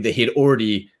 I think that he'd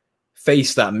already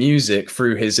faced that music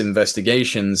through his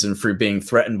investigations and through being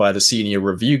threatened by the senior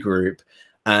review group,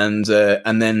 and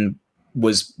then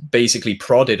was basically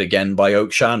prodded again by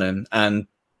Oak Shannon, and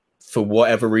for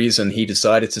whatever reason he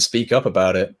decided to speak up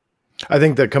about it. I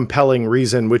think the compelling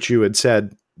reason, which you had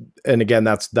said, and again,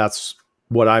 that's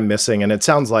what I'm missing, and it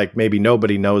sounds like maybe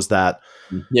nobody knows that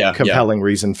compelling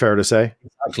reason. Fair to say,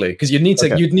 exactly, because you'd need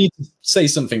to say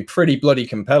something pretty bloody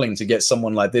compelling to get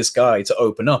someone like this guy to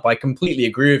open up. I completely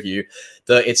agree with you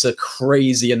that it's a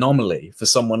crazy anomaly for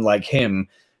someone like him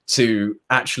to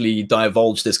actually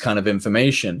divulge this kind of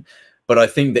information. But I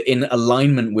think that in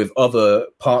alignment with other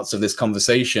parts of this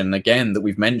conversation, again, that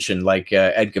we've mentioned, like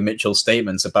Edgar Mitchell's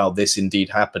statements about this indeed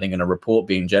happening and a report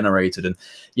being generated. And,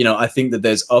 I think that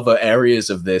there's other areas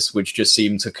of this which just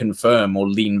seem to confirm or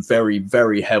lean very,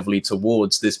 very heavily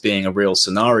towards this being a real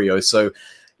scenario. So,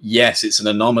 yes, it's an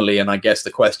anomaly. And I guess the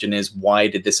question is, why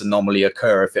did this anomaly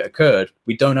occur if it occurred?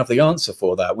 We don't have the answer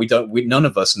for that. None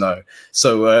of us know.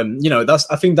 So,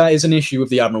 I think that is an issue with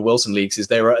the Admiral Wilson leaks, is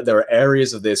there are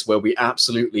areas of this where we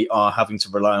absolutely are having to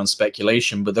rely on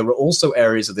speculation, but there are also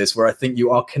areas of this where I think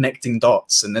you are connecting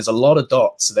dots, and there's a lot of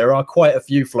dots. There are quite a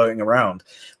few floating around.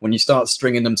 When you start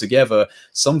stringing them together,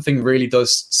 something really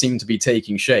does seem to be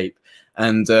taking shape.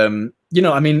 And,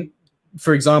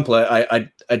 for example, I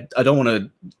don't want to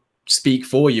speak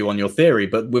for you on your theory,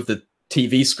 but with the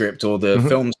TV script or the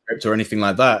film script or anything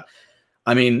like that,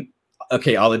 I mean,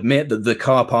 okay, I'll admit that the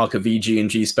car park of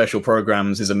EG&G Special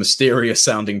Programs is a mysterious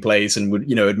sounding place and would,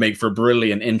 it'd make for a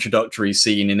brilliant introductory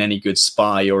scene in any good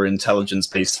spy or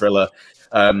intelligence-based thriller.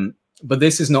 But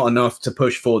this is not enough to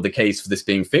push forward the case for this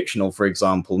being fictional, for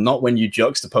example, not when you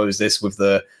juxtapose this with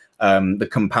the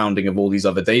compounding of all these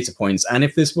other data points. And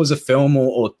if this was a film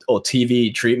or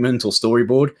TV treatment or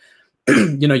storyboard,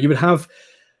 you would have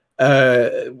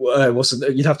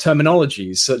you'd have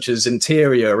terminologies such as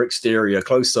interior, exterior,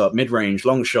 close up, mid range,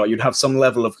 long shot. You'd have some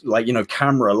level of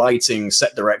camera, lighting,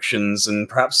 set directions, and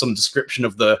perhaps some description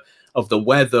of the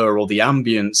weather or the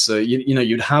ambience.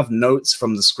 You'd have notes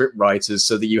from the script writers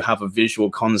so that you have a visual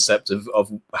concept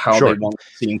of how they want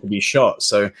the scene to be shot.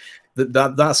 So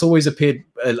that's always appeared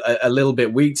a little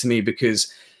bit weak to me,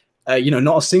 because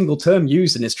not a single term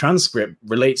used in his transcript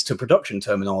relates to production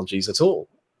terminologies at all.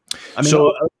 I mean,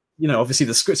 so, obviously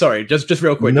the script. Sorry, just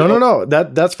real quick. No.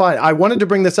 That's fine. I wanted to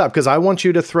bring this up because I want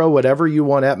you to throw whatever you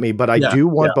want at me, but I do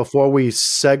want, before we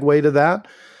segue to that,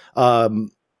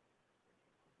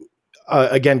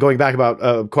 again, going back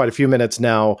about quite a few minutes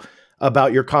now,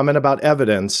 about your comment about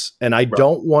evidence, and I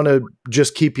don't want to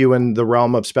just keep you in the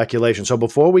realm of speculation. So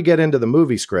before we get into the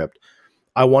movie script,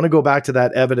 I want to go back to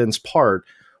that evidence part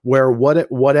where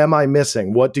what am I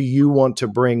missing? What do you want to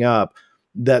bring up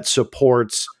that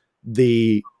supports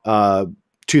the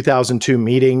 2002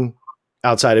 meeting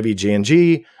outside of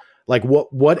EG&G? Like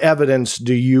what evidence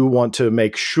do you want to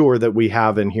make sure that we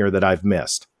have in here that I've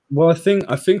missed? Well, I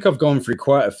think I've gone through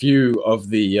quite a few of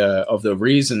the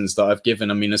reasons that I've given.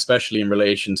 I mean, especially in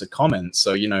relation to comments.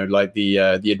 So, you know, like the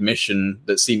admission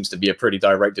that seems to be a pretty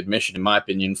direct admission, in my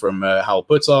opinion, from Hal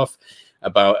Puthoff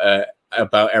about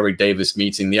Eric Davis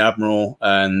meeting the Admiral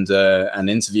and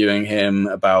interviewing him,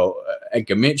 about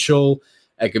Edgar Mitchell.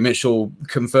 Edgar Mitchell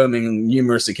confirming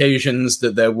numerous occasions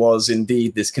that there was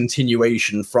indeed this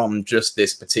continuation from just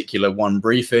this particular one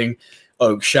briefing.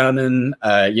 Oak Shannon,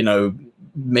 you know,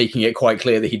 making it quite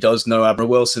clear that he does know Admiral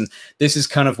Wilson. This is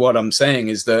kind of what I'm saying,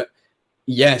 is that,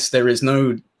 yes, there is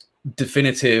no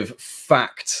definitive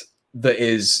fact that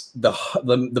is the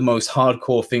most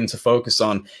hardcore thing to focus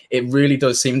on. It really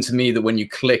does seem to me that when you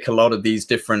click a lot of these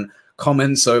different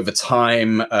comments over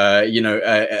time, you know,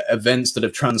 events that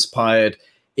have transpired,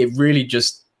 it really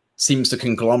just seems to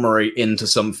conglomerate into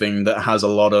something that has a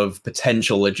lot of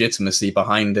potential legitimacy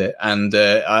behind it. And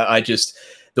I just,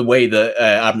 the way that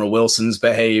Admiral Wilson's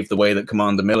behaved, the way that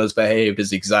Commander Miller's behaved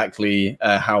is exactly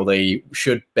how they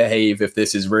should behave if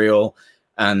this is real.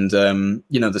 And,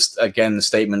 you know, this, again, the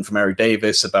statement from Eric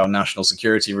Davis about national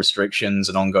security restrictions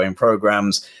and ongoing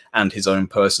programs and his own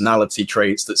personality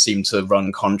traits that seem to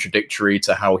run contradictory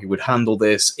to how he would handle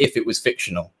this if it was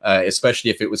fictional,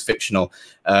 especially if it was fictional.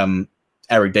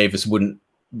 Eric Davis wouldn't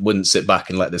sit back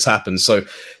and let this happen. So,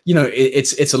 you know,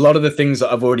 it's a lot of the things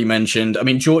that I've already mentioned. I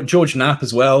mean, George Knapp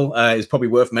as well is probably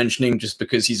worth mentioning, just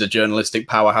because he's a journalistic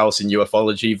powerhouse in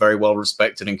ufology, very well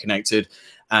respected and connected.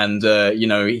 And, you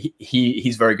know,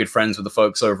 he's very good friends with the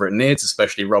folks over at NIDS,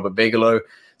 especially Robert Bigelow.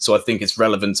 So I think it's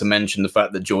relevant to mention the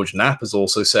fact that George Knapp has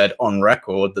also said on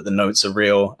record that the notes are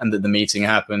real and that the meeting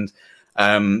happened.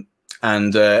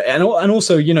 And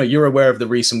also, you know, you're aware of the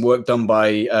recent work done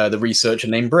by the researcher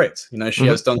named Britt. You know, she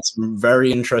has done some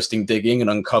very interesting digging and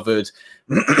uncovered,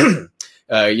 you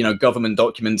know, government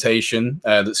documentation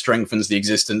that strengthens the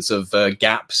existence of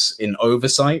gaps in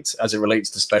oversight as it relates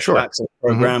to special access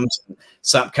programs,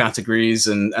 SAP categories.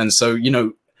 And so, you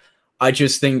know, I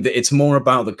just think that it's more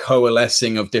about the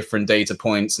coalescing of different data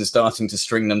points and starting to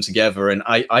string them together. And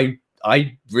I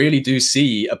really do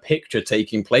see a picture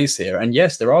taking place here. And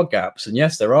yes, there are gaps, and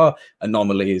yes, there are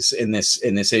anomalies in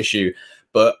this issue,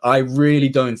 but I really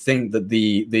don't think that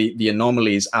the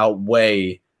anomalies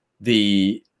outweigh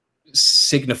the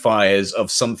signifiers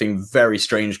of something very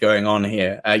strange going on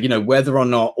here. You know, whether or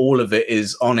not all of it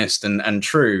is honest and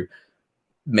true,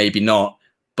 maybe not,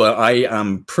 but I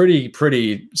am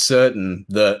pretty certain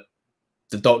that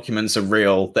the documents are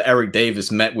real, that Eric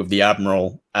Davis met with the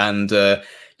Admiral, and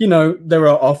you know, there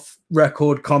are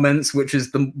off-record comments, which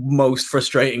is the most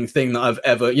frustrating thing that I've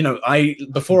ever, you know,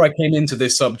 before I came into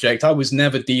this subject, I was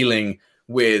never dealing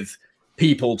with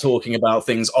people talking about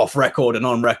things off record and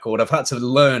on record. I've had to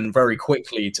learn very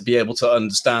quickly to be able to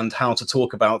understand how to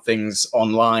talk about things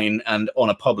online and on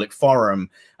a public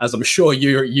forum, as I'm sure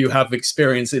you have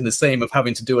experience in the same, of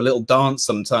having to do a little dance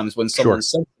sometimes when someone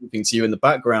says something to you in the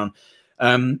background.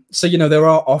 So, you know, there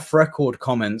are off-record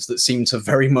comments that seem to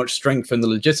very much strengthen the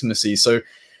legitimacy. So,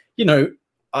 you know,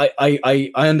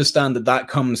 I understand that that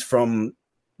comes from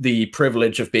the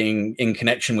privilege of being in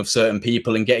connection with certain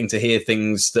people and getting to hear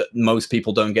things that most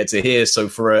people don't get to hear. So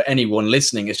for anyone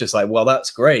listening, it's just like, well,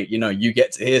 that's great. You know, you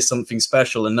get to hear something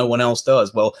special and no one else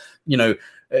does. Well, you know,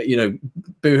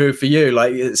 boo-hoo for you.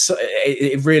 Like,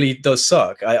 it really does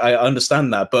suck. I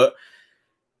understand that, but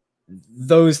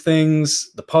those things,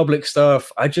 the public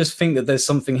stuff, I just think that there's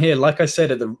something here. Like I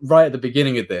said right at the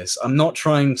beginning of this, I'm not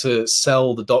trying to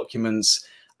sell the documents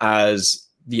as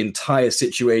the entire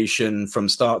situation from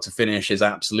start to finish is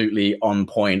absolutely on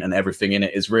point and everything in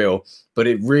it is real. But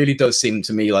it really does seem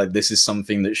to me like this is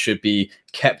something that should be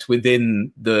kept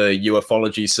within the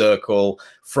ufology circle,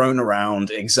 thrown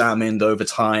around, examined over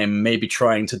time, maybe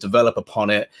trying to develop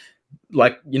upon it.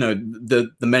 Like, you know, the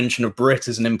mention of Britt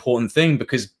is an important thing,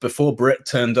 because before Britt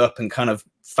turned up and kind of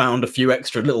found a few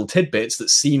extra little tidbits that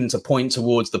seem to point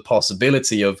towards the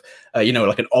possibility of, you know,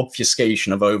 like an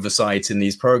obfuscation of oversight in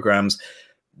these programs,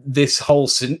 this whole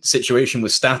situation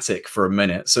was static for a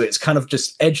minute. So it's kind of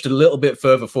just edged a little bit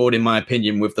further forward, in my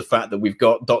opinion, with the fact that we've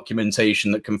got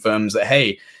documentation that confirms that,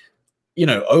 hey, you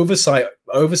know, oversight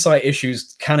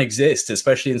issues can exist,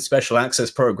 especially in special access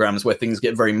programs where things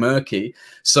get very murky.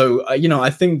 So, you know, I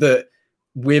think that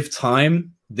with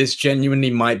time, this genuinely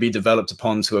might be developed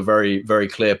upon to a very, very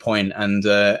clear point. And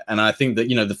I think that,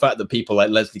 you know, the fact that people like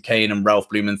Leslie Kean and Ralph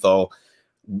Blumenthal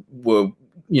were,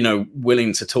 you know,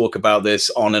 willing to talk about this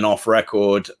on and off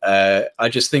record, I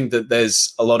just think that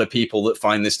there's a lot of people that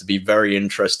find this to be very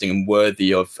interesting and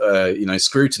worthy of, you know,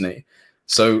 scrutiny.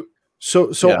 So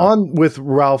So Yeah. on with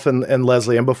Ralph and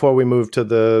Leslie, and before we move to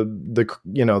the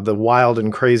the wild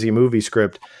and crazy movie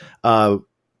script,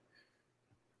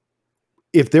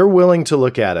 if they're willing to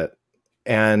look at it,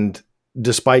 and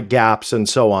despite gaps and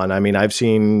so on, I mean, I've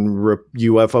seen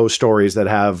UFO stories that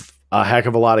have a heck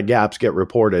of a lot of gaps get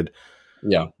reported.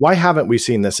 Yeah. Why haven't we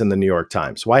seen this in the New York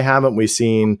Times? Why haven't we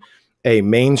seen a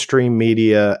mainstream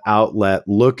media outlet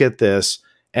look at this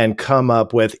and come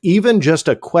up with even just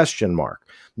a question mark?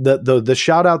 The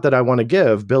shout out that I want to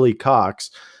give Billy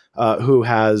Cox, who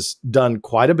has done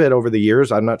quite a bit over the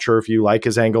years. I'm not sure if you like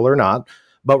his angle or not,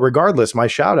 but regardless, my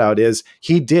shout out is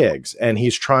he digs and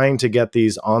he's trying to get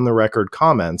these on the record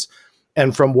comments.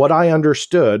 And from what I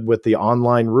understood with the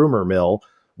online rumor mill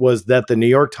was that the New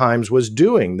York Times was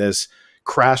doing this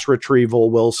crash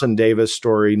retrieval Wilson Davis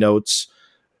story notes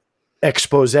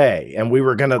expose, and we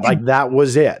were going to, like, that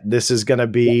was it. This is going to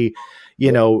be,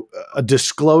 a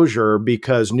disclosure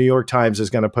because New York Times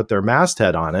is going to put their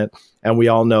masthead on it. And we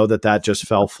all know that that just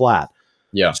fell flat.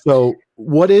 Yeah. So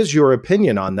what is your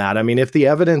opinion on that? I mean, if the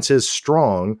evidence is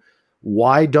strong,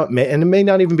 why don't, and it may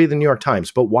not even be the New York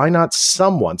Times, but why not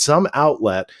some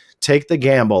outlet take the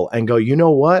gamble and go, you know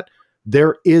what?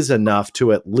 There is enough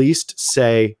to at least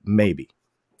say maybe.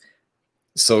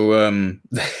 So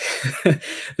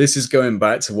this is going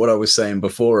back to what I was saying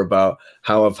before about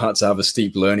how I've had to have a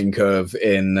steep learning curve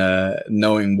in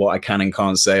knowing what I can and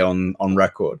can't say on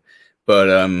record. But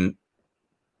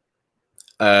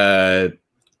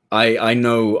I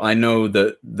know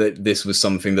that this was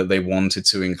something that they wanted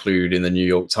to include in the New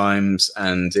York Times,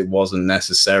 and it wasn't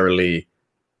necessarily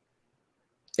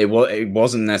their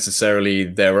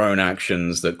own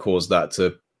actions that caused that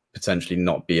to potentially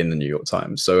not be in the New York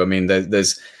Times. So I mean,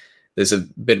 there's a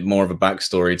bit more of a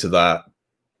backstory to that.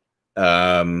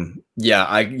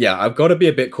 I've got to be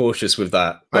a bit cautious with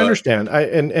that. I understand.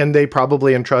 And they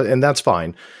probably entrust, and that's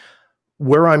fine.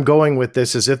 Where I'm going with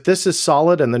this is, if this is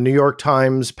solid and the New York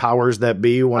Times powers that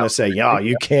be want to say, yeah,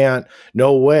 you can't,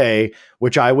 no way,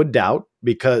 which I would doubt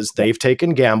because they've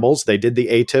taken gambles. They did the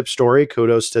ATIP story,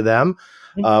 kudos to them,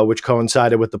 which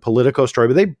coincided with the Politico story,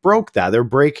 but they broke that. They're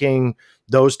breaking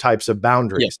those types of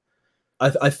boundaries.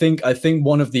 Yeah. I think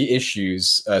one of the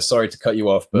issues, sorry to cut you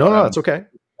off, but no, it's okay.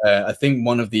 I think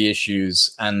one of the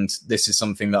issues, and this is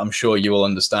something that I'm sure you will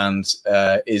understand,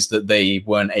 is that they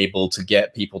weren't able to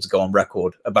get people to go on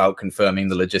record about confirming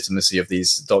the legitimacy of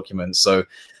these documents. So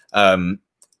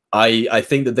I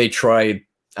think that they tried,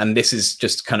 and this is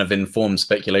just kind of informed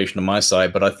speculation on my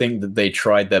side, but I think that they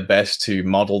tried their best to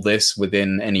model this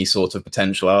within any sort of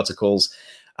potential articles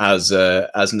as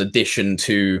an addition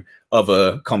to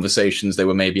other conversations they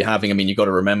were maybe having. I mean, you got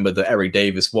to remember that Eric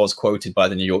Davis was quoted by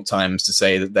the New York Times to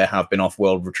say that there have been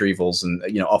off-world retrievals and,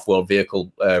 off-world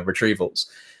vehicle retrievals.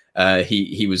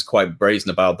 He was quite brazen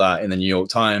about that in the New York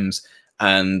Times.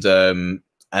 And I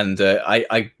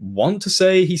want to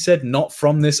say he said not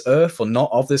from this earth or not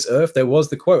of this earth. There was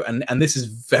the quote. And this is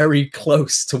very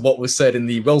close to what was said in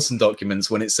the Wilson documents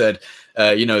when it said,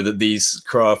 that these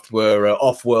craft were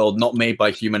off-world, not made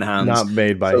by human hands. Not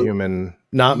made by human,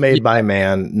 not made by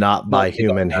man, not by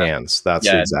human hands. That's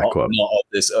the exact quote. Not of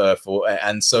this earth.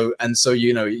 And so,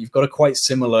 you've got a quite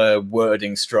similar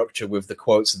wording structure with the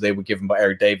quotes that they were given by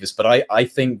Eric Davis. But I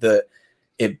think that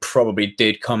it probably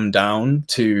did come down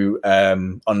to,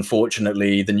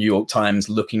 unfortunately, the New York Times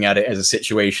looking at it as a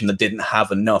situation that didn't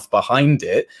have enough behind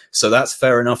it. So that's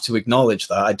fair enough to acknowledge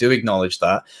that. I do acknowledge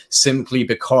that, simply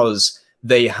because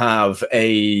they have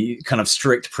a kind of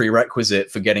strict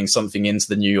prerequisite for getting something into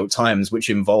the New York Times,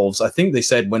 which involves, I think they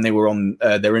said when they were on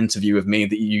their interview with me,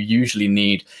 that you usually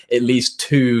need at least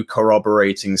 2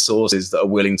 corroborating sources that are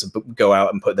willing to go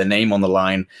out and put their name on the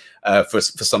line for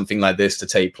something like this to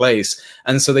take place.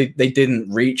 And so they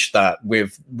didn't reach that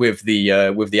with the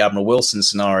Admiral Wilson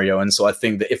scenario. And so I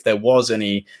think that if there was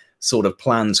any sort of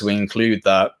plan to include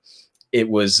that, it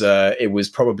was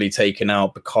probably taken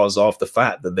out because of the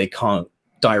fact that they can't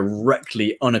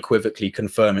directly, unequivocally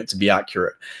confirm it to be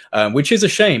accurate, which is a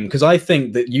shame, because I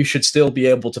think that you should still be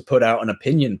able to put out an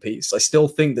opinion piece. I still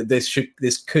think that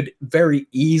this could very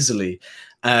easily,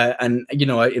 and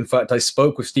in fact, I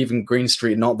spoke with Stephen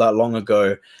Greenstreet not that long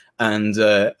ago, and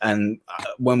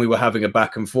when we were having a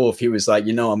back and forth, he was like,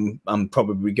 I'm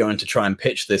probably going to try and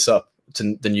pitch this up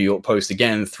to the New York Post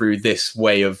again through this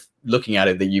way of looking at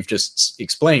it that you've just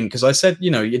explained. Because I said,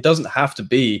 it doesn't have to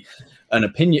be an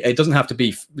opinion. It doesn't have to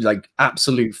be like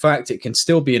absolute fact. It can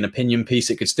still be an opinion piece.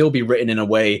 It could still be written in a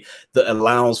way that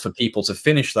allows for people to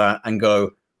finish that and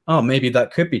go, oh, maybe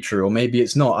that could be true, or maybe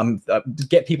it's not.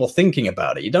 Get people thinking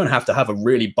about it. You don't have to have a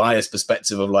really biased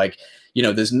perspective of like, you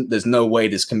know, there's no way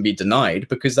this can be denied,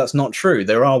 because that's not true.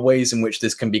 There are ways in which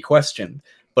this can be questioned,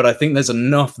 but I think there's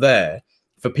enough there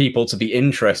for people to be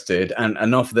interested, and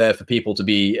enough there for people to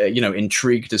be, you know,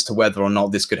 intrigued as to whether or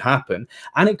not this could happen.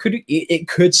 And it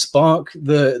could spark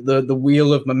the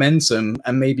wheel of momentum,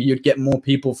 and maybe you'd get more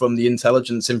people from the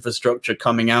intelligence infrastructure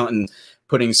coming out and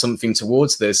putting something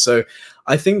towards this. So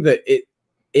I think that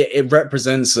it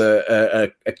represents a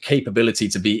capability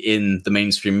to be in the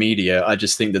mainstream media. I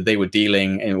just think that they were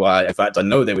dealing, in fact, I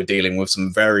know they were dealing with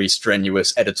some very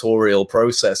strenuous editorial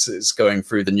processes going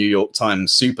through the New York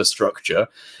Times superstructure.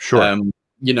 Sure.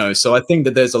 You know, so I think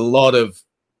that there's a lot of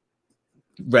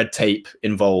red tape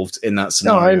involved in that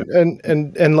scenario. No,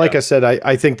 and like I said,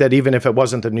 I think that even if it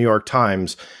wasn't the New York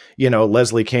Times, you know,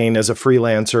 Leslie Kean as a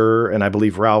freelancer, and I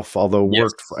believe Ralph, although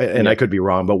worked, and I could be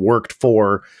wrong, but worked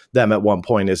for them at one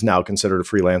point, is now considered a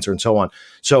freelancer and so on.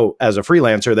 So as a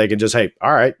freelancer, they can just, hey,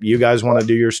 all right, you guys want to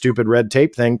do your stupid red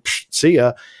tape thing, psh, see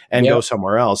ya, and go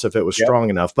somewhere else if it was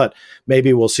strong enough. But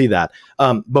maybe we'll see that.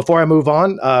 Before I move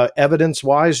on,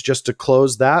 evidence-wise, just to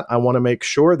close that, I want to make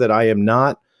sure that I am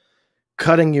not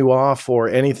cutting you off or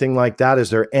anything like that. Is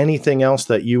there anything else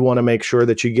that you want to make sure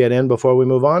that you get in before we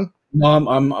move on? No,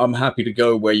 I'm happy to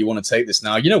go where you want to take this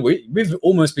now. You know, we've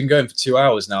almost been going for 2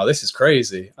 hours now. This is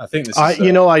crazy. I think this is,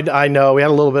 you know, I know we had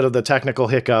a little bit of the technical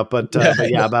hiccup, but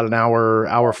yeah, about an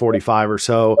hour 45 or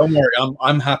so. Don't worry,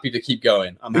 I'm happy to keep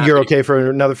going. You're okay for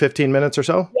another 15 minutes or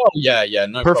so? Oh, yeah,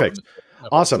 no Perfect. problem. No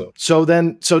awesome.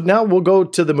 So now we'll go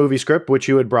to the movie script, which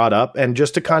you had brought up. And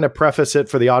just to kind of preface it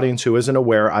for the audience who isn't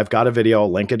aware, I've got a video,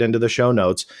 I'll link it into the show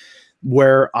notes,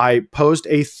 where I posed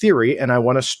a theory, and I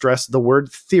want to stress the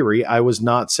word theory. I was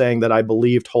not saying that I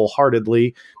believed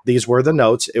wholeheartedly. These were the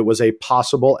notes. It was a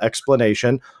possible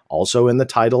explanation, also in the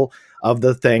title of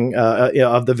the thing,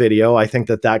 of the video. I think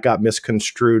that got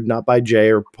misconstrued, not by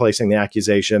Jay or placing the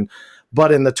accusation,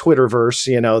 but in the Twitterverse,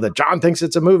 you know, that John thinks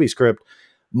it's a movie script.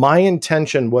 My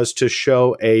intention was to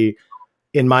show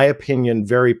in my opinion,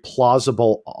 very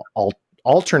plausible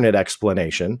alternate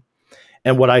explanation.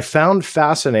 And what I found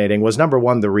fascinating was, number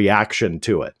one, the reaction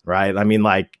to it, right? I mean,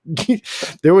 like,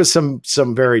 there was some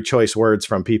very choice words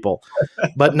from people.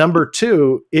 But number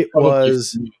two, it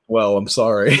was... Well, I'm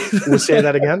sorry. We'll say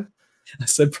that again? I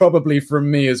said probably from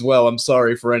me as well. I'm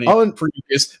sorry for any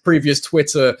previous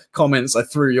Twitter comments I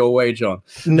threw your way, John.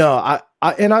 No,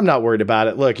 and I'm not worried about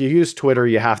it. Look, you use Twitter,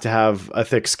 you have to have a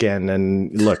thick skin.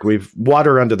 And look, we've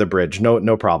water under the bridge.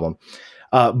 No problem.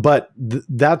 But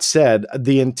that said,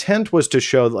 the intent was to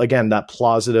show, again, that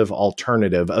plausive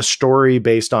alternative, a story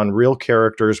based on real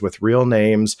characters with real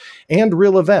names and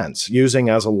real events, using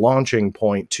as a launching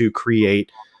point to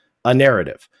create a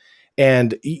narrative.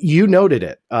 And you noted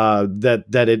it, that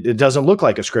it doesn't look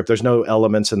like a script. There's no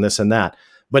elements in this and that.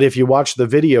 But if you watch the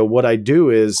video, what I do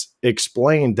is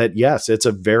explain that, yes, it's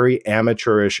a very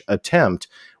amateurish attempt,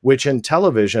 which in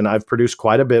television, I've produced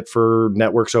quite a bit for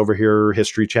networks over here,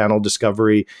 History Channel,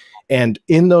 Discovery. And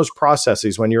in those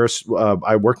processes, when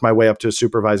I worked my way up to a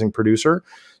supervising producer.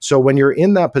 So when you're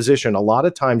in that position, a lot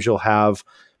of times you'll have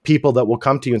people that will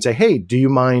come to you and say, hey, do you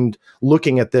mind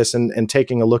looking at this and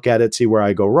taking a look at it, see where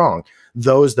I go wrong?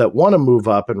 Those that want to move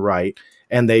up and write,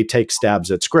 and they take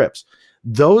stabs at scripts.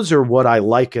 Those are what I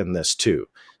liken this to.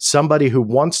 Somebody who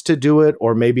wants to do it,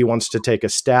 or maybe wants to take a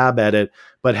stab at it,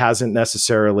 but hasn't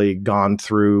necessarily gone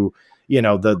through, you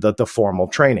know, the formal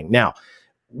training. Now,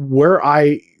 where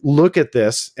I look at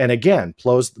this, and again,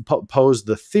 pose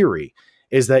the theory,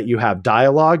 is that you have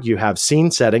dialogue, you have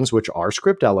scene settings, which are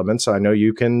script elements. I know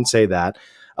you can say that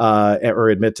or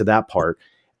admit to that part.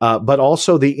 But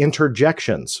also the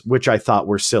interjections, which I thought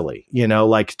were silly, you know,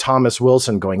 like Thomas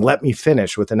Wilson going, let me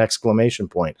finish, with an exclamation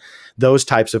point, those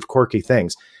types of quirky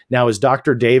things. Now, is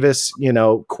Dr. Davis, you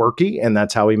know, quirky and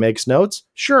that's how he makes notes?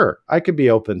 Sure, I could be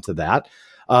open to that.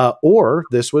 Or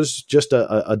this was just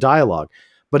a dialogue.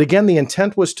 But again, the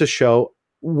intent was to show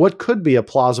what could be a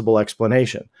plausible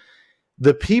explanation.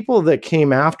 The people that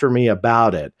came after me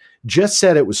about it just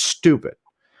said it was stupid.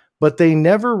 But they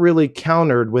never really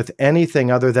countered with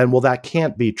anything other than, well, that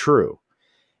can't be true.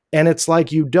 And it's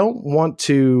like, you don't want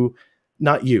to,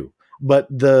 not you, but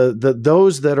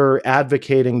those that are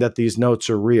advocating that these notes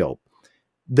are real,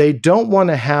 they don't want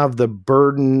to have the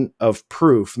burden of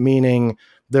proof, meaning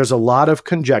there's a lot of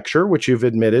conjecture, which you've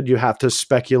admitted. You have to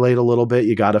speculate a little bit.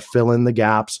 You got to fill in the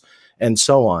gaps and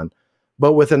so on.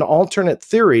 But with an alternate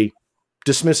theory,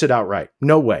 dismiss it outright.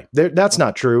 No way. That's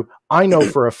not true. I know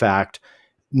for a fact.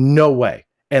 No way.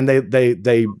 And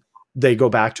they they go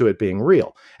back to it being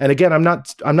real. And again, I'm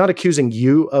not accusing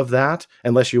you of that,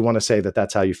 unless you want to say that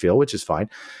that's how you feel, which is fine.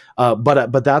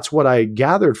 But that's what I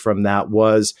gathered from that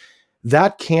was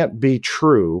that can't be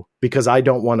true because I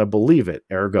don't want to believe it.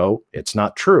 Ergo, it's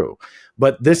not true.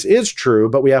 But this is true,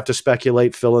 but we have to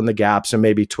speculate, fill in the gaps, and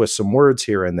maybe twist some words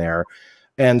here and there.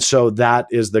 And so that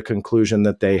is the conclusion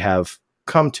that they have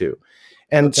come to.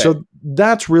 And so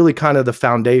that's really kind of the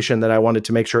foundation that I wanted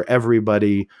to make sure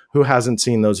everybody who hasn't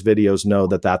seen those videos know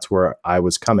that that's where I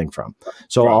was coming from.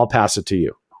 So I'll pass it to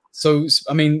you. So,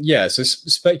 I mean, yeah, so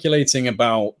speculating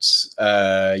about,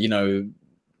 you know,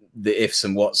 the ifs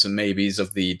and whats and maybes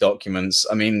of the documents.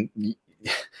 I mean,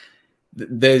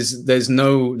 there's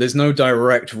no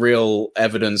direct real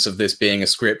evidence of this being a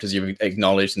script, as you've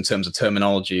acknowledged, in terms of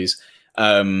terminologies.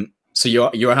 So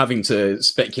you're having to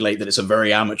speculate that it's a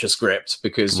very amateur script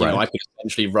because you know, I could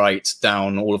essentially write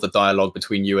down all of the dialogue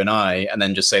between you and I, and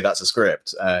then just say that's a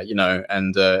script, you know,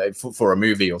 and for a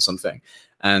movie or something,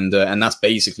 and that's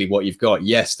basically what you've got.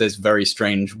 Yes, there's very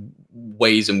strange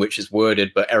ways in which it's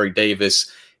worded, but Eric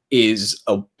Davis is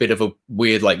a bit of a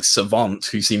weird, like, savant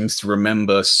who seems to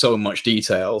remember so much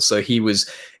detail. So he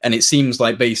was, and it seems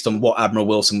like based on what Admiral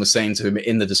Wilson was saying to him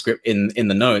in the in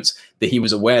the notes, that he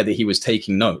was aware that he was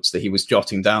taking notes, that he was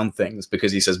jotting down things,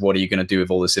 because he says, what are you going to do with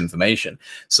all this information?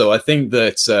 So I think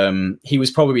that he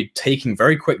was probably taking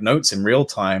very quick notes in real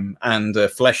time and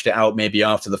fleshed it out maybe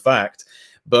after the fact.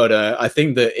 But I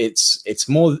think that it's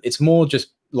more just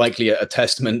likely a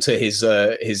testament to his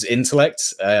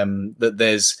intellect, that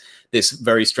there's this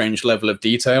very strange level of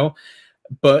detail.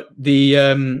 But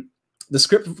the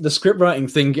script writing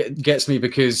thing gets me,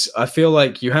 because I feel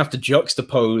like you have to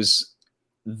juxtapose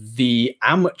the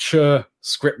amateur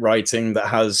script writing that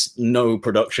has no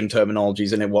production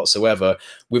terminologies in it whatsoever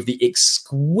with the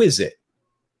exquisite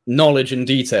knowledge and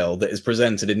detail that is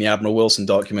presented in the Admiral Wilson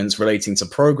documents relating to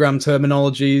program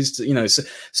terminologies, to, you know,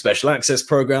 special access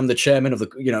program, the chairman of the,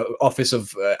 you know, office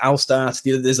of Alstat.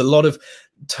 There's a lot of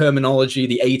terminology,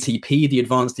 the ATP, the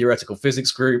Advanced Theoretical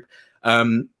Physics Group.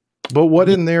 But what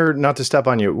in there, not to step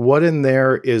on you, what in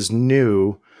there is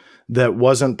new that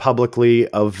wasn't publicly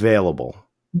available?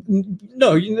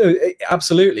 No, you know,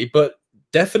 absolutely, but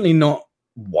definitely not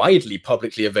widely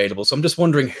publicly available. So I'm just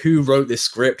wondering who wrote this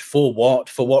script, for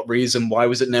what reason, why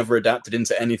was it never adapted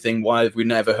into anything, why have we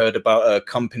never heard about a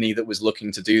company that was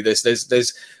looking to do this?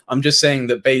 I'm just saying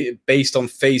that based on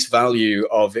face value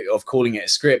of calling it a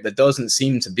script, there doesn't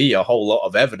seem to be a whole lot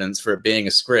of evidence for it being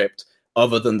a script,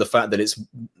 other than the fact that it's,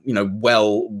 you know,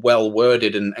 well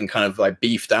worded and kind of like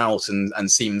beefed out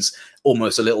and seems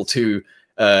almost a little too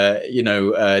you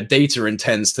know, data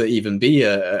intense to even be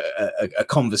a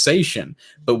conversation.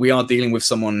 But we are dealing with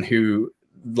someone who,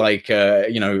 like,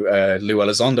 you know, Lou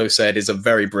Elizondo said, is a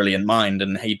very brilliant mind,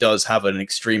 and he does have an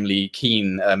extremely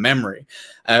keen memory.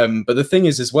 But the thing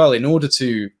is, as well, in order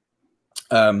for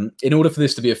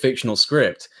this to be a fictional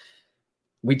script,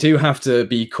 we do have to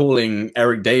be calling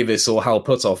Eric Davis or Hal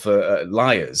Puthoff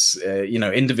liars, you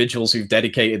know, individuals who've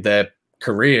dedicated their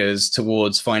careers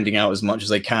towards finding out as much as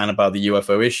they can about the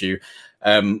UFO issue.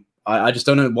 I just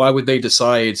don't know, why would they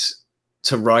decide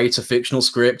to write a fictional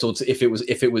script, or if it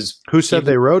was who said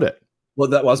they wrote it? Well,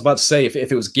 that I was about to say, if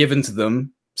it was given to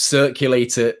them,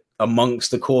 circulate it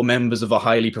amongst the core members of a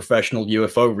highly professional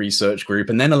UFO research group,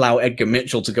 and then allow Edgar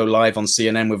Mitchell to go live on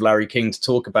CNN with Larry King to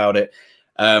talk about it,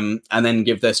 and then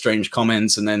give their strange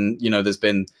comments, and then, you know, there's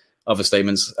been other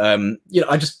statements. You know,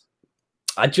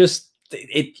 I just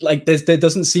like there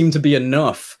doesn't seem to be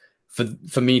enough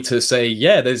for me to say,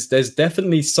 yeah, there's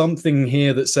definitely something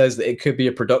here that says that it could be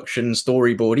a production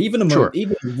storyboard, even a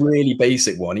really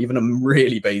basic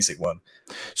one.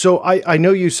 So I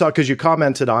know you saw, because you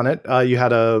commented on it, you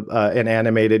had an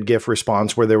animated GIF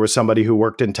response where there was somebody who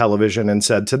worked in television and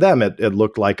said to them it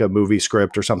looked like a movie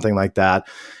script or something like that.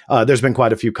 There's been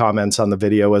quite a few comments on the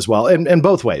video as well, and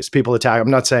both ways. People attack. I'm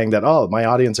not saying that, oh, my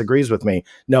audience agrees with me.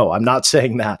 No, I'm not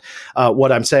saying that.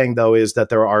 What I'm saying, though, is that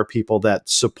there are people that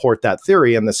support that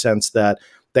theory, in the sense that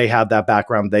they have that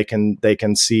background, they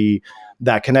can see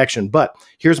that connection. But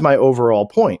here's my overall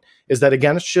point, is that,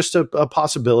 again, it's just a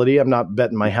possibility. I'm not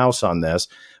betting my house on this,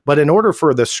 but in order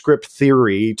for the script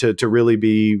theory to really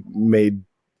be made,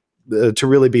 to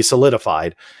really be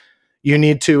solidified, you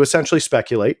need to essentially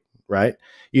speculate, right?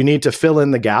 You need to fill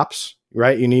in the gaps,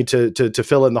 right? You need to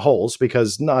fill in the holes,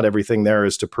 because not everything there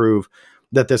is to prove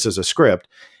that this is a script.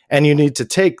 And you need to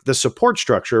take the support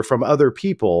structure from other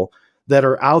people that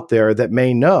are out there that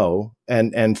may know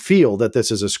and feel that this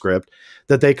is a script,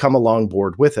 that they come along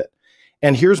board with it.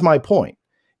 And here's my point,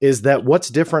 is that what's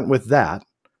different with that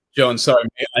John, sorry,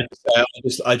 mate.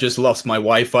 I just lost my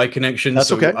Wi-Fi connection.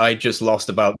 That's okay. I just lost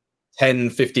about 10,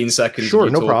 15 seconds. Sure,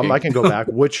 no problem. I can go back.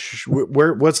 What's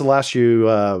the last you?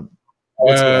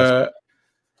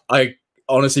 I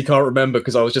honestly can't remember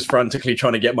because I was just frantically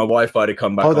trying to get my Wi-Fi to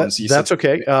come back on. That's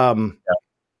okay. Yeah.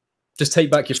 Just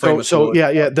take back your frame of thought.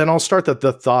 Yeah. Then I'll start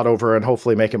the thought over and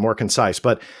hopefully make it more concise.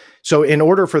 But so in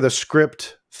order for the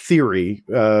script theory,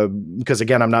 because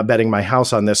again, I'm not betting my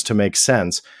house on this to make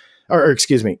sense, or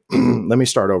excuse me, let me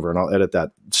start over and I'll edit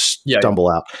that stumble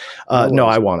out. No,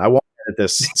 I won't. I won't edit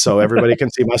this so everybody can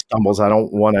see my stumbles. I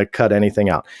don't want to cut anything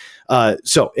out.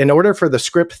 So in order for the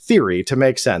script theory to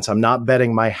make sense, I'm not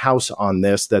betting my house on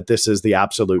this, that this is the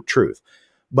absolute truth.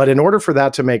 But in order for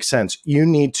that to make sense, you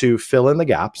need to fill in the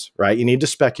gaps, right? You need to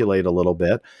speculate a little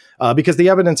bit because the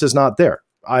evidence is not there.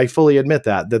 I fully admit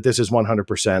that this is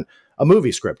 100% a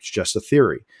movie script, it's just a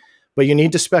theory. But you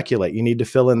need to speculate. You need to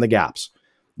fill in the gaps.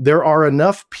 There are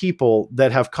enough people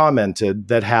that have commented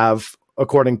that have,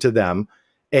 according to them,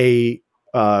 a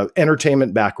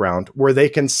entertainment background where they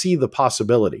can see the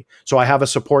possibility. So I have a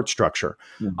support structure.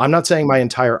 I'm not saying my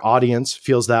entire audience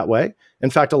feels that way.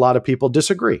 In fact, a lot of people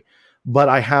disagree. But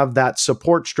I have that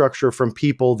support structure from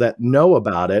people that know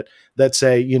about it that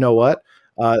say, you know what,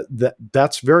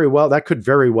 that could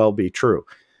very well be true.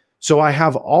 So I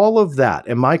have all of that.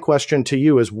 And my question to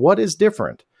you is, what is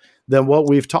different than what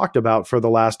we've talked about for the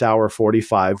last hour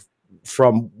 45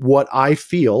 from what I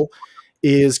feel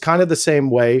is kind of the same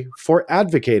way for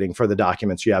advocating for the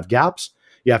documents? You have gaps.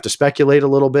 You have to speculate a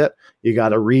little bit. You got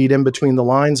to read in between the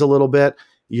lines a little bit.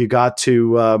 You got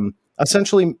to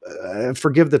essentially,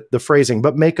 forgive the phrasing,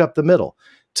 but make up the middle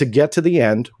to get to the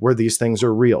end where these things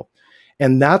are real.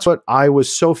 And that's what I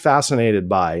was so fascinated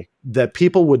by, that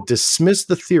people would dismiss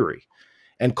the theory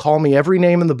and call me every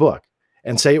name in the book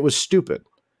and say it was stupid,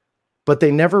 but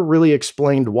they never really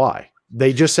explained why.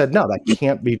 They just said, no, that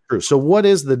can't be true. So what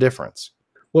is the difference?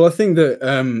 Well, I think that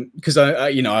because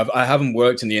I haven't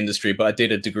worked in the industry, but I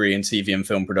did a degree in TV and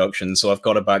film production, so I've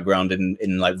got a background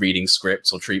in like reading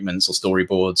scripts or treatments or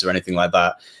storyboards or anything like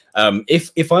that.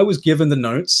 If I was given the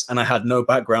notes and I had no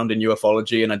background in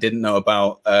ufology and I didn't know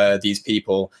about these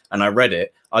people and I read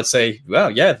it, I'd say, well,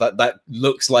 yeah, that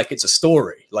looks like it's a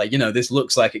story. Like, this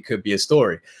looks like it could be a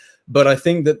story. But I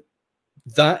think that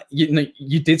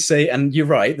you did say, and you're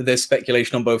right, that there's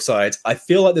speculation on both sides. I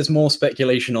feel like there's more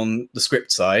speculation on the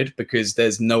script side because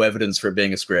there's no evidence for it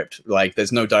being a script. Like,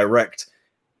 there's no direct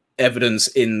evidence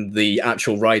in the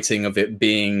actual writing of it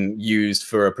being used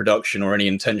for a production or any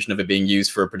intention of it being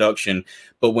used for a production.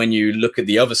 But when you look at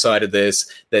the other side of this,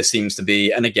 there seems to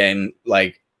be, and again,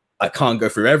 like, I can't go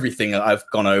through everything I've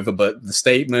gone over, but the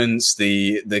statements,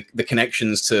 the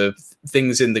connections to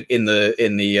things in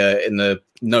the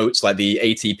notes, like the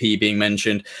ATP being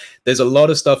mentioned, there's a lot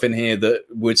of stuff in here that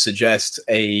would suggest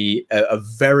a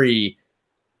very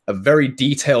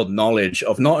detailed knowledge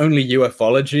of not only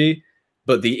ufology,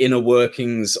 but the inner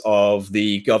workings of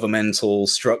the governmental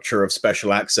structure of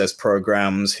special access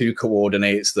programs, who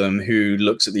coordinates them, who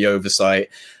looks at the oversight.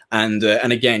 And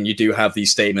again, you do have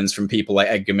these statements from people like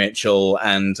Edgar Mitchell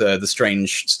and the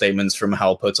strange statements from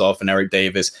Hal Puthoff and Eric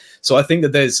Davis. So I think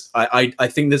that I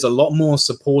think there's a lot more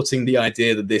supporting the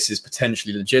idea that this is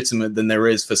potentially legitimate than there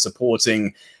is for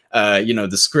supporting, the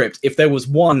script. If there was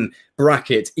one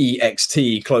bracket,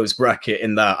 EXT, close bracket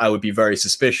in that, I would be very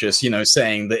suspicious,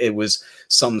 saying that it was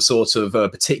some sort of a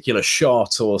particular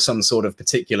shot or some sort of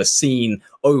particular scene,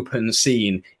 open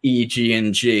scene,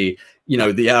 EG&G.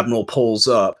 The Admiral pulls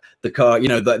up the car,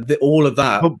 all of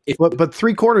that. But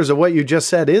 3/4 of what you just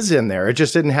said is in there. It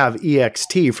just didn't have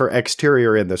EXT for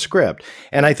exterior in the script.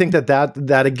 And I think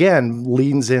that again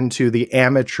leans into the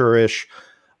amateurish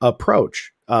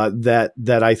approach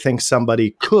that I think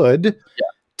somebody could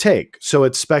take. So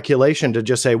it's speculation to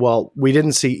just say, well, we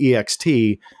didn't see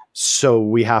EXT, so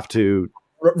we have to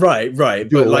do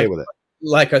away with it.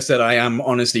 Like I said, I am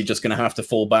honestly just going to have to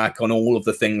fall back on all of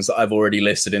the things that I've already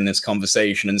listed in this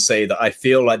conversation and say that I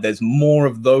feel like there's more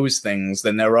of those things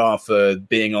than there are for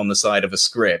being on the side of a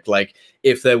script. Like,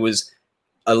 if there was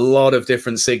a lot of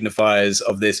different signifiers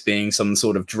of this being some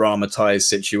sort of dramatized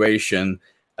situation,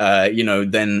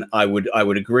 then I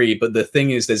would agree. But the thing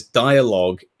is, there's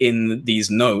dialogue in these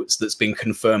notes that's been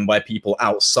confirmed by people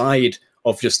outside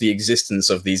of just the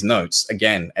existence of these notes.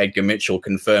 Again, Edgar Mitchell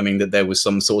confirming that there was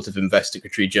some sort of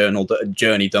investigatory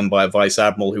journey done by a vice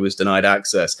admiral who was denied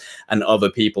access, and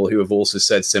other people who have also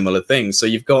said similar things. So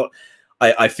you've got,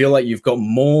 I feel like you've got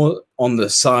more on the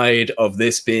side of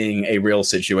this being a real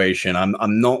situation.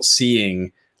 I'm not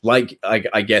seeing, like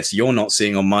I guess you're not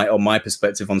seeing on my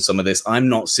perspective on some of this, I'm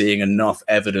not seeing enough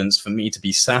evidence for me to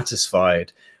be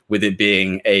satisfied with it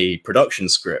being a production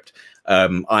script.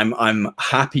 I'm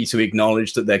happy to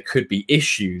acknowledge that there could be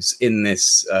issues in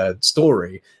this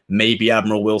story. Maybe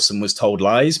Admiral Wilson was told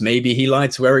lies. Maybe he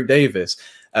lied to Eric Davis.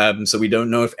 So we don't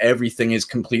know if everything is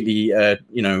completely,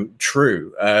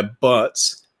 true.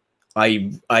 But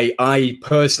I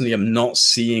personally am not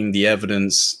seeing the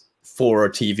evidence for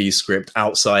a TV script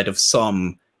outside of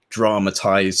some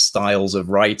dramatized styles of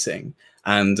writing.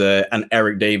 And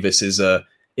Eric Davis is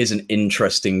an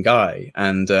interesting guy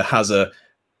and has a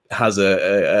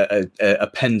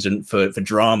penchant for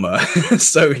drama.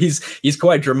 So he's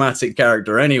quite a dramatic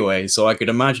character anyway. So I could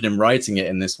imagine him writing it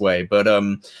in this way. But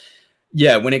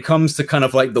yeah, when it comes to kind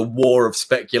of like the war of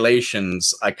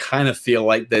speculations, I kind of feel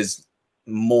like there's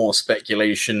more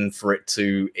speculation for it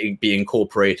to be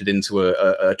incorporated into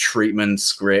a treatment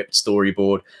script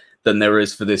storyboard than there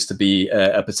is for this to be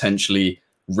a potentially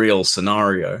real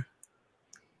scenario.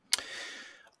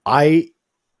 I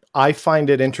find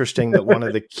it interesting that one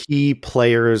of the key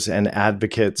players and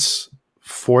advocates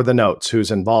for the notes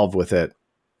who's involved with it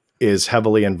is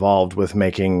heavily involved with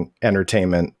making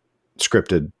entertainment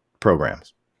scripted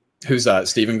programs. Who's that?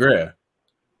 Stephen Greer.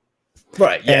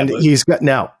 Right. Yeah, and he's got,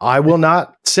 now I will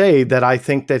not say that I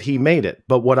think that he made it,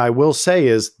 but what I will say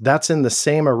is that's in the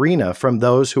same arena from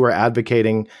those who are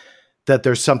advocating that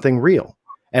there's something real.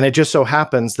 And it just so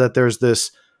happens that there's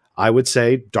this, I would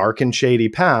say, dark and shady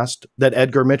past that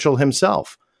Edgar Mitchell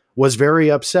himself was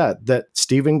very upset that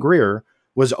Stephen Greer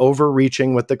was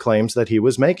overreaching with the claims that he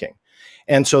was making.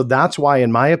 And so that's why,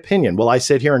 in my opinion, well, I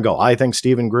sit here and go, I think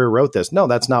Stephen Greer wrote this. No,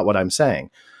 that's not what I'm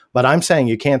saying. But I'm saying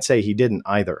you can't say he didn't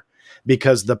either,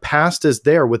 because the past is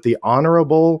there with the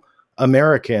honorable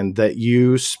American that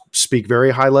you speak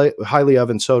very highly of,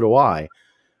 and so do I,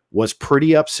 was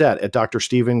pretty upset at Dr.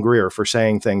 Stephen Greer for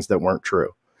saying things that weren't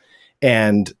true.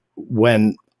 And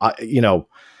when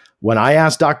I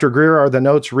asked Dr. Greer, are the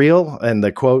notes real? And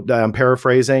the quote, I'm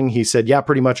paraphrasing, he said, yeah,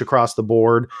 pretty much across the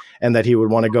board, and that he would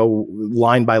want to go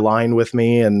line by line with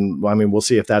me. And I mean, we'll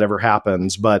see if that ever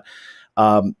happens. But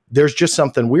there's just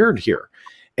something weird here.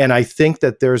 And I think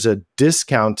that there's a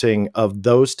discounting of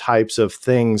those types of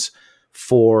things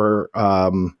for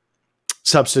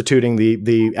substituting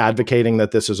the advocating that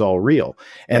this is all real.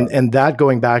 And that,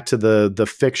 going back to the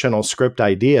fictional script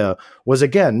idea, was,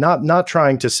 again, not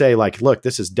trying to say like, look,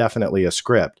 this is definitely a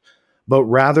script, but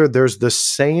rather there's the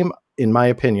same, in my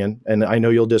opinion, and I know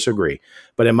you'll disagree,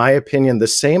 but in my opinion, the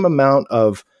same amount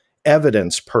of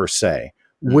evidence per se,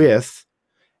 with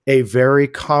a very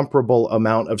comparable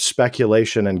amount of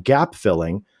speculation and gap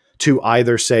filling to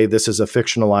either say this is a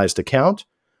fictionalized account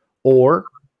or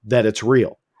that it's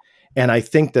real. And I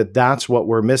think that that's what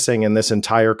we're missing in this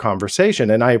entire conversation.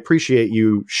 And I appreciate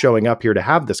you showing up here to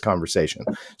have this conversation.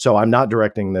 So I'm not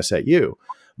directing this at you,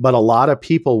 but a lot of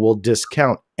people will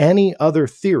discount any other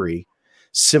theory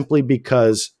simply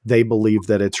because they believe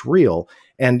that it's real.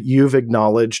 And you've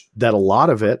acknowledged that a lot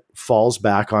of it falls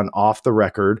back on off the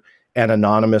record and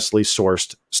anonymously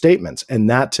sourced statements. And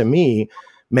that, to me,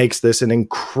 makes this an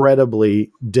incredibly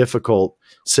difficult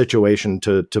situation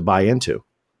to buy into.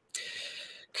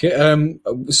 Okay,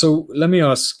 so let me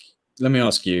ask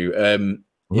you,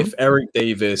 if Eric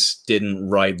Davis didn't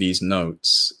write these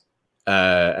notes,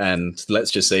 and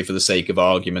let's just say for the sake of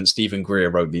argument, Stephen Greer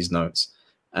wrote these notes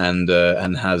and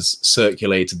has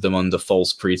circulated them under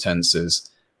false pretenses,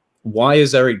 why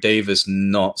has Eric Davis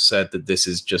not said that this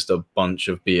is just a bunch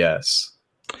of BS?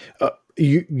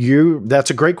 That's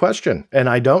a great question, and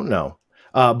I don't know.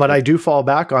 But I do fall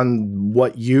back on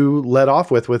what you led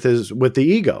off with the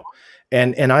ego.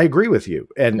 And I agree with you.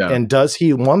 And does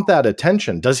he want that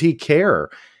attention? Does he care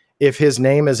if his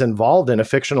name is involved in a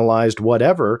fictionalized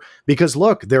whatever? Because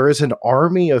look, there is an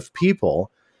army of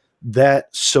people that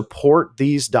support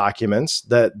these documents,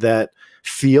 that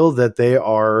feel that they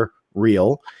are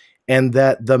real, and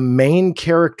that the main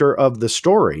character of the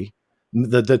story,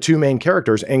 the two main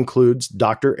characters, includes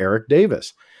Dr. Eric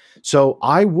Davis. So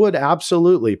I would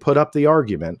absolutely put up the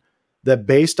argument that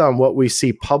based on what we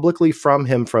see publicly from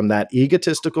him, from that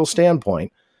egotistical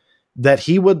standpoint, that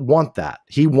he would want that.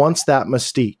 He wants that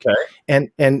mystique. Okay.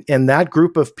 And that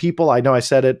group of people, I know I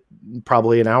said it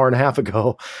probably an hour and a half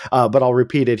ago, but I'll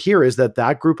repeat it here, is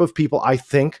that group of people, I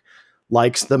think,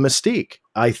 likes the mystique.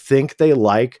 I think they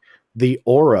like the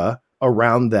aura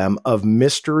around them of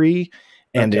mystery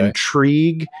and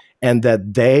intrigue, and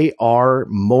that they are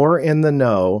more in the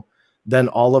know than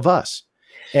all of us.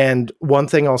 And one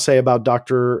thing I'll say about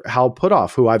Dr. Hal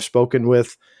Puthoff, who I've spoken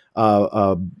with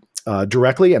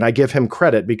directly, and I give him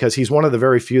credit because he's one of the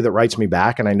very few that writes me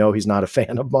back, and I know he's not a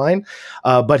fan of mine,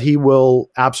 but he will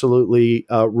absolutely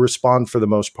respond for the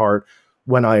most part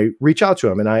when I reach out to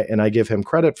him, and I give him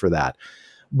credit for that.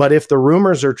 But if the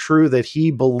rumors are true that he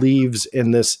believes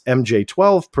in this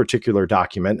MJ12 particular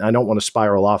document, I don't want to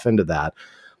spiral off into that.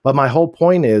 But my whole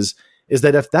point is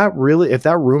that if that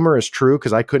rumor is true,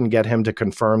 because I couldn't get him to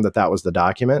confirm that that was the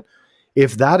document,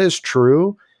 if that is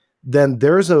true, then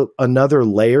there's another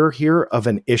layer here of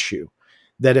an issue.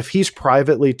 That if he's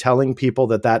privately telling people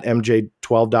that that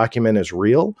MJ12 document is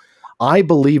real, I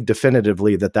believe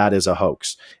definitively that that is a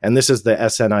hoax. And this is the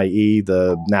SNIE,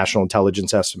 the National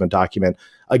Intelligence Estimate document.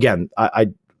 Again, I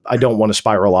don't want to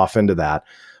spiral off into that.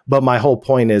 But my whole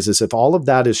point is if all of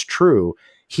that is true,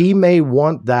 he may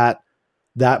want that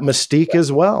mystique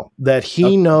as well, that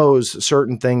he knows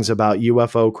certain things about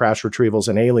UFO crash retrievals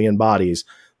and alien bodies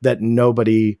that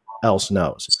nobody else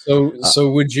knows. So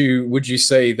would you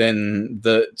say then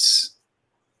that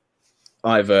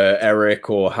either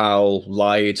Eric or Hal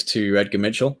lied to Edgar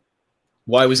Mitchell?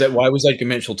 Why was Edgar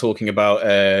Mitchell talking about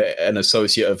an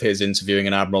associate of his interviewing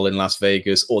an admiral in Las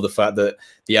Vegas, or the fact that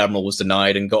the admiral was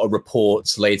denied and got a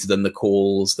report later than the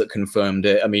calls that confirmed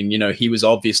it? I mean, you know, he was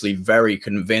obviously very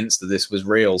convinced that this was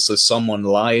real. So someone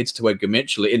lied to Edgar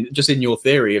Mitchell, just in your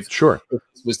theory, if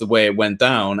this was the way it went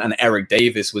down, and Eric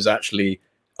Davis was actually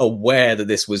aware that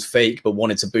this was fake but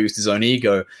wanted to boost his own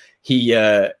ego. He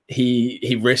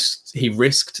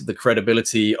risked the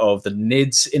credibility of the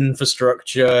NIDS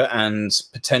infrastructure and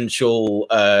potential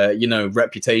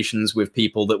reputations with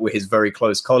people that were his very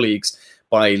close colleagues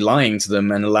by lying to them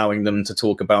and allowing them to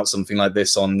talk about something like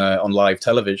this on live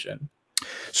television.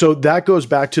 So that goes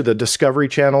back to the Discovery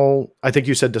Channel. I think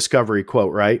you said Discovery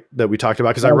quote, right? That we talked about,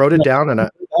 because I wrote it down, and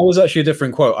that was actually a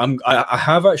different quote. I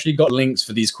have actually got links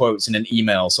for these quotes in an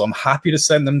email, so I'm happy to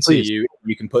send them to you.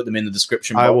 You can put them in the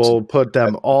description box. I will put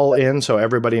them all in so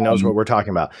everybody knows what we're talking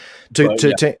about.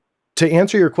 To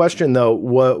answer your question, though,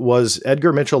 what was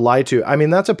Edgar Mitchell lied to? I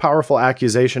mean, that's a powerful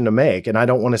accusation to make, and I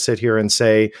don't want to sit here and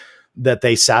say that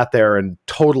they sat there and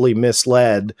totally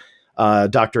misled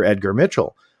Dr. Edgar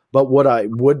Mitchell. But what I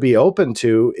would be open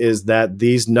to is that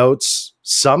these notes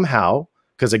somehow,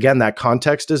 because again, that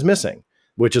context is missing,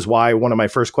 which is why one of my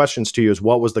first questions to you is,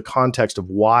 what was the context of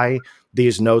why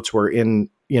these notes were in,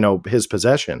 his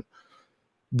possession?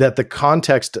 That the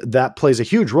context, that plays a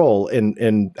huge role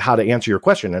in how to answer your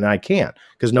question. And I can't,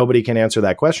 because nobody can answer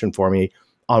that question for me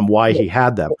on why he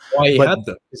had them. Why he had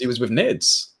them? Because he was with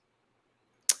NIDS.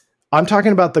 I'm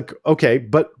talking about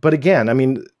but again, I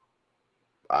mean,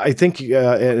 I think,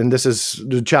 and this is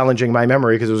challenging my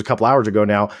memory because it was a couple hours ago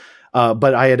now,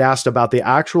 but I had asked about the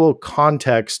actual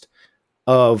context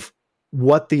of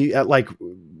what you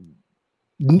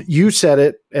said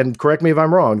it, and correct me if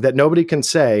I'm wrong, that nobody can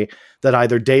say that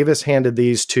either Davis handed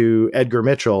these to Edgar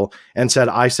Mitchell and said,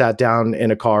 I sat down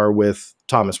in a car with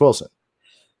Thomas Wilson.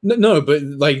 No, but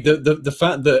like the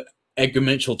fact that Edgar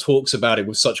Mitchell talks about it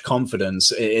with such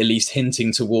confidence, at least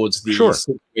hinting towards the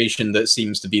situation that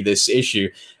seems to be this issue.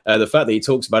 The fact that he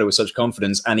talks about it with such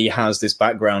confidence, and he has this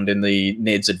background in the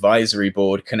NIDS advisory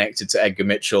board connected to Edgar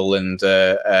Mitchell and,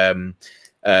 not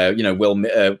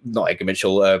Edgar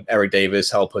Mitchell, Eric Davis,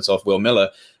 Hal Puthoff, Will Miller.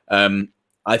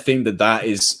 I think that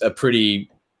is a pretty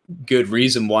good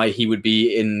reason why he would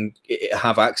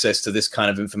have access to this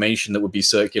kind of information that would be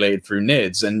circulated through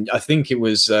NIDS. And I think it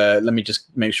was, let me just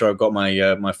make sure I've got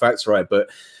my my facts right, but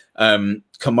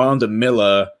Commander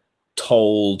Miller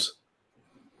told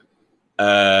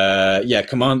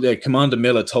Commander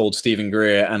Miller told Stephen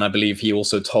Greer, and I believe he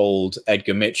also told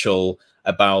Edgar Mitchell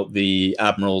about the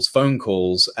Admiral's phone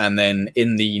calls. And then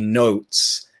in the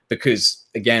notes, because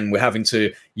again, we're having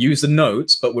to use the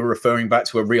notes, but we're referring back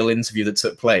to a real interview that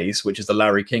took place, which is the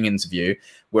Larry King interview,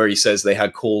 where he says they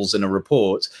had calls in a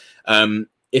report.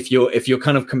 If you're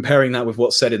kind of comparing that with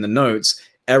what's said in the notes,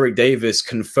 Eric Davis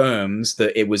confirms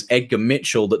that it was Edgar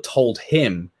Mitchell that told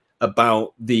him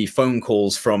about the phone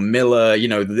calls from Miller,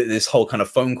 this whole kind of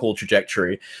phone call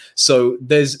trajectory. So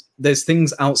there's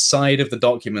things outside of the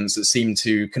documents that seem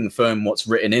to confirm what's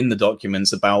written in the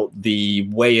documents about the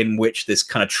way in which this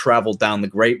kind of traveled down the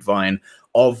grapevine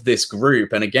of this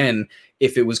group. And again,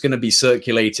 if it was going to be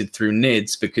circulated through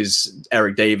NIDS because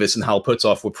Eric Davis and Hal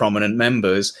Puthoff were prominent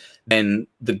members, then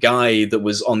the guy that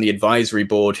was on the advisory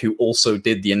board who also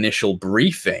did the initial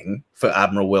briefing for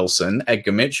Admiral Wilson,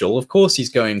 Edgar Mitchell, of course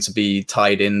he's going to be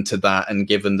tied into that and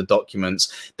given the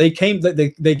documents. They came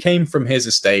from his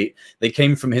estate. They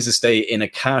came from his estate in a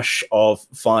cache of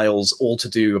files all to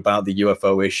do about the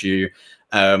UFO issue.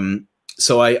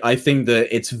 So I think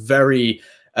that it's very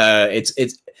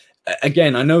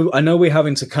again, I know we're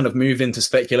having to kind of move into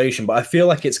speculation, but I feel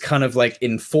like it's kind of like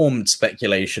informed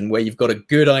speculation where you've got a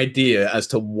good idea as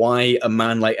to why a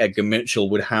man like Edgar Mitchell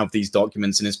would have these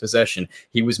documents in his possession.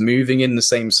 He was moving in the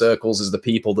same circles as the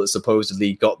people that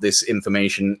supposedly got this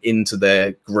information into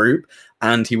their group.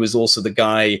 And he was also the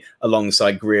guy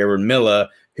alongside Greer and Miller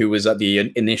who was at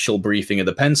the initial briefing of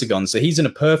the Pentagon. So he's in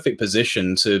a perfect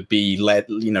position to be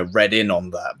read in on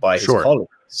that by his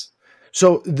colleagues.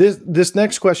 So this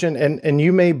next question, and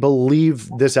you may believe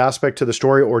this aspect to the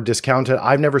story or discount it.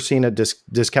 I've never seen it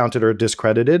discounted or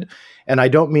discredited. And I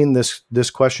don't mean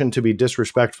this question to be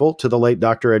disrespectful to the late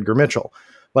Dr. Edgar Mitchell,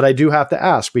 but I do have to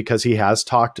ask because he has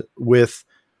talked with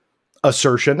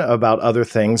assertion about other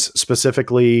things,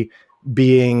 specifically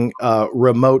being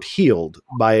remote healed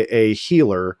by a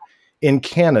healer in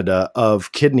Canada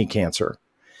of kidney cancer.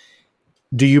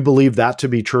 Do you believe that to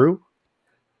be true?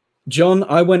 John,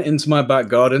 I went into my back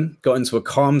garden, got into a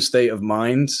calm state of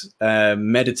mind,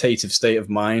 meditative state of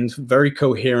mind, very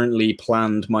coherently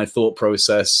planned my thought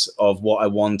process of what I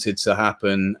wanted to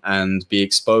happen and be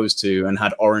exposed to, and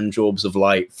had orange orbs of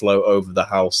light flow over the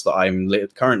house that I'm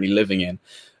currently living in.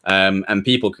 And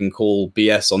people can call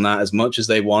BS on that as much as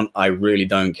they want. I really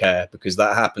don't care, because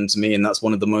that happened to me, and that's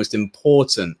one of the most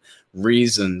important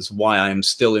reasons why I am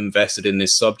still invested in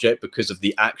this subject, because of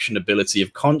the actionability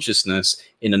of consciousness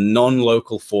in a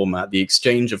non-local format, the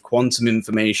exchange of quantum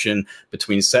information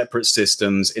between separate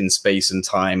systems in space and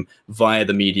time via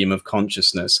the medium of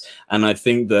consciousness. And I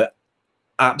think that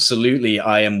absolutely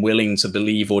I am willing to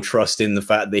believe or trust in the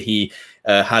fact that he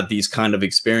had these kind of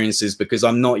experiences, because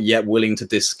I'm not yet willing to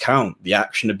discount the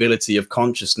actionability of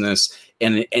consciousness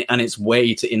and its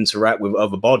way to interact with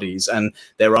other bodies. And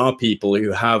there are people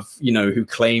who have, who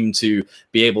claim to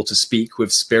be able to speak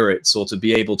with spirits or to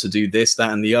be able to do this,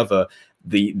 that, and the other.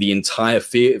 The entire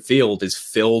field is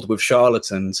filled with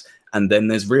charlatans. And then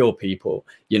there's real people,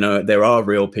 there are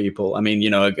real people. I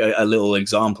mean, a little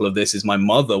example of this is my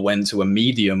mother went to a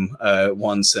medium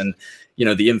once, and,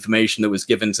 the information that was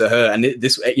given to her. And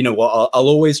I'll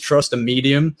always trust a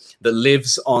medium that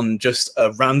lives on just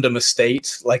a random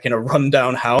estate, like in a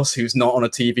rundown house, who's not on a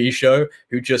TV show,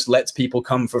 who just lets people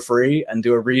come for free and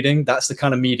do a reading. That's the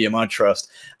kind of medium I trust.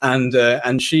 And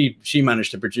she managed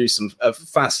to produce some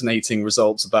fascinating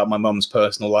results about my mum's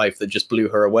personal life that just blew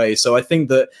her away. So I think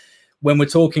that when we're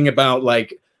talking about,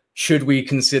 like, should we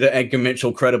consider Edgar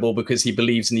Mitchell credible because he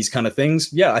believes in these kind of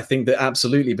things? Yeah, I think that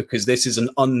absolutely, because this is an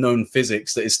unknown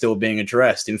physics that is still being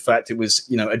addressed. In fact, it was,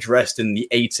 addressed in the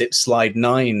ATIP slide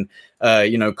 9,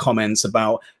 comments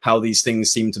about how these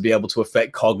things seem to be able to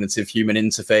affect cognitive human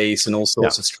interface and all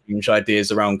sorts of strange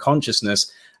ideas around consciousness.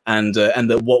 And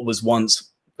that what was once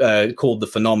called the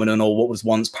phenomenon, or what was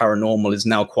once paranormal, is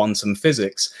now quantum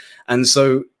physics. And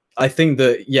so I think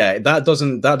that, yeah, that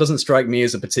doesn't strike me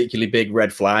as a particularly big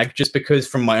red flag, just because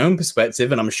from my own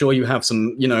perspective, and I'm sure you have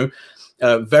some,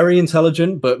 very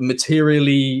intelligent but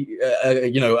materially,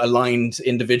 aligned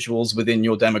individuals within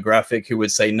your demographic who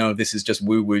would say, no, this is just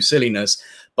woo-woo silliness.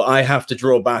 But I have to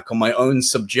draw back on my own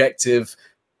subjective,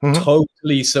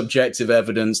 totally subjective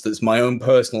evidence, that's my own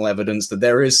personal evidence, that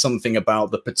there is something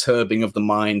about the perturbing of the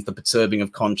mind, the perturbing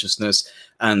of consciousness,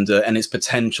 and its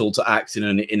potential to act in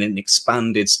an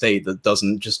expanded state that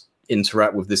doesn't just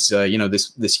interact with this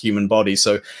this human body.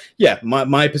 So yeah,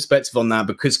 my perspective on that,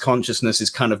 because consciousness is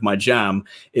kind of my jam,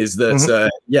 is that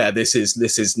this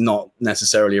is not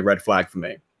necessarily a red flag for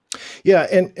me. Yeah,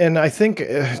 and I think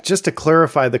just to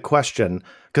clarify the question,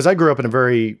 because I grew up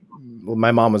in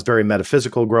my mom was very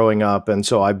metaphysical growing up, and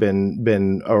so I've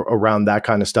been around that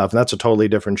kind of stuff, and that's a totally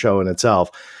different show in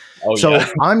itself. Oh, so yeah.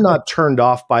 I'm not turned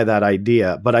off by that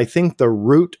idea, but I think the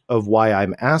root of why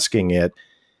I'm asking it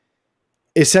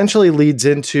essentially leads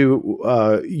into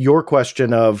your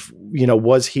question of,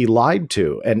 was he lied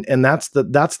to? And that's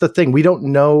the thing. We don't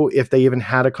know if they even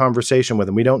had a conversation with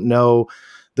him. We don't know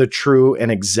the true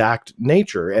and exact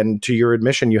nature. And to your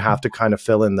admission, you have to kind of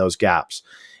fill in those gaps.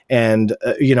 And,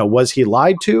 was he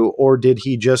lied to, or did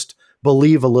he just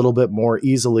believe a little bit more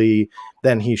easily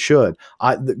than he should?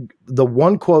 The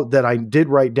one quote that I did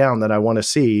write down that I want to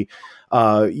see,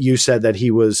 you said that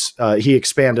he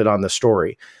expanded on the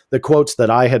story. The quotes that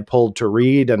I had pulled to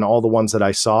read and all the ones that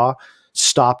I saw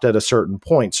stopped at a certain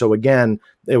point. So again,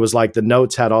 it was like the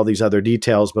notes had all these other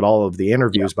details, but all of the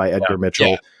interviews by Edgar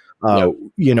Mitchell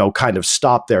kind of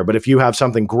stop there. But if you have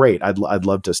something great, I'd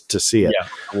love to see it.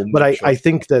 Yeah, but I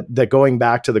think that going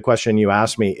back to the question you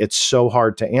asked me, it's so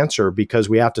hard to answer, because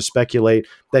we have to speculate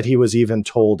that he was even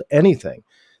told anything,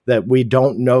 that we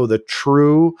don't know the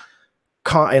true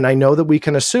and I know that we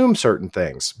can assume certain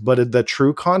things, but the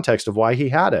true context of why he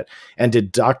had it. And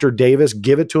did Dr. Davis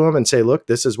give it to him and say, look,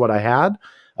 this is what I had.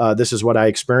 This is what I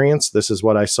experienced. This is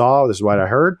what I saw. This is what I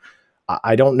heard.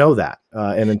 I don't know that.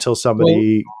 And until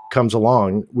somebody comes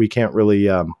along, we can't really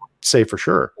say for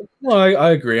sure. Well, I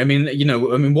agree. I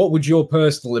mean, what would your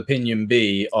personal opinion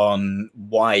be on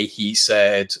why he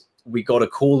said we got a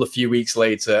call a few weeks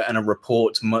later and a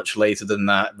report much later than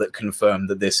that confirmed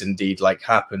that this indeed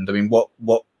happened? I mean,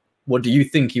 what do you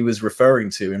think he was referring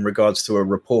to in regards to a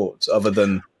report other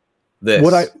than this?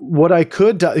 What I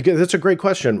could, that's a great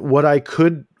question. What I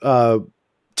could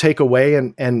take away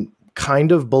and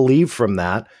kind of believe from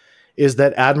that is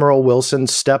that Admiral Wilson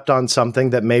stepped on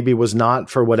something that maybe was not,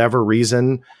 for whatever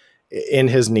reason, in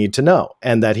his need to know,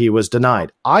 and that he was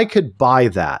denied. I could buy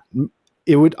that.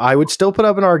 I would still put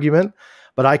up an argument,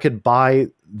 but I could buy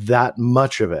that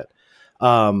much of it.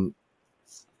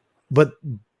 But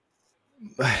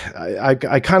I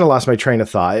kind of lost my train of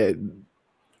thought.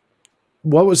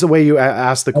 What was the way you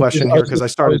asked the question here? Because I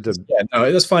started to... Yeah,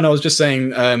 no, that's fine. I was just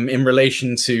saying in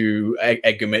relation to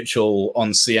Edgar Mitchell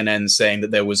on CNN saying that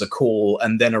there was a call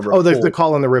and then a report. Oh, the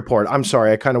call and the report. I'm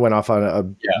sorry. I kind of went off on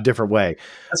a different way.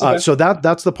 Okay. So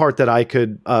that's the part that I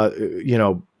could,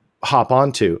 hop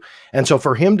onto. And so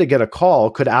for him to get a call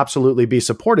could absolutely be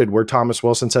supported, where Thomas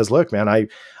Wilson says, look, man,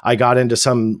 I got into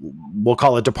some, we'll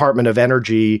call it Department of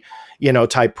Energy,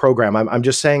 type program. I'm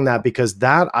just saying that because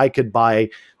that I could buy,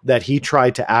 that he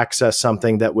tried to access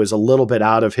something that was a little bit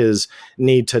out of his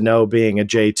need to know, being a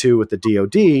J2 with the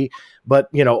DOD, but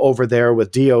over there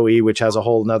with DOE, which has a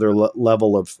whole nother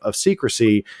level of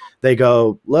secrecy, they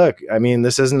go, look, I mean,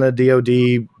 this isn't a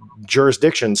DOD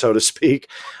jurisdiction, so to speak.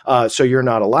 So you're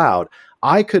not allowed.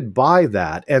 I could buy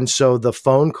that. And so the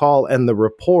phone call and the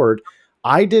report,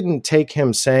 I didn't take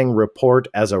him saying report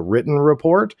as a written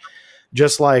report,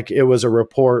 just like it was a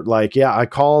report like, yeah, I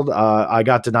called, I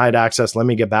got denied access. Let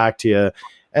me get back to you.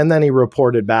 And then he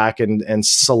reported back and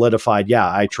solidified,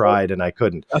 yeah, I tried and I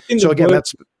couldn't. So again,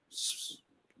 that's...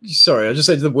 Sorry, I just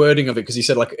said the wording of it, because he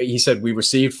said we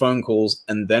received phone calls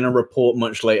and then a report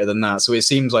much later than that. So it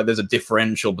seems like there's a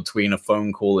differential between a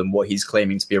phone call and what he's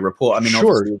claiming to be a report. I mean,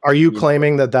 sure. Are you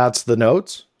claiming that that's the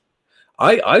notes?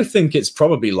 I think it's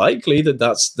probably likely that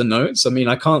that's the notes. I mean,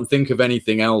 I can't think of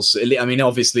anything else. I mean,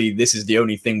 obviously, this is the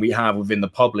only thing we have within the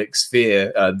public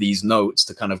sphere, these notes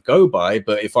to kind of go by.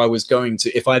 But if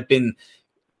I'd been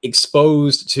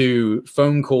exposed to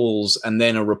phone calls and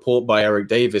then a report by Eric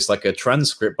Davis, like a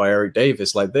transcript by Eric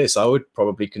Davis like this, I would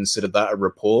probably consider that a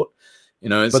report.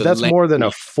 But that's more than a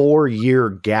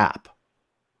 4-year gap.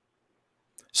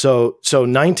 So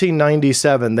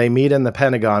 1997, they meet in the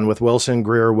Pentagon with Wilson,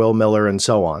 Greer, Will Miller, and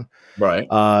so on. Right.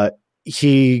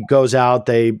 He goes out,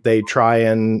 they try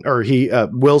and, or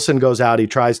Wilson goes out, he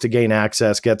tries to gain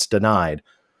access, gets denied.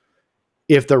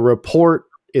 If the report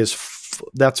is,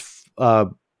 that's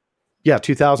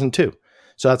 2002.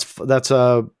 So that's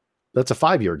a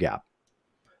 5-year gap.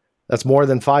 That's more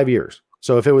than 5 years.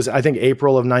 So if it was, I think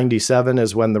April of 97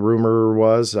 is when the rumor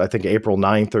was, I think April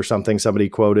 9th or something,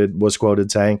 somebody was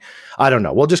quoted saying, I don't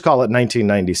know, we'll just call it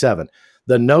 1997.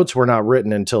 The notes were not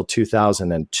written until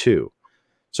 2002.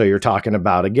 So you're talking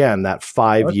about, again, that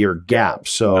 5-year gap.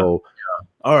 So, yeah.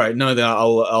 All right. No, then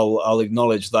I'll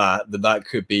acknowledge that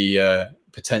could be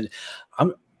potential.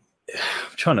 I'm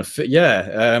trying to fit.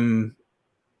 Yeah.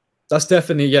 That's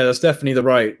definitely the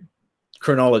right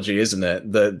chronology, isn't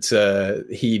it? That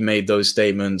he made those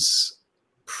statements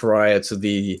prior to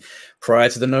the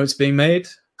notes being made.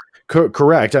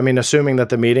 Correct. I mean, assuming that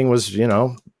the meeting was,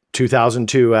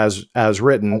 2002 as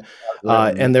written,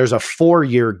 and there's a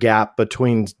 4-year gap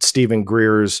between Stephen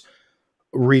Greer's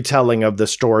retelling of the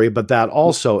story, but that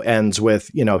also ends with,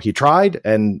 he tried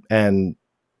and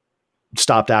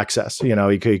stopped access. He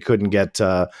couldn't get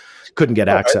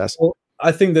access. Well,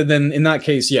 I think that then in that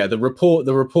case, yeah, the report,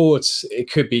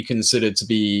 it could be considered to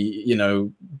be,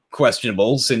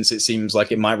 questionable, since it seems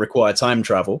like it might require time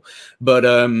travel. But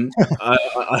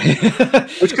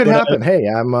which could happen. Hey,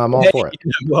 I'm all for it.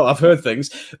 Well, I've heard things,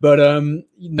 but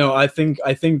no, I think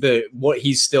that what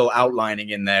he's still outlining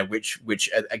in there, which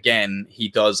again, he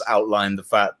does outline the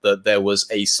fact that there was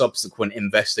a subsequent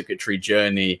investigatory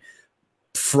journey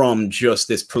from just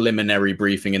this preliminary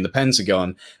briefing in the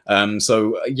Pentagon.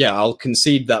 So yeah, I'll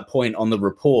concede that point on the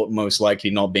report most likely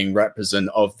not being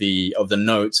representative of the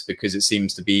notes, because it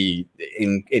seems to be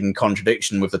in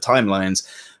contradiction with the timelines.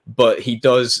 But he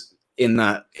does, in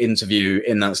that interview,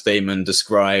 in that statement,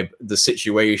 describe the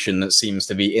situation that seems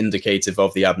to be indicative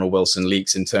of the Admiral Wilson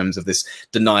leaks in terms of this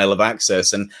denial of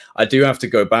access. And I do have to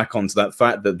go back onto that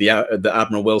fact that the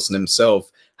Admiral Wilson himself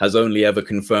has only ever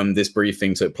confirmed this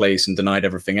briefing took place and denied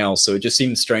everything else. So it just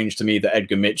seems strange to me that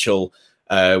Edgar Mitchell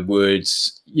would,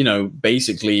 you know,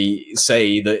 basically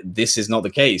say that this is not the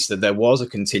case, that there was a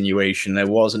continuation, there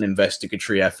was an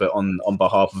investigatory effort on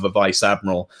behalf of a vice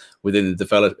admiral within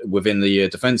the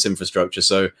defense infrastructure.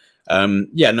 So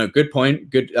yeah, no, good point.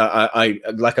 Good. I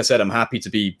like I said, I'm happy to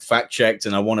be fact checked,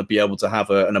 and I want to be able to have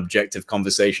an objective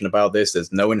conversation about this.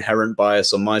 There's no inherent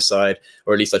bias on my side,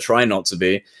 or at least I try not to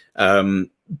be.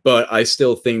 But I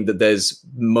still think that there's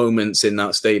moments in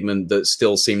that statement that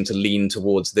still seem to lean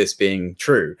towards this being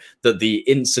true, that the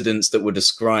incidents that were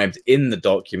described in the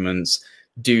documents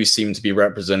do seem to be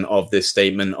representative of this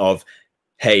statement of,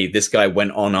 hey, this guy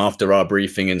went on after our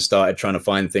briefing and started trying to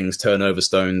find things, turn over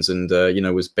stones, and, you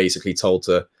know, was basically told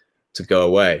to go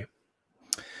away.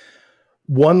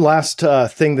 One last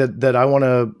thing that I want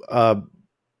to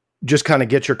just kind of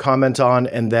get your comment on,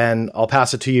 and then I'll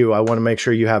pass it to you. I want to make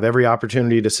sure you have every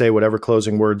opportunity to say whatever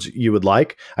closing words you would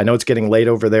like. I know it's getting late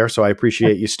over there, so I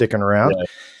appreciate you sticking around. Yeah,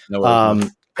 no worries.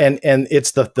 And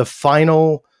it's the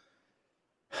final,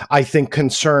 I think,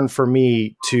 concern for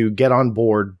me to get on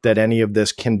board that any of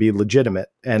this can be legitimate.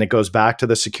 And it goes back to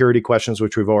the security questions,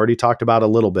 which we've already talked about a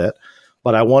little bit,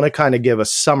 but I want to kind of give a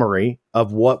summary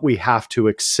of what we have to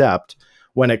accept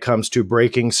when it comes to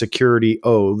breaking security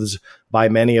oaths by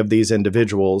many of these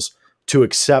individuals to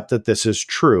accept that this is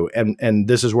true. And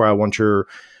this is where I want your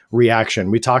reaction.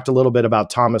 We talked a little bit about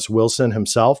Thomas Wilson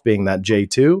himself being that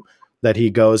J2, that he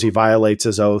violates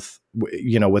his oath,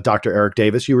 you know, with Dr. Eric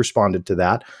Davis. You responded to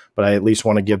that, but I at least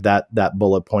want to give that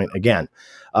bullet point again.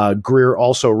 Greer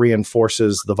also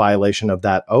reinforces the violation of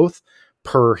that oath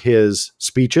per his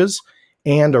speeches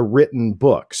and a written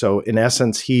book. So in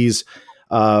essence, he's,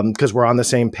 because we're on the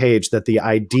same page, that the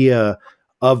idea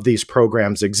of these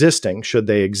programs existing, should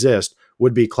they exist,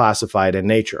 would be classified in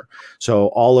nature. So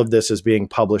all of this is being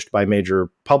published by major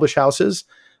publish houses,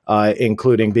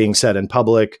 including being said in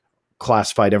public,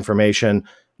 classified information.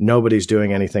 Nobody's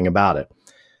doing anything about it.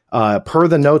 Per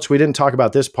the notes, we didn't talk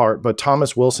about this part, but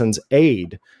Thomas Wilson's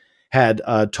aide had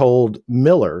told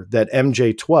Miller that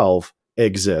MJ-12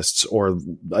 exists, or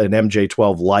an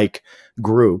MJ-12-like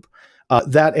group.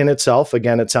 That in itself,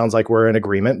 again, it sounds like we're in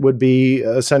agreement, would be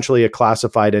essentially a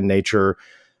classified in nature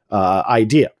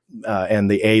idea.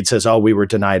 And the aide says, oh, we were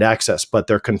denied access, but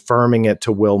they're confirming it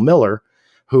to Will Miller,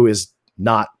 who is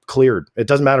not cleared. It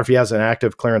doesn't matter if he has an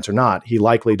active clearance or not. He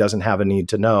likely doesn't have a need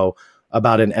to know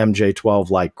about an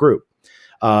MJ-12-like group.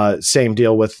 Same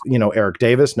deal with, you know, Eric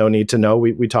Davis, no need to know.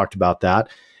 We talked about that.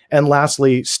 And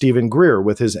lastly, Stephen Greer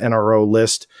with his NRO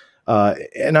list.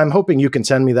 And I'm hoping you can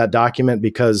send me that document,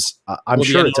 because I'm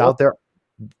sure it's out there.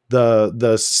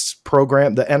 The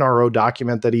program, the NRO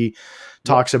document that he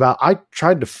talks about. I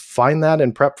tried to find that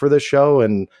in prep for this show,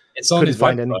 and it's on his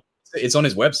website. It's on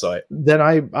his website. Then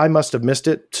I must have missed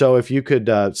it. So if you could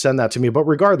send that to me. But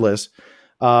regardless,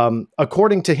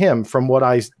 according to him, from what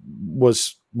I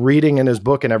was reading in his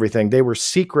book and everything, they were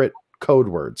secret code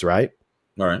words, right?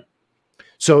 All right.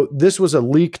 So this was a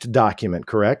leaked document,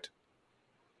 correct?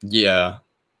 Yeah.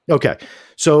 Okay.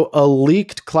 So a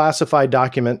leaked classified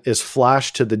document is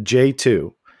flashed to the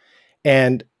J2,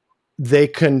 and they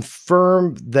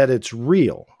confirm that it's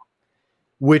real,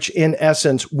 which in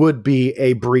essence would be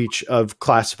a breach of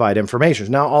classified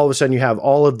information. Now, all of a sudden you have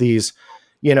all of these,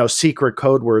 you know, secret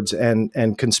code words and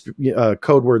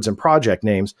code words and project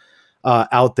names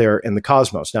out there in the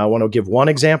cosmos. Now, I want to give one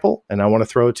example, and I want to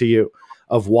throw it to you,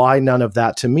 of why none of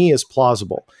that to me is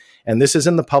plausible. And this is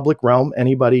in the public realm.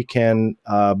 Anybody can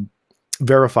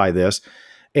verify this.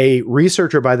 A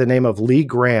researcher by the name of Lee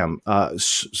Graham,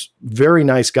 very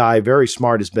nice guy, very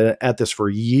smart, has been at this for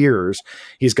years.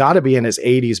 He's got to be in his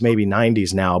 80s, maybe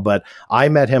 90s now, but I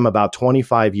met him about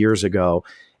 25 years ago,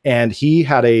 and he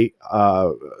had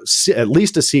at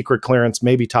least a secret clearance,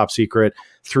 maybe top secret,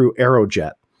 through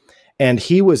Aerojet. And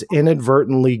he was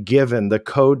inadvertently given the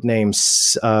code name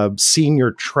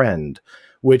Senior Trend,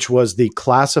 which was the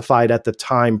classified at the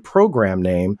time program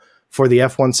name for the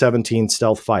F-117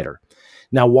 stealth fighter.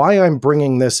 Now, why I'm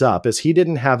bringing this up is he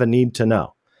didn't have a need to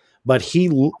know, but he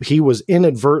was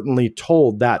inadvertently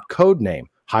told that code name,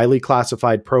 highly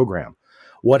classified program.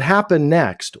 What happened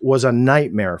next was a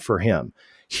nightmare for him.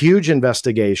 Huge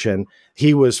investigation.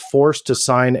 He was forced to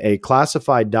sign a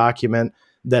classified document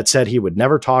that said he would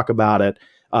never talk about it,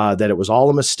 that it was all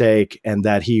a mistake, and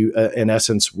that he, in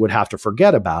essence, would have to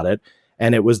forget about it.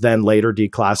 And it was then later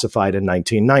declassified in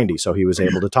 1990, so he was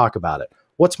able to talk about it.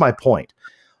 What's my point?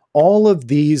 All of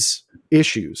these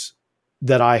issues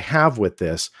that I have with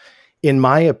this, in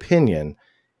my opinion,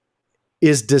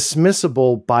 is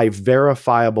dismissible by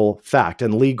verifiable fact.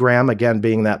 And Lee Graham, again,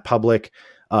 being that public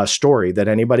story that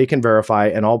anybody can verify,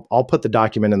 and I'll put the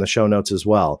document in the show notes as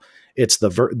well. It's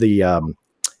the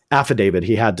affidavit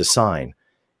he had to sign.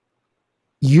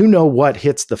 You know what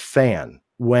hits the fan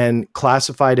when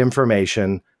classified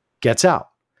information gets out.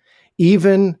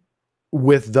 Even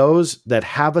with those that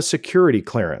have a security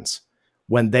clearance,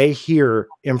 when they hear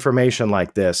information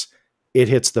like this, it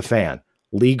hits the fan.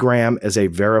 Lee Graham is a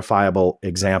verifiable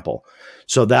example.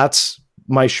 So that's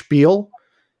my spiel,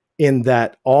 in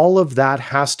that all of that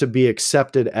has to be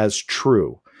accepted as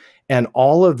true. And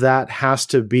all of that has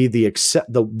to be the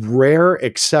rare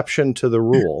exception to the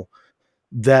rule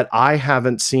that I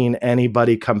haven't seen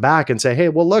anybody come back and say, hey,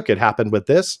 well, look, it happened with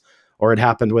this, or it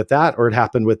happened with that, or it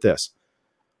happened with this.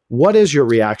 What is your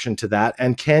reaction to that?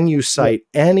 And can you cite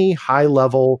any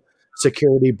high-level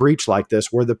security breach like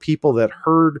this where the people that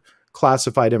heard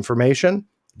classified information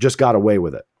just got away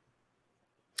with it?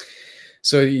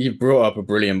 So you brought up a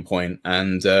brilliant point,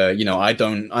 and you know, I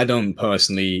don't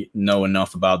personally know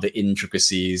enough about the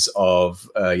intricacies of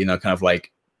you know, kind of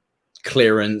like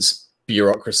clearance,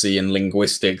 bureaucracy, and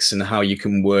linguistics, and how you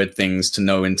can word things to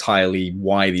know entirely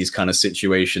why these kind of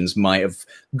situations might have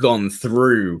gone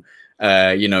through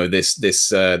you know,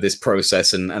 this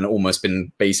process and almost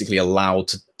been basically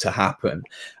allowed to happen.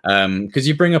 Because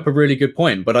you bring up a really good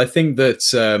point, but I think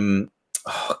that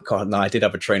oh God, no, I did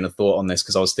have a train of thought on this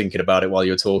because I was thinking about it while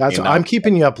you were talking. I'm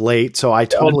keeping you up late, so I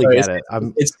totally get it.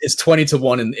 It's 20 to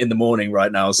 1 in the morning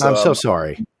right now. So I'm so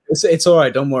sorry. It's all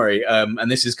right. Don't worry.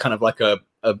 And this is kind of like a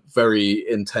very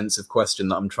intensive question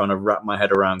that I'm trying to wrap my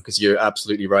head around, because you're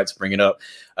absolutely right to bring it up.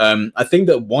 I think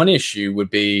that one issue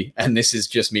would be, and this is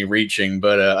just me reaching,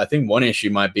 but I think one issue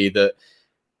might be that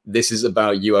this is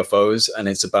about UFOs, and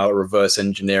it's about reverse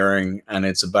engineering, and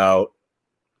it's about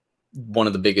one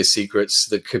of the biggest secrets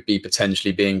that could be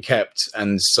potentially being kept.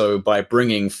 And so by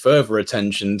bringing further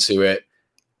attention to it,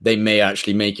 they may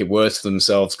actually make it worse for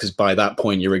themselves, because by that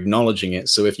point you're acknowledging it.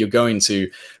 So if you're going to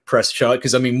press charge,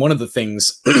 because I mean, one of the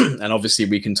things, and obviously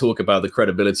we can talk about the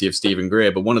credibility of Stephen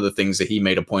Greer, but one of the things that he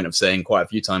made a point of saying quite a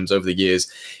few times over the years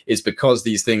is because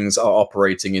these things are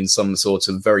operating in some sort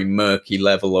of very murky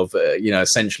level of, you know,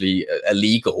 essentially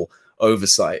illegal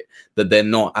oversight, that they're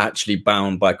not actually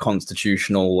bound by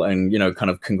constitutional and, you know, kind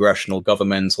of congressional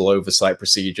governmental oversight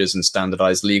procedures and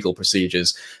standardized legal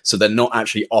procedures. So they're not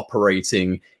actually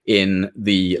operating in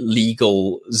the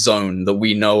legal zone that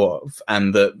we know of,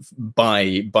 and that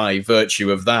by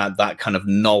virtue of that, that kind of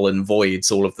null and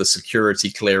voids all of the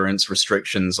security clearance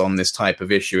restrictions on this type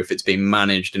of issue if it's being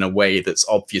managed in a way that's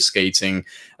obfuscating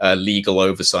legal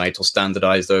oversight or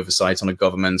standardized oversight on a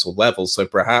governmental level. So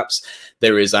perhaps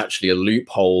there is actually a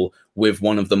loophole with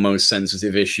one of the most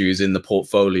sensitive issues in the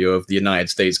portfolio of the United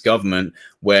States government,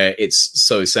 where it's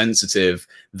so sensitive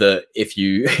that if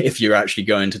you're actually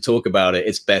going to talk about it,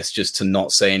 it's best just to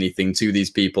not say anything to these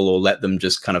people, or let them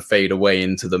just kind of fade away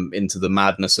into the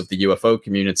madness of the UFO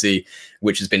community,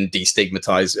 which has been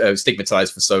stigmatized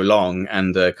for so long,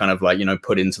 and kind of like, you know,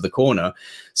 put into the corner.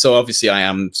 So obviously I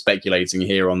am speculating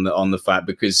here on the fact,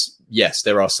 because yes,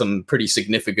 there are some pretty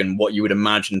significant, what you would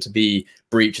imagine to be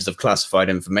breaches of classified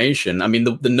information. I mean,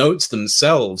 the notes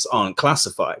themselves aren't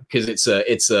classified, because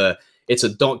it's a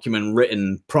document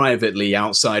written privately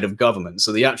outside of government.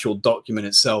 So the actual document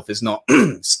itself is not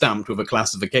stamped with a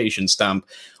classification stamp.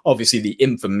 Obviously, the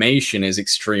information is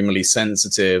extremely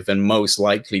sensitive and most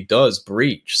likely does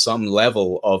breach some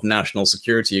level of national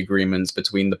security agreements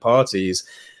between the parties.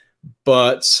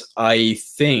 But I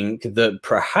think that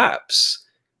perhaps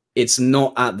it's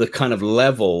not at the kind of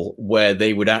level where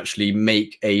they would actually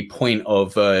make a point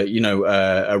of, you know,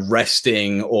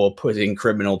 arresting or putting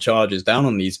criminal charges down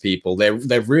on these people. There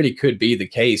really could be the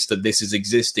case that this is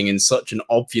existing in such an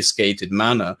obfuscated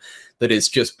manner that it's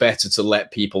just better to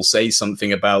let people say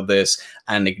something about this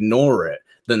and ignore it,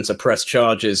 than to press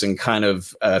charges and kind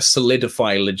of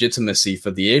solidify legitimacy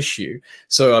for the issue.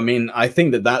 So, I mean, I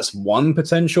think that that's one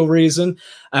potential reason.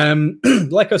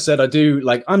 Like I said,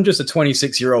 I'm just a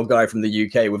 26-year-old guy from the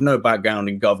UK with no background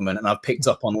in government, and I've picked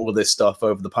up on all of this stuff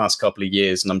over the past couple of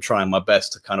years, and I'm trying my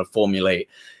best to kind of formulate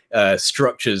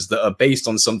structures that are based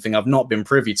on something I've not been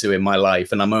privy to in my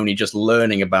life, and I'm only just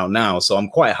learning about now. So I'm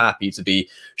quite happy to be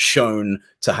shown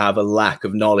to have a lack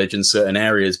of knowledge in certain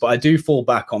areas. But I do fall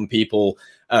back on people,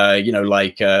 you know,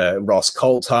 like Ross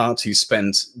Coulthart, who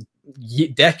spent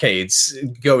decades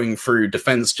going through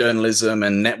defense journalism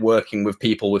and networking with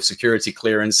people with security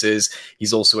clearances.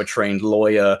 He's also a trained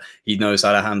lawyer. He knows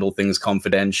how to handle things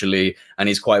confidentially, and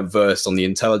he's quite versed on the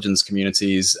intelligence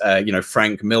communities. You know,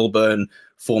 Frank Milburn,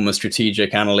 former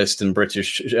strategic analyst in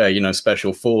British, you know,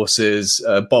 special forces.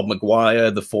 Bob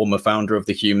McGuire, the former founder of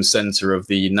the Hume Center of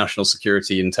the National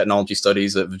Security and Technology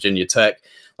Studies at Virginia Tech.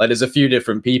 Like, there's a few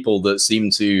different people that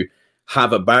seem to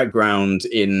have a background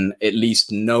in at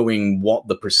least knowing what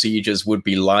the procedures would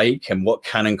be like and what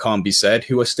can and can't be said,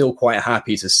 who are still quite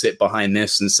happy to sit behind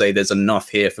this and say there's enough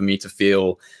here for me to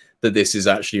feel that this is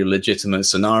actually a legitimate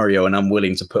scenario and I'm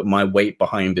willing to put my weight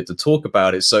behind it to talk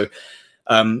about it. So,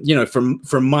 you know, from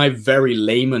my very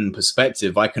layman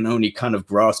perspective, I can only kind of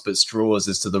grasp at straws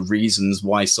as to the reasons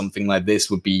why something like this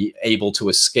would be able to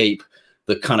escape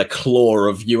the kind of claw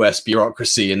of US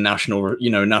bureaucracy and national, you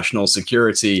know, national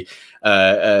security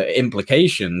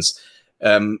implications.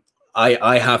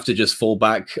 I have to just fall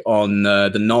back on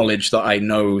the knowledge that I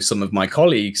know some of my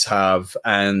colleagues have,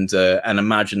 and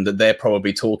imagine that they're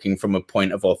probably talking from a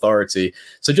point of authority.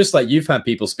 So just like you've had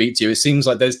people speak to you, it seems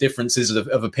like there's differences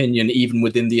of opinion even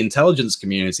within the intelligence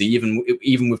community,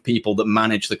 even with people that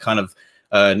manage the kind of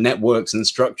networks and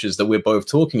structures that we're both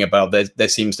talking about. There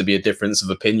seems to be a difference of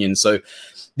opinion. So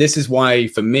this is why,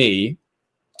 for me,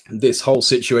 this whole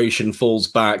situation falls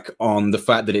back on the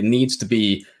fact that it needs to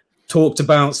be talked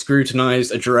about,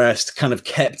 scrutinized, addressed, kind of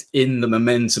kept in the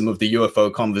momentum of the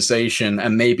UFO conversation,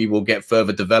 and maybe we'll get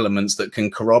further developments that can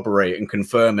corroborate and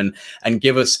confirm and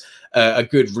give us a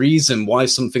good reason why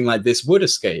something like this would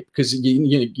escape. Because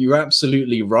you're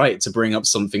absolutely right to bring up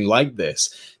something like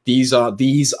this. These are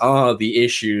the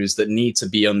issues that need to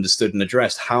be understood and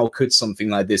addressed. How could something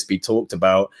like this be talked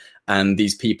about and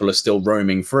these people are still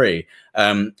roaming free?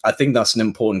 I think that's an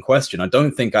important question. I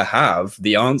don't think I have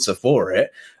the answer for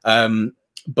it.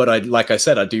 But like I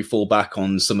said, I do fall back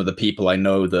on some of the people I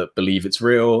know that believe it's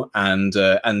real, and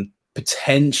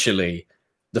potentially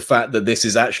the fact that this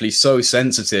is actually so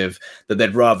sensitive that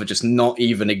they'd rather just not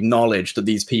even acknowledge that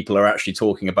these people are actually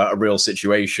talking about a real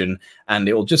situation, and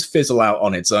it will just fizzle out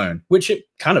on its own, which it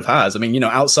kind of has. I mean, you know,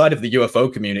 outside of the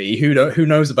UFO community, who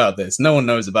knows about this? No one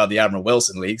knows about the Admiral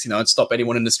Wilson leaks. You know, I'd stop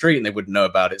anyone in the street and they wouldn't know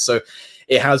about it. So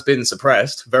it has been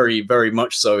suppressed, very, very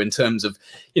much so, in terms of,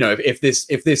 you know, if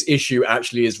this issue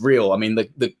actually is real. I mean,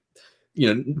 the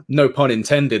you know, no pun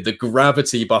intended, the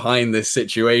gravity behind this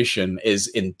situation is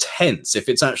intense. If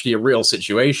it's actually a real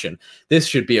situation, this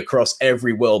should be across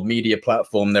every world media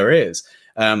platform there is.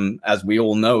 As we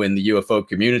all know, in the UFO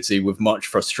community, with much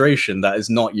frustration, that is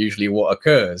not usually what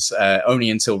occurs. Only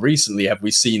until recently have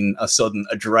we seen a sudden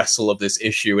addressal of this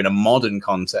issue in a modern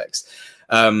context.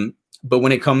 But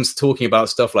when it comes to talking about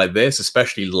stuff like this,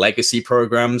 especially legacy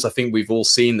programs, I think we've all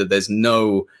seen that there's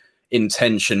no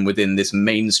intention within this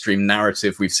mainstream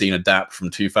narrative we've seen adapt from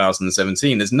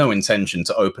 2017. There's no intention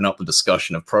to open up the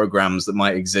discussion of programs that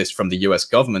might exist from the US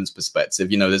government's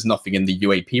perspective. You know, there's nothing in the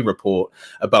UAP report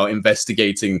about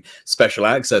investigating special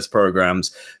access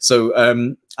programs. So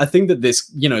I think that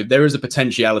this, you know, there is a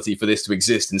potentiality for this to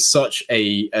exist in such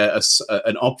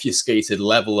an obfuscated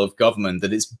level of government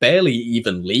that it's barely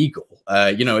even legal.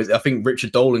 You know, I think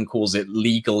Richard Dolan calls it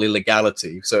legal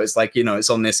illegality. So it's like, you know, it's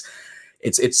on this,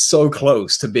 it's so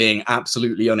close to being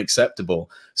absolutely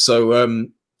unacceptable. So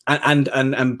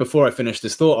and before I finish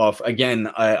this thought off,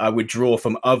 again, I would draw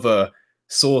from other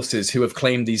sources who have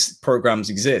claimed these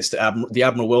programs exist. The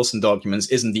Admiral Wilson documents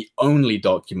isn't the only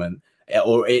document,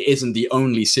 or it isn't the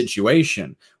only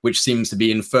situation, which seems to be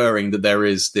inferring that there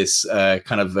is this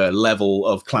kind of level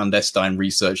of clandestine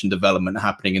research and development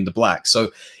happening in the black. So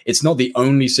it's not the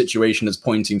only situation that's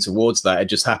pointing towards that. It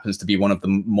just happens to be one of the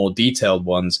more detailed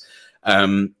ones.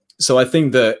 So I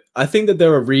think that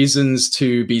there are reasons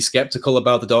to be skeptical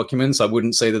about the documents. I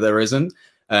wouldn't say that there isn't.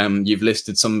 You've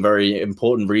listed some very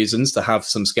important reasons to have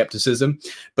some skepticism,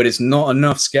 but it's not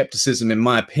enough skepticism, in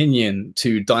my opinion,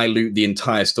 to dilute the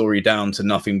entire story down to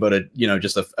nothing but a, you know,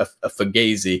 just a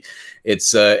fugazi.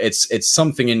 It's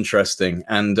something interesting,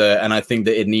 and I think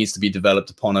that it needs to be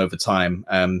developed upon over time.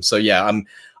 So yeah,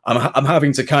 I'm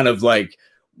having to kind of like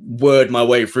word my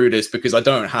way through this, because I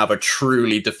don't have a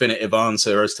truly definitive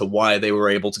answer as to why they were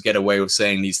able to get away with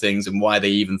saying these things and why they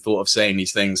even thought of saying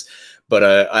these things. But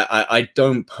I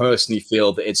don't personally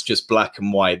feel that it's just black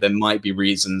and white. There might be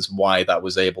reasons why that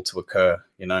was able to occur,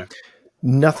 you know?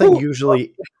 Nothing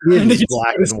usually is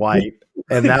black and white.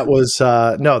 And that was,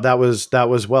 no, that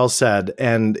was well said.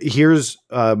 And here's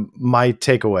my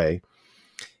takeaway.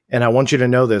 And I want you to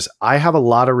know this. I have a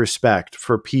lot of respect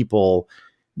for people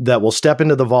that will step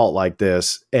into the vault like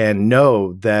this and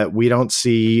know that we don't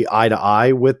see eye to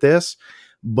eye with this,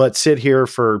 but sit here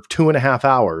for 2.5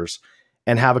 hours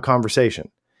and have a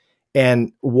conversation.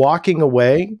 And walking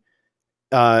away,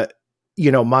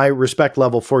 my respect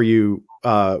level for you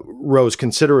rose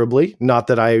considerably. Not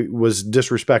that I was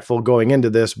disrespectful going into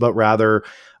this, but rather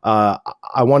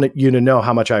I wanted you to know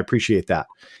how much I appreciate that.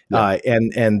 Yeah.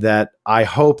 And that I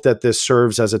hope that this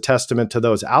serves as a testament to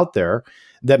those out there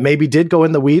that maybe did go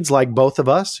in the weeds like both of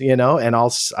us, and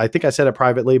I think I said it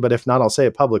privately, but if not, I'll say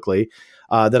it publicly,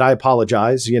 that I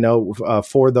apologize,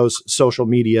 for those social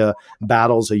media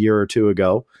battles a year or two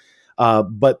ago.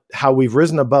 But how we've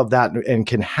risen above that and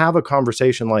can have a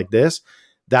conversation like this,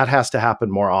 that has to happen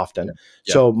more often.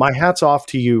 Yeah. So my hat's off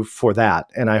to you for that.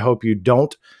 And I hope you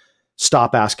don't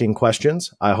stop asking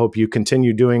questions. I hope you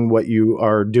continue doing what you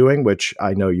are doing, which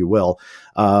I know you will.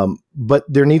 But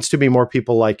there needs to be more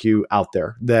people like you out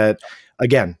there that,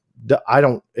 again, I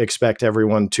don't expect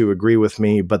everyone to agree with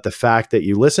me, but the fact that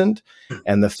you listened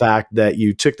and the fact that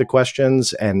you took the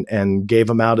questions and gave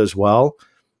them out as well,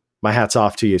 my hat's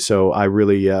off to you. So I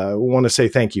really want to say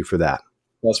thank you for that.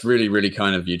 That's really, really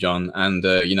kind of you, John. And,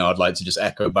 I'd like to just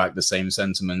echo back the same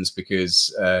sentiments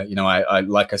because, I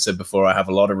like I said before, I have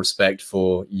a lot of respect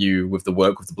for you with the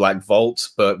work with the Black Vault,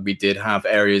 but we did have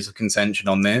areas of contention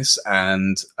on this.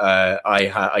 And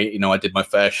I did my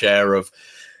fair share of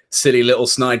silly little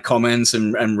snide comments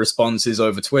and responses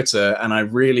over Twitter. And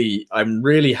I'm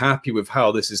really happy with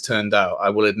how this has turned out. I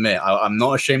will admit, I'm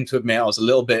not ashamed to admit I was a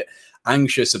little bit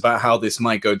anxious about how this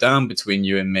might go down between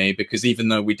you and me, because even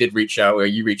though we did reach out, or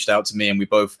you reached out to me and we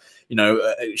both,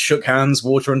 shook hands,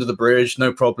 water under the bridge,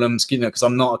 no problems, because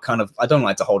I'm not I don't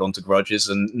like to hold on to grudges,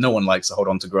 and no one likes to hold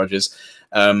on to grudges.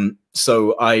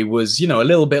 So I was, a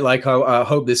little bit like, I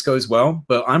hope this goes well,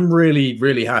 but I'm really,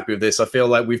 really happy with this. I feel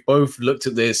like we've both looked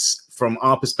at this from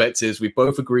our perspectives. We've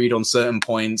both agreed on certain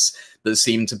points that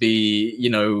seem to be,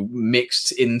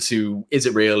 mixed into, is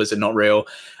it real? Is it not real?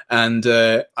 And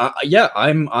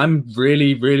I'm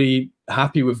really, really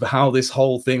happy with how this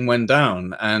whole thing went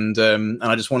down. And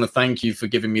I just want to thank you for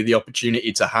giving me the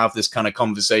opportunity to have this kind of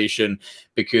conversation,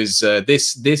 because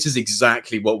this is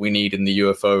exactly what we need in the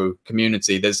UFO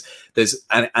community.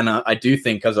 I do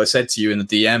think, as I said to you in the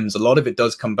DMs, a lot of it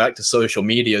does come back to social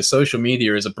media. Social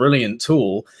media is a brilliant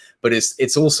tool, but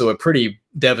it's also a pretty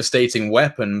devastating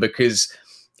weapon, because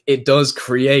it does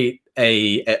create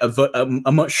a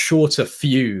much shorter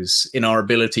fuse in our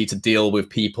ability to deal with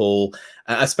people,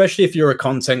 especially if you're a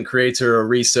content creator or a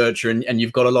researcher and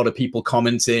you've got a lot of people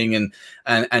commenting,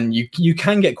 and you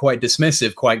can get quite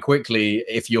dismissive quite quickly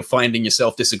if you're finding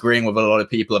yourself disagreeing with a lot of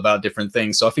people about different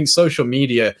things. So I think social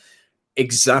media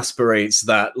exasperates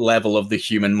that level of the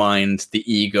human mind,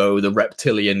 the ego, the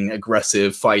reptilian,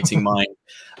 aggressive, fighting mind.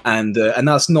 And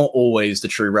that's not always the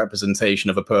true representation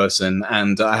of a person.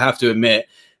 And I have to admit,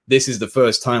 this is the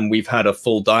first time we've had a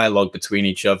full dialogue between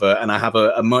each other, and I have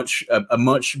a much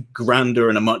grander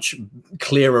and a much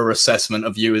clearer assessment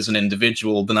of you as an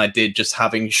individual than I did just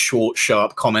having short,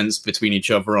 sharp comments between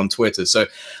each other on Twitter. So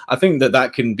I think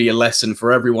that can be a lesson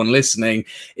for everyone listening,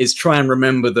 is try and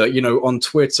remember that, on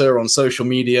Twitter, on social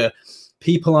media,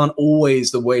 people aren't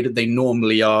always the way that they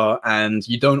normally are, and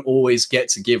you don't always get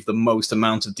to give the most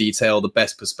amount of detail, the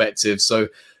best perspective. So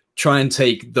try and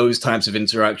take those types of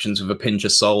interactions with a pinch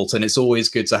of salt. And it's always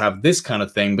good to have this kind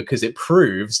of thing, because it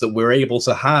proves that we're able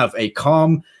to have a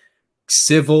calm,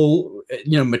 civil,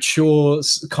 mature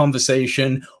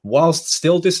conversation whilst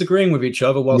still disagreeing with each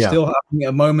other, while still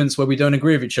having moments where we don't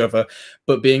agree with each other,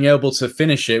 but being able to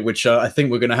finish it, which I think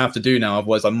we're going to have to do now.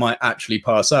 Otherwise I might actually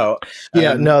pass out.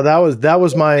 Yeah, no, that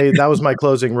was my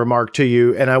closing remark to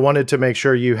you. And I wanted to make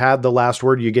sure you had the last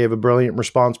word. You gave a brilliant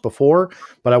response before,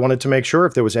 but I wanted to make sure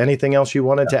if there was anything else you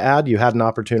wanted to add, you had an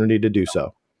opportunity to do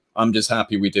so. I'm just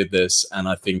happy we did this, and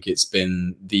I think it's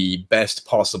been the best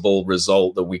possible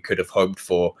result that we could have hoped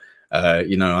for,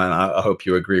 and I hope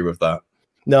you agree with that.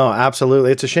 No,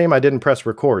 absolutely. It's a shame I didn't press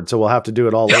record, so we'll have to do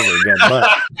it all over again. But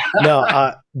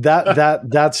no,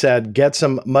 that said, get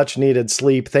some much needed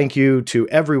sleep. Thank you to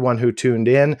everyone who tuned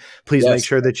in. Please make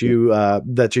sure that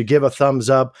you give a thumbs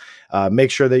up. Make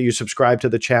sure that you subscribe to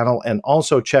the channel, and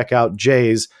also check out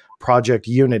Jay's Project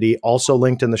Unity, also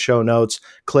linked in the show notes.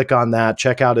 Click on that,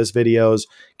 check out his videos,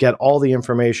 get all the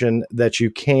information that you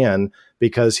can,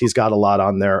 because he's got a lot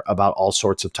on there about all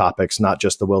sorts of topics, not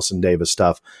just the Wilson Davis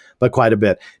stuff, but quite a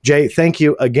bit. Jay, thank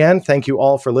you again. Thank you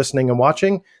all for listening and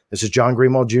watching. This is John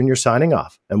Greenwald Jr. signing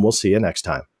off, and we'll see you next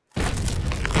time.